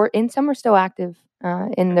retired, and some are still active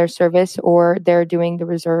in their service, or they're doing the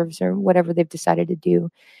reserves or whatever they've decided to do.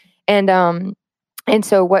 And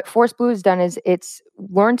so what Force Blue has done is it's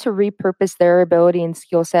learned to repurpose their ability and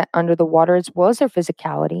skill set under the water, as well as their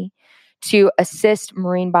physicality, to assist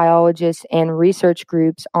marine biologists and research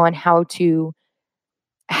groups on how to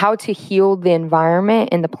heal the environment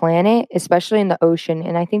and the planet, especially in the ocean.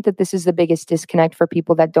 And I think that this is the biggest disconnect for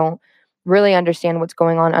people that don't really understand what's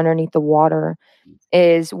going on underneath the water,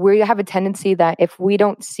 is we have a tendency that if we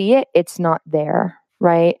don't see it, it's not there,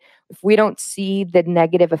 right? If we don't see the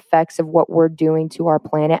negative effects of what we're doing to our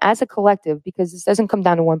planet as a collective, because this doesn't come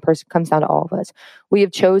down to one person, it comes down to all of us. We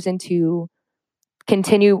have chosen to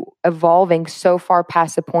continue evolving so far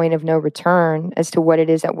past the point of no return as to what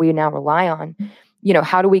it is that we now rely on.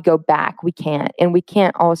 How do we go back? We can't. And we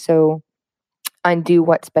can't also undo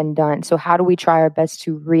what's been done. So how do we try our best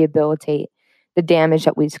to rehabilitate the damage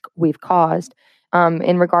that we've caused?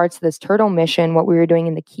 In regards to this turtle mission, what we were doing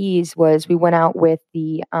in the Keys was we went out with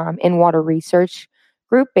the in-water research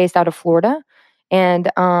group based out of Florida,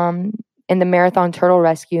 and in the Marathon Turtle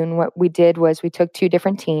Rescue. And what we did was we took 2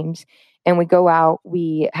 different teams, and we go out.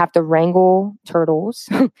 We have to wrangle turtles,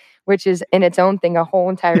 which is in its own thing a whole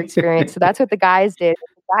entire experience. So that's what the guys did.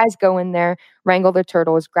 The guys go in there, wrangle the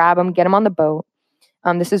turtles, grab them, get them on the boat.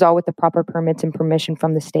 This is all with the proper permits and permission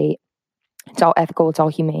from the state. It's all ethical. It's all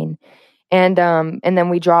humane. And then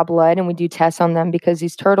we draw blood and we do tests on them, because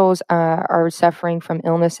these turtles are suffering from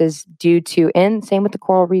illnesses due to, and same with the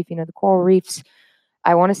coral reef. The coral reefs,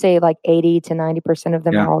 I want to say like 80 to 90% of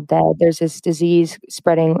them are all dead. There's this disease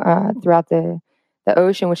spreading throughout the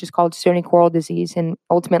ocean, which is called stony coral disease. And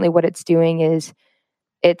ultimately what it's doing is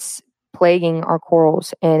it's plaguing our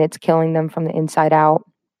corals and it's killing them from the inside out.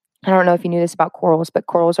 I don't know if you knew this about corals, but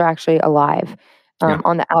corals are actually alive.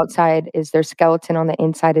 On the outside is their skeleton, on the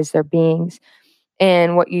inside is their beings.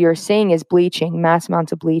 And what you're seeing is bleaching, mass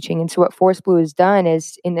amounts of bleaching. And so what Force Blue has done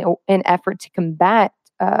is, in an effort to combat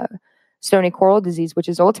stony coral disease, which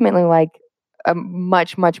is ultimately like a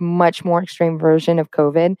much, much, much more extreme version of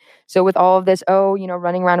COVID. So with all of this,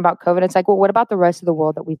 running around about COVID, it's like, well, what about the rest of the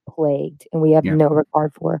world that we've plagued and we have no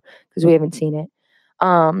regard for because we haven't seen it?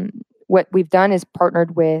 What we've done is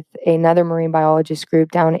partnered with another marine biologist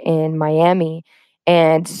group down in Miami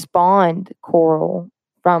and spawned coral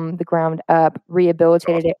from the ground up,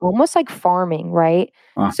 rehabilitated it, almost like farming, right?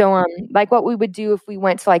 So, like what we would do if we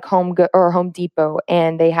went to like Home Depot,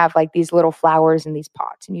 and they have like these little flowers in these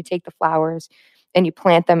pots, and you take the flowers and you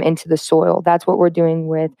plant them into the soil. That's what we're doing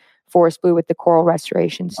with Forest Blue with the coral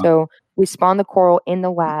restoration. So we spawn the coral in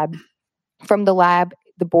the lab. From the lab,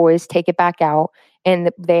 the boys take it back out,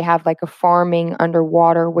 and they have like a farming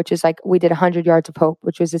underwater, which is like, we did 100 Yards of Hope,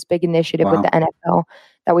 which was this big initiative with the NFL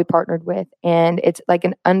that we partnered with. And it's like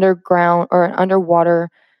an underground or an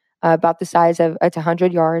underwater, about the size of, it's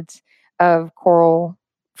 100 yards of coral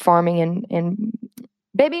farming. And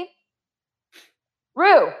baby,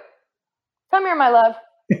 Rue, come here, my love.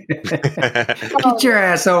 Get your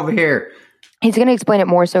ass over here. He's going to explain it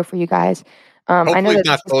more so for you guys. Hopefully I know he's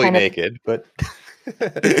not fully naked, but...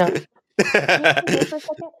 No.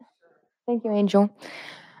 Thank you, Angel.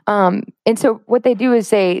 And so what they do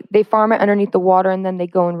is they farm it underneath the water, and then they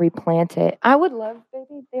go and replant it. I would love,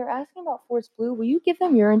 baby, they're asking about Force Blue. Will you give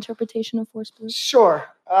them your interpretation of Force Blue? Sure.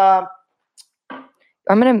 I'm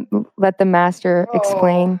going to let the master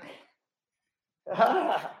explain.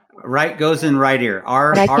 Right goes in right ear.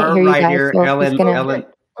 Our right ear, so Ellen.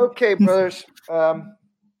 Okay, brothers.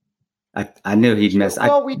 I knew he'd miss.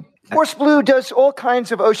 Force Blue does all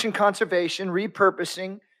kinds of ocean conservation,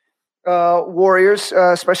 repurposing, warriors,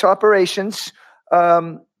 special operations,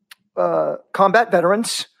 combat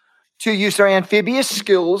veterans to use their amphibious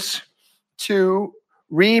skills to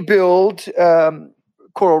rebuild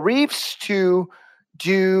coral reefs, to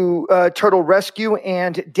do turtle rescue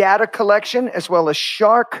and data collection, as well as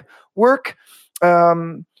shark work.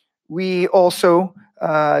 We also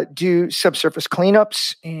do subsurface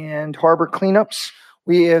cleanups and harbor cleanups.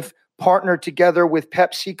 We have partnered together with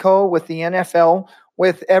PepsiCo, with the NFL,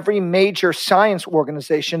 with every major science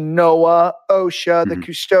organization, NOAA, OSHA, the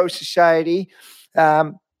Cousteau Society,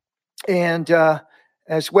 and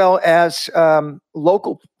as well as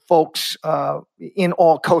local folks in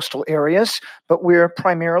all coastal areas, but we're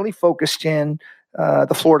primarily focused in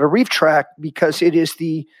the Florida Reef Tract because it is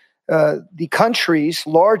the country's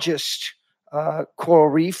largest coral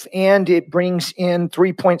reef, and it brings in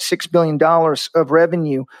 $3.6 billion of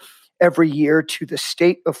revenue every year to the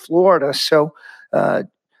state of Florida. So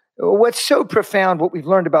what's so profound, what we've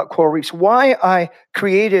learned about coral reefs, why I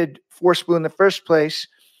created Force Blue in the first place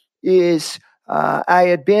is I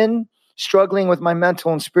had been struggling with my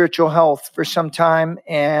mental and spiritual health for some time,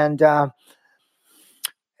 and I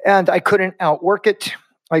couldn't outwork it.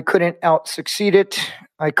 I couldn't out-succeed it.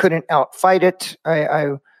 I couldn't out-fight it.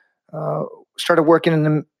 I started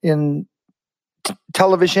working in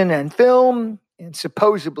television and film, and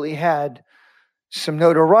supposedly had some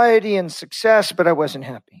notoriety and success, but I wasn't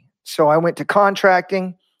happy. So I went to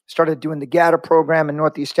contracting, started doing the GATA program in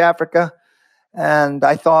Northeast Africa, and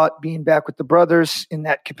I thought being back with the brothers in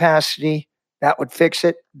that capacity, that would fix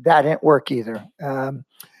it. That didn't work either.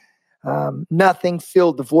 Nothing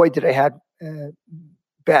filled the void that I had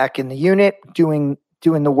back in the unit, doing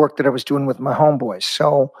the work that I was doing with my homeboys.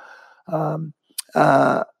 So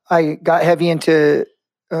I got heavy into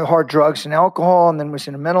hard drugs and alcohol, and then was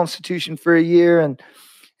in a mental institution for a year,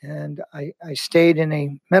 and I stayed in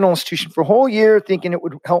a mental institution for a whole year thinking it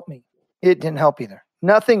would help me. It didn't help either.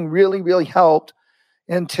 Nothing really, really helped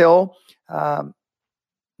until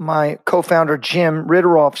my co-founder, Jim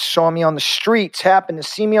Ritteroff, saw me on the streets, happened to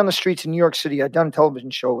see me on the streets in New York City. I'd done a television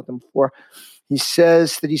show with him before. He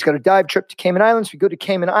says that he's got a dive trip to Cayman Islands. We go to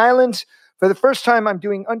Cayman Islands. For the first time, I'm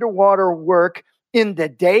doing underwater work in the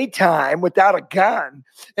daytime without a gun.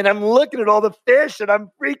 And I'm looking at all the fish and I'm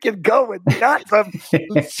freaking going nuts. I'm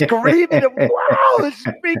screaming, wow, this is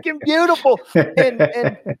freaking beautiful.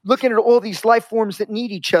 And looking at all these life forms that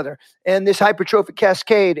need each other, and this hypertrophic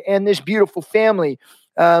cascade, and this beautiful family.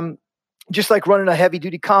 Just like running a heavy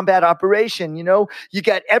duty combat operation, you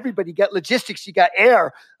got everybody, you got logistics, you got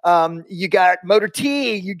air, you got motor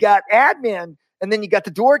T, you got admin, and then you got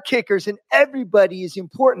the door kickers, and everybody is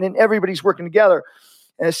important and everybody's working together.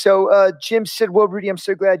 And so Jim said, well, Rudy, I'm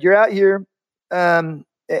so glad you're out here.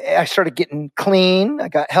 I started getting clean. I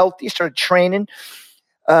got healthy, started training.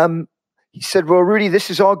 He said, well, Rudy, this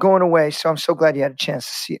is all going away. So I'm so glad you had a chance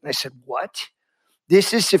to see it. And I said, what?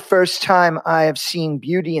 This is the first time I have seen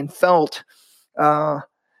beauty and felt,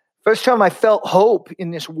 first time I felt hope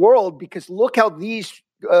in this world, because look how these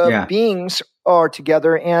beings are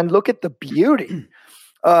together, and look at the beauty.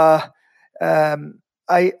 I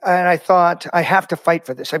thought, I have to fight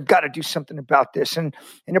for this. I've got to do something about this. And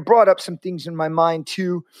it brought up some things in my mind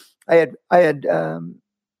too. I had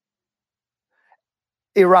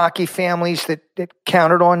Iraqi families that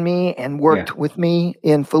counted on me and worked with me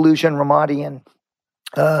in Fallujah and Ramadi,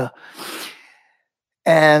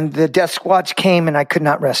 and the death squads came, and I could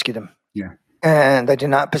not rescue them. Yeah. And I did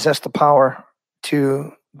not possess the power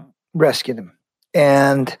to rescue them.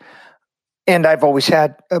 And I've always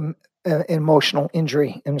had an emotional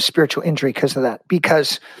injury and a spiritual injury because of that,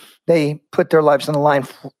 because they put their lives on the line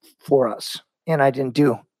for us. And I didn't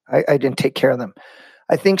take care of them.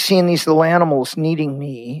 I think seeing these little animals needing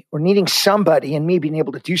me, or needing somebody, and me being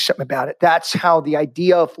able to do something about it, that's how the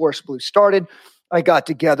idea of Force Blue started. I got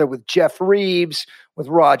together with Jeff Reeves, with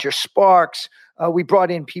Roger Sparks. We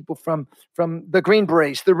brought in people from the Green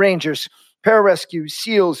Berets, the Rangers, Pararescue,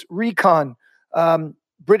 SEALs, Recon,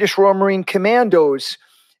 British Royal Marine Commandos,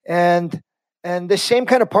 and the same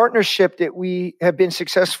kind of partnership that we have been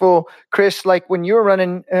successful, Chris. Like when you were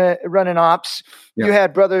running ops, you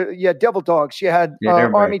had Devil Dogs, you had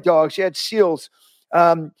Army Dogs, you had SEALs,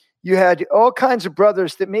 you had all kinds of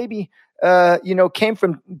brothers that maybe came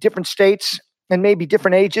from different states and maybe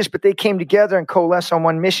different ages, but they came together and coalesced on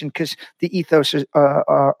one mission because the ethos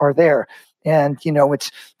are there. And,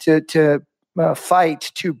 it's to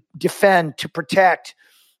fight, to defend, to protect.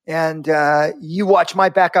 And you watch my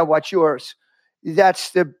back, I watch yours.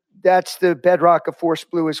 That's the bedrock of Force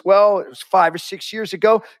Blue as well. It was 5 or 6 years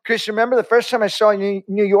ago. Chris, remember the first time I saw you in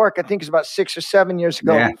New York, I think it was about 6 or 7 years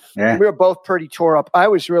ago. Yeah. We were both pretty tore up. I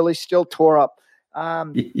was really still tore up.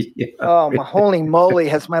 Oh, my holy moly,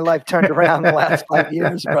 has my life turned around the last 5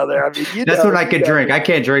 years, brother. I mean, that's when I can drink. I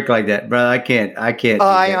can't drink like that, brother. I can't.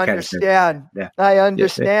 I understand. I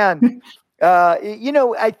understand.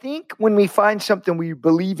 I think when we find something we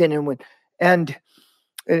believe in, and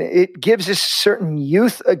it gives us certain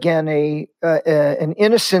youth again, an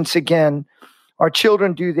innocence again. Our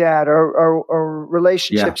children do that. Our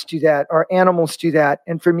relationships do that. Our animals do that.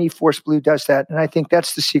 And for me, Force Blue does that. And I think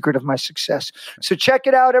that's the secret of my success. So check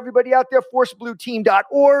it out, everybody out there,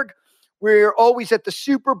 forceblueteam.org. We're always at the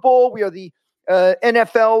Super Bowl. We are the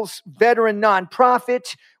NFL's veteran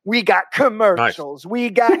nonprofit. We got commercials. Nice. We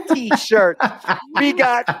got T-shirts. We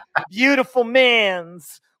got beautiful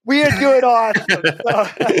mans. We are doing awesome.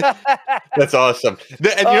 That's awesome.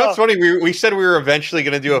 And you know what's funny? We said we were eventually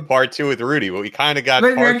going to do a part 2 with Rudy, but we kind of got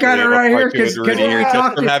it right here because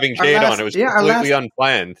from having Jade on. It was completely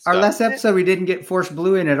unplanned. Our last episode, we didn't get Force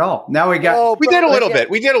Blue in at all. Now we got. We did a little bit.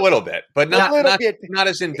 We did a little bit, but not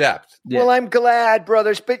as in depth. Yeah. Well, I'm glad,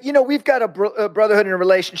 brothers. But we've got a brotherhood and a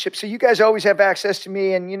relationship. So you guys always have access to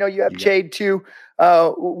me, and you have Jade too.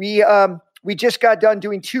 We just got done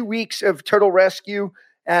doing 2 weeks of turtle rescue.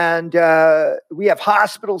 And we have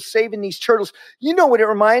hospitals saving these turtles. You know what it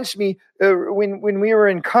reminds me? When we were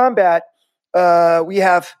in combat, we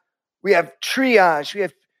have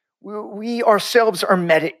triage. We ourselves are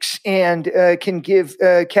medics and can give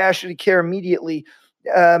casualty care immediately.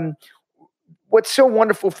 What's so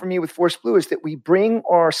wonderful for me with Force Blue is that we bring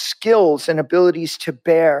our skills and abilities to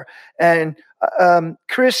bear. And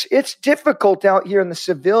Chris, it's difficult out here in the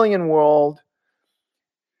civilian world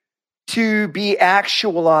to be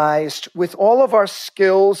actualized with all of our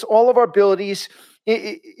skills, all of our abilities.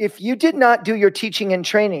 If you did not do your teaching and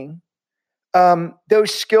training,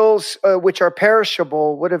 those skills, which are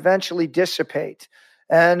perishable, would eventually dissipate.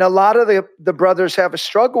 And a lot of the brothers have a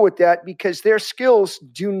struggle with that because their skills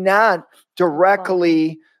do not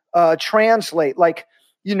directly translate. Like,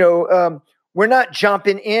 we're not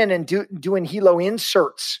jumping in and doing helo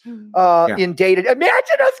inserts in data.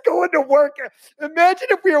 Imagine us going to work. Imagine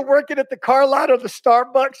if we were working at the car lot or the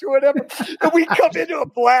Starbucks or whatever, and we come into a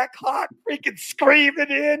Black Hawk, freaking screaming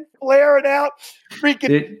in, flaring out,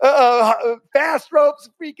 freaking fast ropes,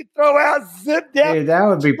 we can throw out, zip down. Dude, that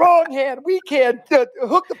would be strong hand. We can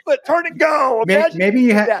hook the foot, turn and go. Maybe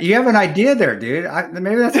you have an idea there, dude.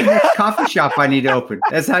 Maybe that's the next coffee shop I need to open.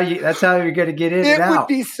 That's how you're going to get in and out. It would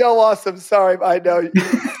be so awesome. Sorry, I know.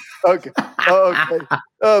 Okay. Okay.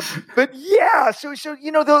 But yeah, so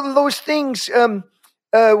those things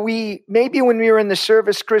we maybe when we were in the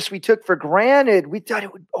service, Chris, we took for granted. We thought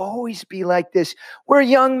it would always be like this. We're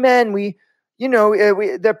young men.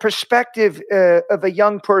 The perspective of a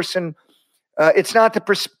young person. It's not the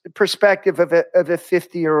perspective of a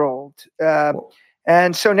 50-year-old.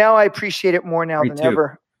 And so now I appreciate it more now than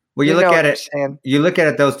ever. Well, you look at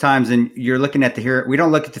it those times and you're looking at the here. We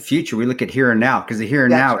don't look at the future. We look at here and now because the here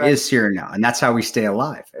and now is here and now. And that's how we stay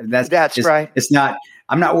alive. That's right. It's not,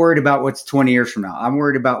 I'm not worried about what's 20 years from now. I'm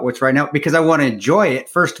worried about what's right now because I want to enjoy it.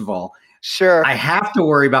 First of all, sure. I have to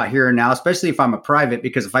worry about here and now, especially if I'm a private,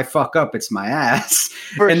 because if I fuck up, it's my ass.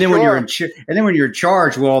 When you're in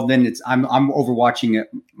charge, well, then I'm overwatching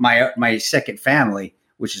my second family,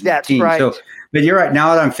 which is my team. Right. So, but you're right.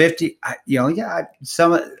 Now that I'm 50,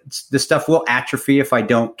 some of the stuff will atrophy if I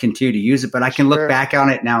don't continue to use it. But I can look back on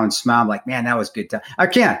it now and smile. I'm like, man, that was good time. I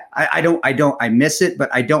can. I miss it, but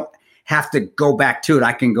I don't have to go back to it.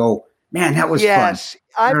 I can go, man, that was fun.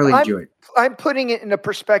 I really enjoyed it. I'm putting it in a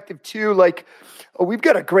perspective too. Like, we've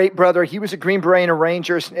got a great brother. He was a Green Beret in the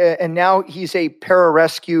Rangers, and now he's a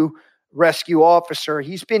rescue officer.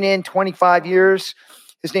 He's been in 25 years.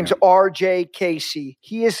 His name's RJ Casey.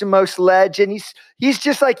 He is the most legend. He's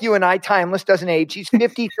just like you and I, timeless, doesn't age. He's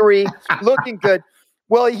 53, looking good.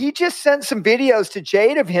 Well, he just sent some videos to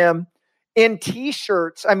Jade of him in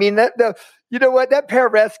T-shirts. I mean, that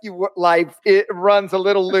pararescue life, it runs a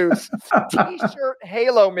little loose. T-shirt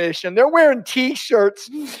Halo mission. They're wearing T-shirts,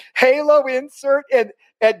 Halo insert, and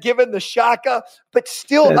given the shaka, but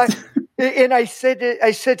still. I said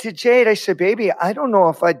to Jade, I said, baby, I don't know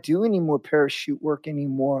if I'd do any more parachute work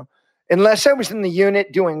anymore, unless I was in the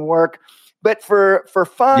unit doing work. But for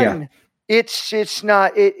fun, it's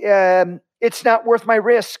not worth my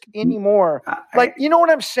risk anymore. You know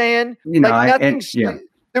what I'm saying?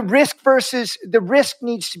 The risk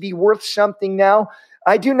needs to be worth something now.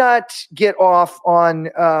 I do not get off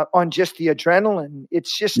on just the adrenaline.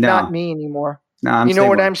 It's just not me anymore. No,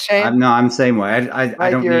 I'm saying? I'm the same way.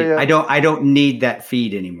 I don't need that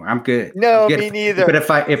feed anymore. I'm good. No, I'm good. Me neither. But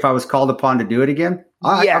if I was called upon to do it again,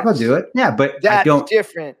 I'll go do it. Yeah, but that's I don't.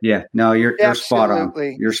 Different. Yeah, no, you're spot on.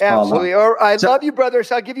 You're spot on. I love you, brother.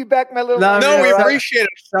 So I'll give you back my little. No, we appreciate it.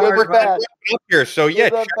 We're glad we're up here. So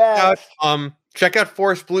check out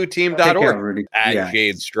forceblueteam.org at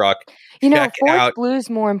Jade Struck. Force Blue is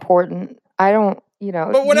more important. I don't.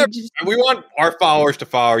 But whatever. We want our followers to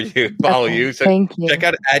follow you. So thank you. Check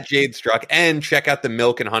out at Jade Struck and check out the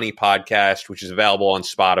Milk and Honey podcast, which is available on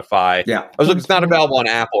Spotify. Yeah. It's not available on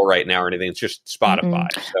Apple right now or anything. It's just Spotify.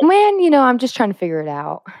 Mm-hmm. So. Man, I'm just trying to figure it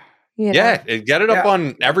out. Yeah, get it up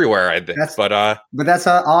on everywhere, I think. But that's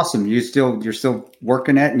awesome. You're still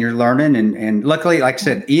working it and you're learning. And luckily, like I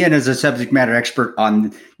said, Ian is a subject matter expert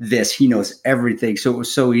on this. He knows everything. So it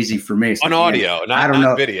was so easy for me. On audio,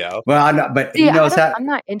 not video. Well, but he knows that. I'm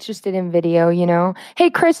not interested in video, Hey,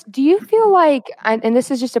 Chris, do you feel like, and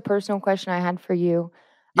this is just a personal question I had for you.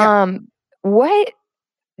 Yeah. What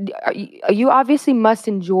you obviously must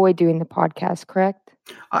enjoy doing the podcast, correct?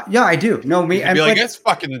 Yeah, I do. No, me. I'd be like, that's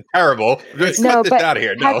fucking terrible. Let's get this out of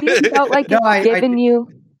here. No, have you felt like it's given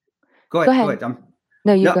you? Go ahead.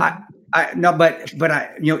 No, you go.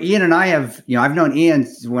 But Ian and I have, I've known Ian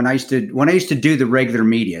when I used to do the regular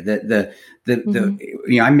media.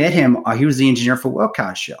 I met him. He was the engineer for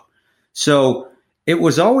Wellcast Show, so it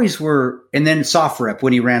was always and then Soft Rep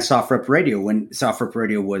when he ran Soft Rep Radio, when Soft Rep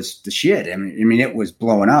Radio was the shit. I mean, it was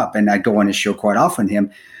blowing up, and I'd go on his show quite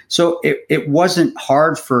often. So it wasn't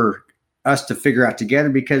hard for us to figure out together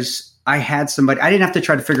because I had somebody. I didn't have to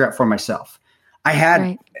try to figure out for myself. I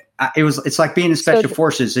had. It's like being in special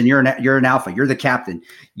forces, and you're an alpha. You're the captain.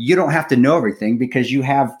 You don't have to know everything because you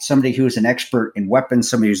have somebody who is an expert in weapons,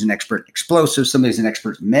 somebody who's an expert in explosives, somebody who's an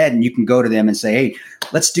expert in med, and you can go to them and say, "Hey,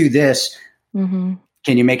 let's do this. Mm-hmm.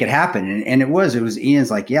 Can you make it happen?" And it was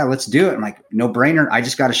Ian's like, "Yeah, let's do it." I'm like, "No brainer. I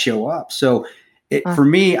just got to show up." So for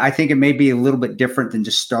me, I think it may be a little bit different than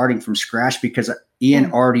just starting from scratch because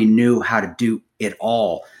Ian already knew how to do it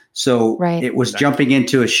all. So it was jumping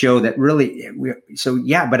into a show that really,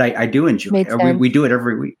 but I do enjoy it. We do it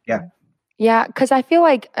every week. Yeah. Yeah. Cause I feel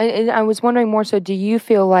like, and I was wondering more, so do you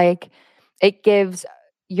feel like it gives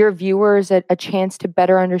your viewers a chance to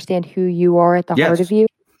better understand who you are at the heart of you?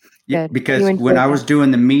 Yeah, because when I was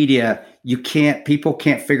doing the media, people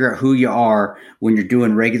can't figure out who you are when you're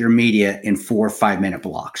doing regular media in 4 or 5 minute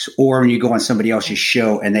blocks, or when you go on somebody else's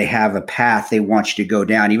show and they have a path they want you to go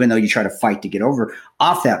down, even though you try to fight to get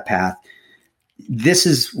off that path. This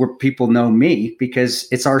is where people know me because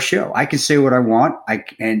it's our show. I can say what I want.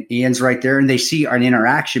 And Ian's right there, and they see an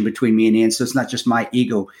interaction between me and Ian. So it's not just my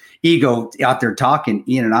ego out there talking.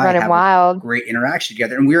 Ian and I have a great interaction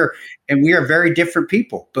together, and we are very different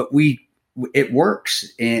people, but it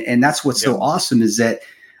works. And that's what's so awesome is that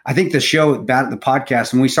I think the show about the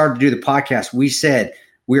podcast, when we started to do the podcast, we said,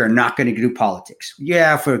 we are not going to do politics.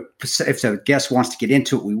 Yeah. If a guest wants to get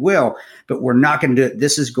into it, we will, but we're not going to do it.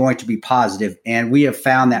 This is going to be positive. And we have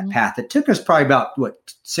found that path. It took us probably about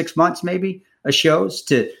 6 months, maybe of shows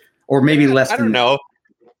or maybe less. I don't know.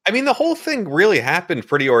 I mean, the whole thing really happened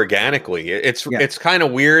pretty organically. It's kind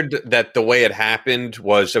of weird that the way it happened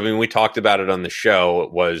was, we talked about it on the show.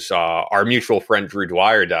 It was our mutual friend Drew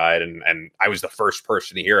Dwyer died, and I was the first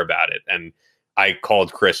person to hear about it. And I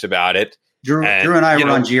called Chris about it. Drew and I were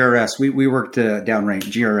on GRS. We worked downrange.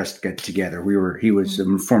 GRS together. He was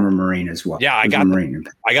a former Marine as well. Yeah, I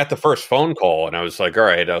got the first phone call, and I was like, all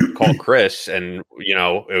right, I'll call Chris. And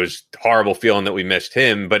it was horrible feeling that we missed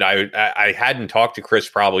him. But I hadn't talked to Chris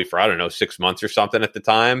probably for 6 months or something at the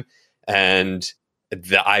time, and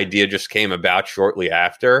the idea just came about shortly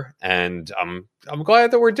after. And I'm glad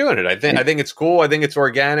that we're doing it. I think it's cool. I think it's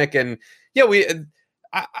organic, and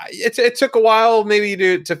it took a while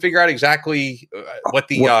maybe to figure out exactly what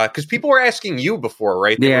the because people were asking you before,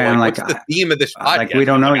 right? What's the theme of this podcast? We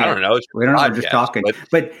don't know. I don't know. We don't know. We're just talking.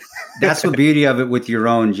 But that's the beauty of it with your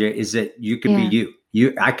own, Jay, is that you can be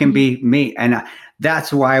you. I can be me, and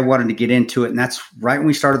that's why I wanted to get into it. And that's right when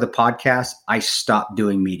we started the podcast. I stopped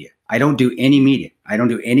doing media. I don't do any media. I don't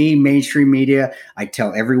do any mainstream media. I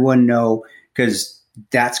tell everyone no because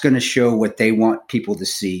that's going to show what they want people to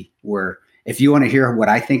see. Where if you want to hear what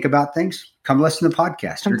I think about things, come listen to the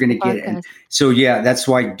podcast. You're going to get it. And so, that's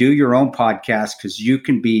why do your own podcast because you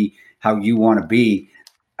can be how you want to be.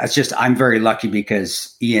 It's just I'm very lucky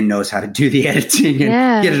because Ian knows how to do the editing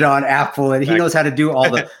and get it on Apple. And he knows how to do all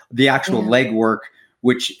the actual legwork,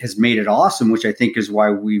 which has made it awesome, which I think is why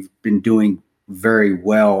we've been doing very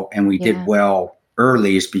well. And we did well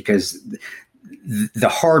early is because the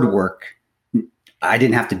hard work – I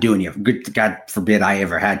didn't have to do any of it. God forbid I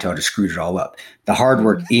ever had to screwed it all up. The hard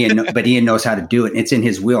work, Ian knows how to do it. And it's in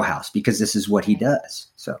his wheelhouse because this is what he does.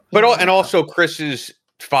 So, and also Chris's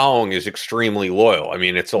following is extremely loyal. I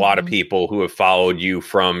mean, it's a lot of people who have followed you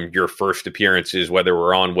from your first appearances, whether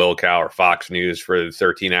we're on Wilcow or Fox News for the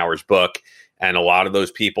 13 Hours book. And a lot of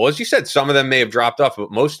those people, as you said, some of them may have dropped off,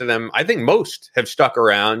 but most of them, I think most have stuck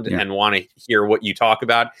around and want to hear what you talk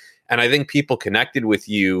about. And I think people connected with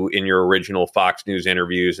you in your original Fox News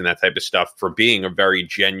interviews and that type of stuff for being a very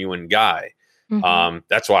genuine guy. Mm-hmm.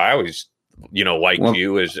 That's why I always, liked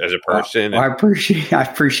you as a person. I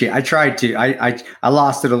appreciate. I tried to. I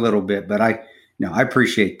lost it a little bit, but No, I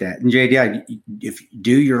appreciate that. And Jade, if you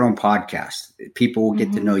do your own podcast, people will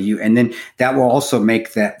get to know you. And then that will also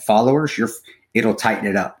make that followers, it'll tighten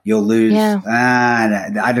it up. You'll lose.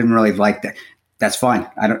 I didn't really like that. That's fine.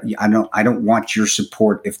 I don't want your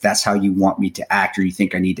support if that's how you want me to act or you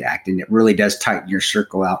think I need to act. And it really does tighten your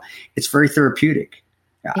circle out. It's very therapeutic.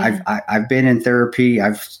 Yeah. I've been in therapy.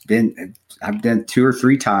 I've done 2 or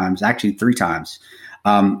 3 times, actually 3 times.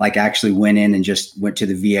 Actually went in and just went to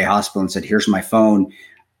the VA hospital and said, here's my phone.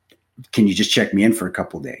 Can you just check me in for a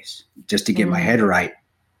couple of days just to get my head right?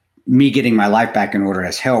 Me getting my life back in order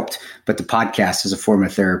has helped, but the podcast is a form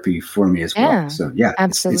of therapy for me as well. So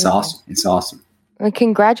absolutely. It's awesome. It's awesome. Well,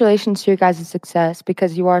 congratulations to your guys' success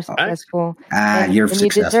because you are successful. You're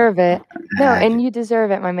successful. You deserve it. And you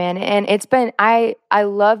deserve it, my man. And it's been, I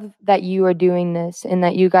love that you are doing this and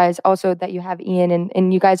that you guys also, that you have Ian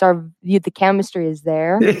and you guys are, the chemistry is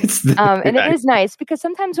there. And it is nice because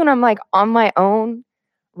sometimes when I'm like on my own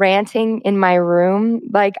ranting in my room,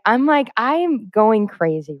 I'm going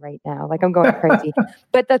crazy right now. I'm going crazy.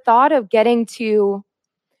 But the thought of getting to,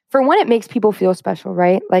 for one, it makes people feel special,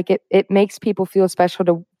 right? It makes people feel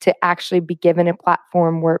special to actually be given a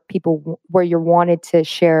platform where you're wanted to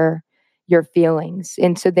share your feelings.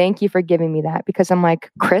 And so thank you for giving me that because I'm like,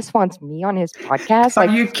 Chris wants me on his podcast. Are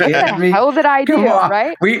you kidding me? What the hell did I do?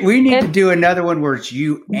 Right? We need to do another one where it's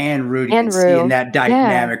you and Rudy and seeing that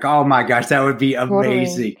dynamic. Yeah. Oh my gosh, that would be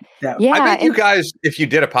amazing. Totally. I bet you guys, if you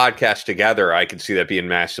did a podcast together, I could see that being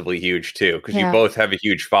massively huge too, because you both have a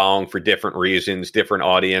huge following for different reasons, different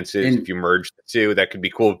audiences. And if you merge the two, that could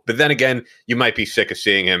be cool. But then again, you might be sick of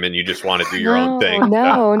seeing him and you just want to do your own thing.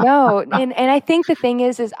 No. And I think the thing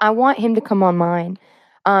is I want him to come on mine.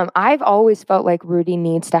 I've always felt like Rudy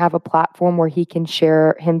needs to have a platform where he can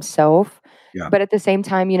share himself. Yeah. But at the same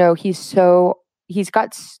time, there's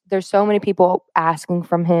so many people asking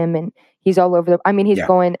from him and he's all over he's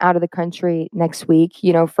going out of the country next week,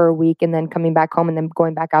 for a week and then coming back home and then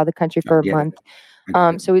going back out of the country for a month.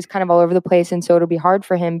 So he's kind of all over the place. And so it'll be hard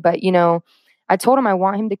for him. But, I told him I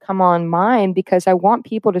want him to come on mine because I want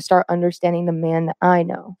people to start understanding the man that I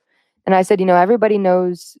know. And I said, everybody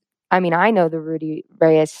knows, I know the Rudy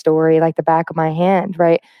Reyes story like the back of my hand,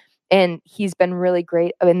 right? And he's been really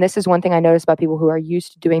great. And this is one thing I noticed about people who are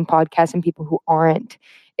used to doing podcasts and people who aren't,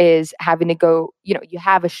 is having to go, you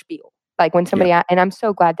have a spiel. Like when somebody, and I'm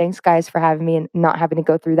so glad, thanks guys for having me and not having to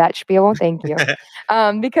go through that spiel. Thank you.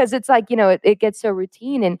 Because it's like, it gets so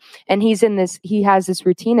routine and he has this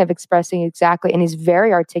routine of expressing exactly, and he's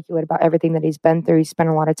very articulate about everything that he's been through. He spent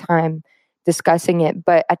a lot of time discussing it,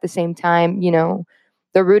 but at the same time,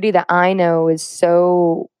 the Rudy that I know is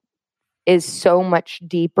so much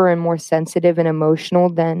deeper and more sensitive and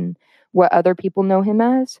emotional than what other people know him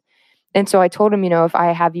as. And so I told him, if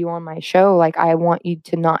I have you on my show, I want you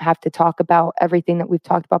to not have to talk about everything that we've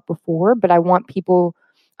talked about before, but I want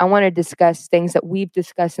to discuss things that we've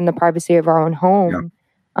discussed in the privacy of our own home.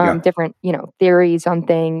 Different, theories on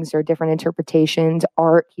things or different interpretations,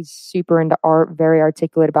 art. He's super into art, very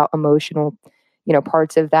articulate about emotional,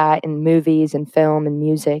 parts of that in movies and film and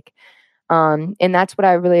music. And that's what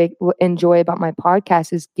I really enjoy about my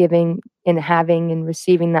podcast is giving and having and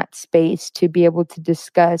receiving that space to be able to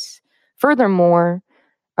discuss furthermore,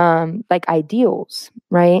 ideals,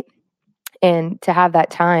 right? And to have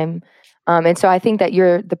that time. And so I think that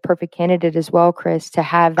you're the perfect candidate as well, Chris, to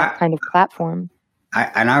have that kind of platform.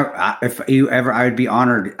 If you ever, I would be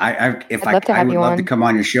honored. I would love to come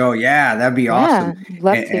on your show. Yeah, that'd be awesome.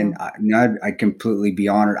 Love to. And I'd completely be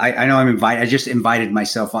honored. I know I'm invited. I just invited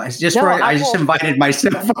myself on. It's just I just invited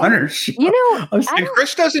myself on her show. And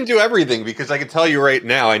Chris doesn't do everything because I can tell you right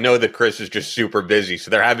now, I know that Chris is just super busy. So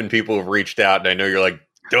they're having people who've reached out, and I know you're like,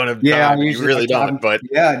 don't have time. You really don't, but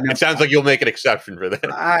it sounds like you'll make an exception for that.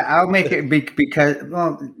 I'll make it because,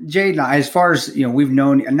 Jade and I, as far as, we've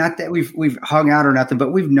known, not that we've hung out or nothing,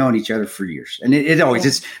 but we've known each other for years. And it always,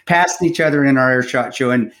 it's passing each other in our Airshot show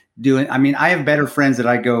and doing, I have better friends that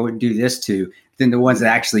I go and do this to than the ones that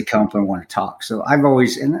actually come up and want to talk. So I've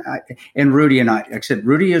always, and Rudy and I, like I said,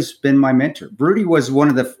 Rudy has been my mentor. Rudy was one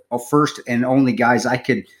of the first and only guys I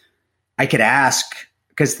could ask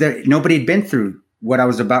because nobody had been through what I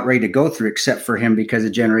was about ready to go through, except for him because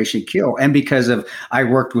of Generation Kill. And because I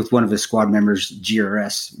worked with one of his squad members,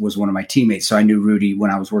 GRS was one of my teammates. So I knew Rudy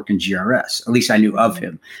when I was working GRS, at least I knew of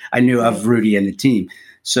him. I knew of Rudy and the team.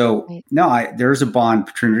 So there's a bond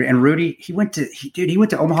between, and Rudy, he went to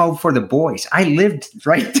Omaha for the boys. I lived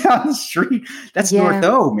right down the street. That's North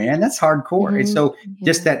O, man. That's hardcore. And so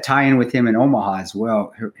just that tie in with him in Omaha as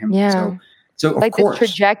well. So like this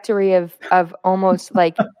trajectory of almost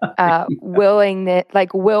like willingness,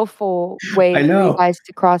 like willful way for you guys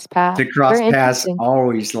to cross paths. To cross paths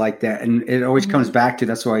always like that. And it always comes back to,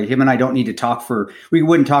 that's why him and I don't need to talk we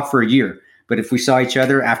wouldn't talk for a year. But if we saw each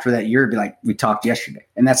other after that year, it'd be like, we talked yesterday.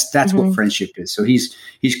 And that's what friendship is. So he's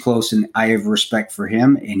close, and I have respect for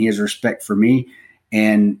him and he has respect for me.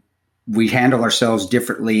 And we handle ourselves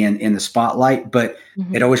differently in the spotlight, but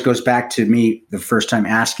it always goes back to me the first time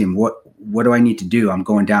asking him, what do I need to do? I'm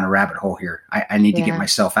going down a rabbit hole here. I need to get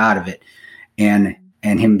myself out of it. And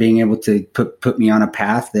him being able to put me on a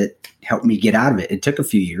path that helped me get out of it. It took a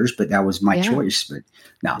few years, but that was my choice. But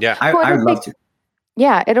no, I would love to.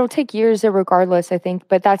 Yeah, it'll take years regardless, I think.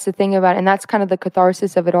 But that's the thing about it. And that's kind of the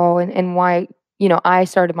catharsis of it all, and why, I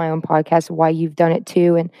started my own podcast, why you've done it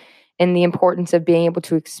too. And the importance of being able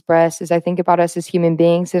to express, as I think about us as human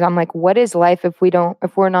beings, is I'm like, what is life if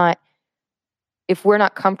we're not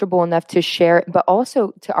comfortable enough to share it, but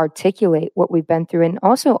also to articulate what we've been through, and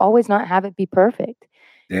also always not have it be perfect,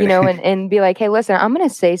 and be like, hey, listen, I'm going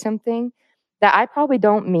to say something that I probably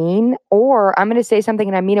don't mean, or I'm going to say something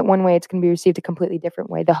and I mean it one way, it's going to be received a completely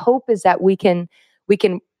different way. The hope is that we can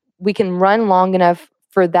run long enough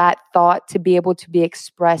for that thought to be able to be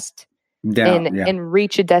expressed and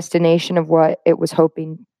reach a destination of what it was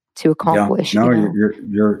hoping to accomplish. No,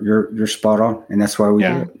 you're spot on, and that's why we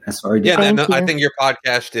do it. That's why we do it. I think your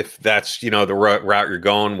podcast, if that's the route you're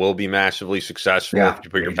going, will be massively successful if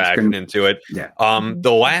you put your passion into it. Yeah.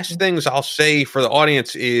 The last things I'll say for the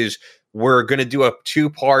audience is, we're going to do a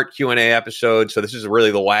 2-part Q&A episode. So this is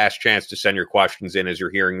really the last chance to send your questions in as you're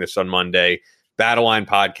hearing this on Monday.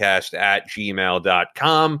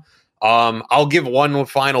 battlelinepodcast@gmail.com. I'll give one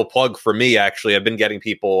final plug for me. Actually, I've been getting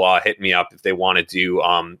people hit me up if they want to do,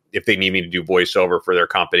 if they need me to do voiceover for their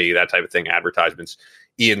company, that type of thing, advertisements,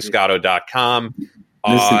 ianscotto.com.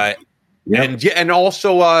 And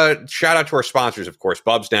also shout out to our sponsors, of course,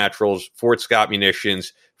 Bub's Naturals, Fort Scott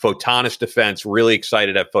Munitions, Photonis Defense. Really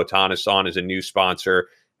excited to have Photonis on as a new sponsor.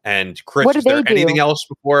 And Chris, is there anything else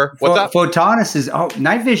before? What's up? Photonis is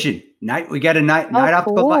night vision. We got a night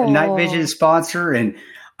vision sponsor, and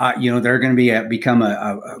they're going to become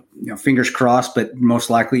a fingers crossed, but most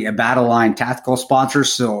likely a Battle Line tactical sponsor.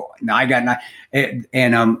 So I got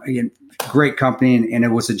great company, and it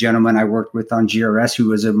was a gentleman I worked with on GRS who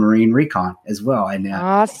was a Marine recon as well. And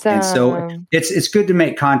awesome. And so it's good to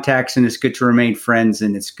make contacts, and it's good to remain friends,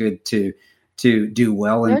 and it's good to do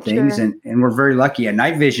well in things. And we're very lucky at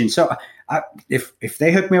night vision. So if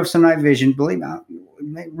they hook me up with some night vision, believe me, I'll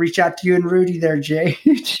reach out to you and Rudy there, Jay.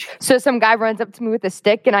 So some guy runs up to me with a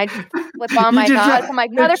stick, and I just flip on my nose. I'm like,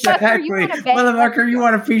 motherfucker, you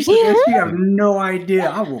want a piece of this? You have no idea.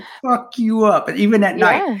 I will fuck you up. And even at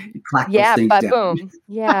night, clack those things down. Boom.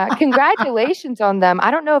 Yeah. Congratulations on them. I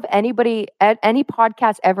don't know if anybody at any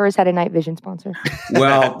podcast ever has had a night vision sponsor.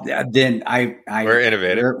 Well, then we're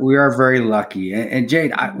innovative. We are very lucky. And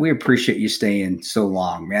Jade, we appreciate you staying so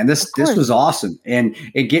long, man. This was awesome. And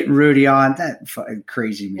getting Rudy on, that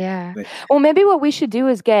crazy, man. Yeah. Well, maybe what we should do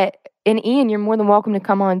is and Ian, you're more than welcome to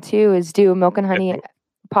come on too, is do a Milk and Honey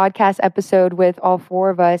podcast episode with all 4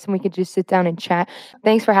 of us, and we could just sit down and chat.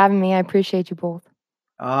 Thanks for having me. I appreciate you both.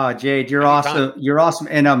 Jade, you're awesome. You're awesome.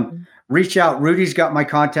 And reach out. Rudy's got my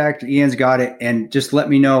contact. Ian's got it. And just let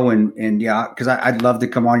me know. And because I'd love to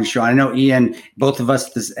come on your show. I know Ian, both of us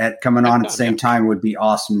coming on at the same time would be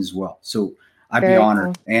awesome as well. So I'd be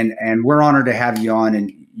honored. Cool. And we're honored to have you on.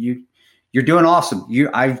 And you're doing awesome.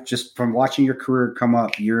 I've just, from watching your career come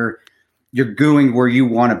up, you're going where you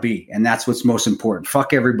want to be. And that's what's most important.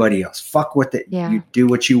 Fuck everybody else. Fuck you do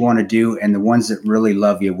what you want to do. And the ones that really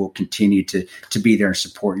love you will continue to be there and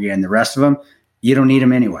support you. And the rest of them, you don't need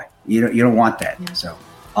them anyway. You don't want that. Yeah. So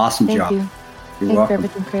awesome job. Thanks for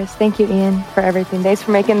everything, Chris. Thank you, Ian, for everything. Thanks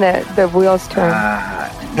for making the wheels turn.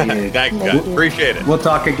 Thank you. Appreciate it. We'll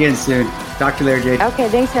talk again soon. Talk to you later, Jade. Okay,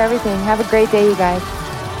 thanks for everything. Have a great day, you guys.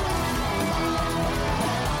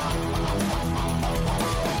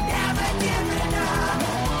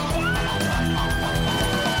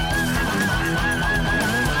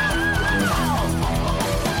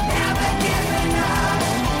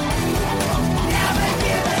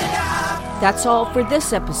 That's all for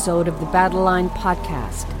this episode of the Battle Line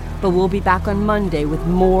Podcast, but we'll be back on Monday with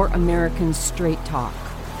more American Straight Talk.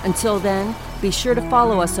 Until then, be sure to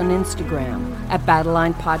follow us on Instagram at Battle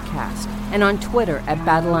Line Podcast and on Twitter at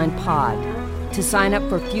Battle Line Pod. To sign up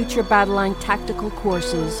for future Battle Line tactical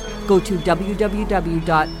courses, go to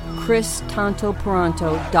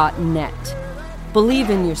www.christantoperanto.net. Believe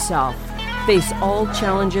in yourself, face all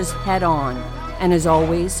challenges head on, and as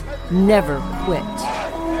always, never quit.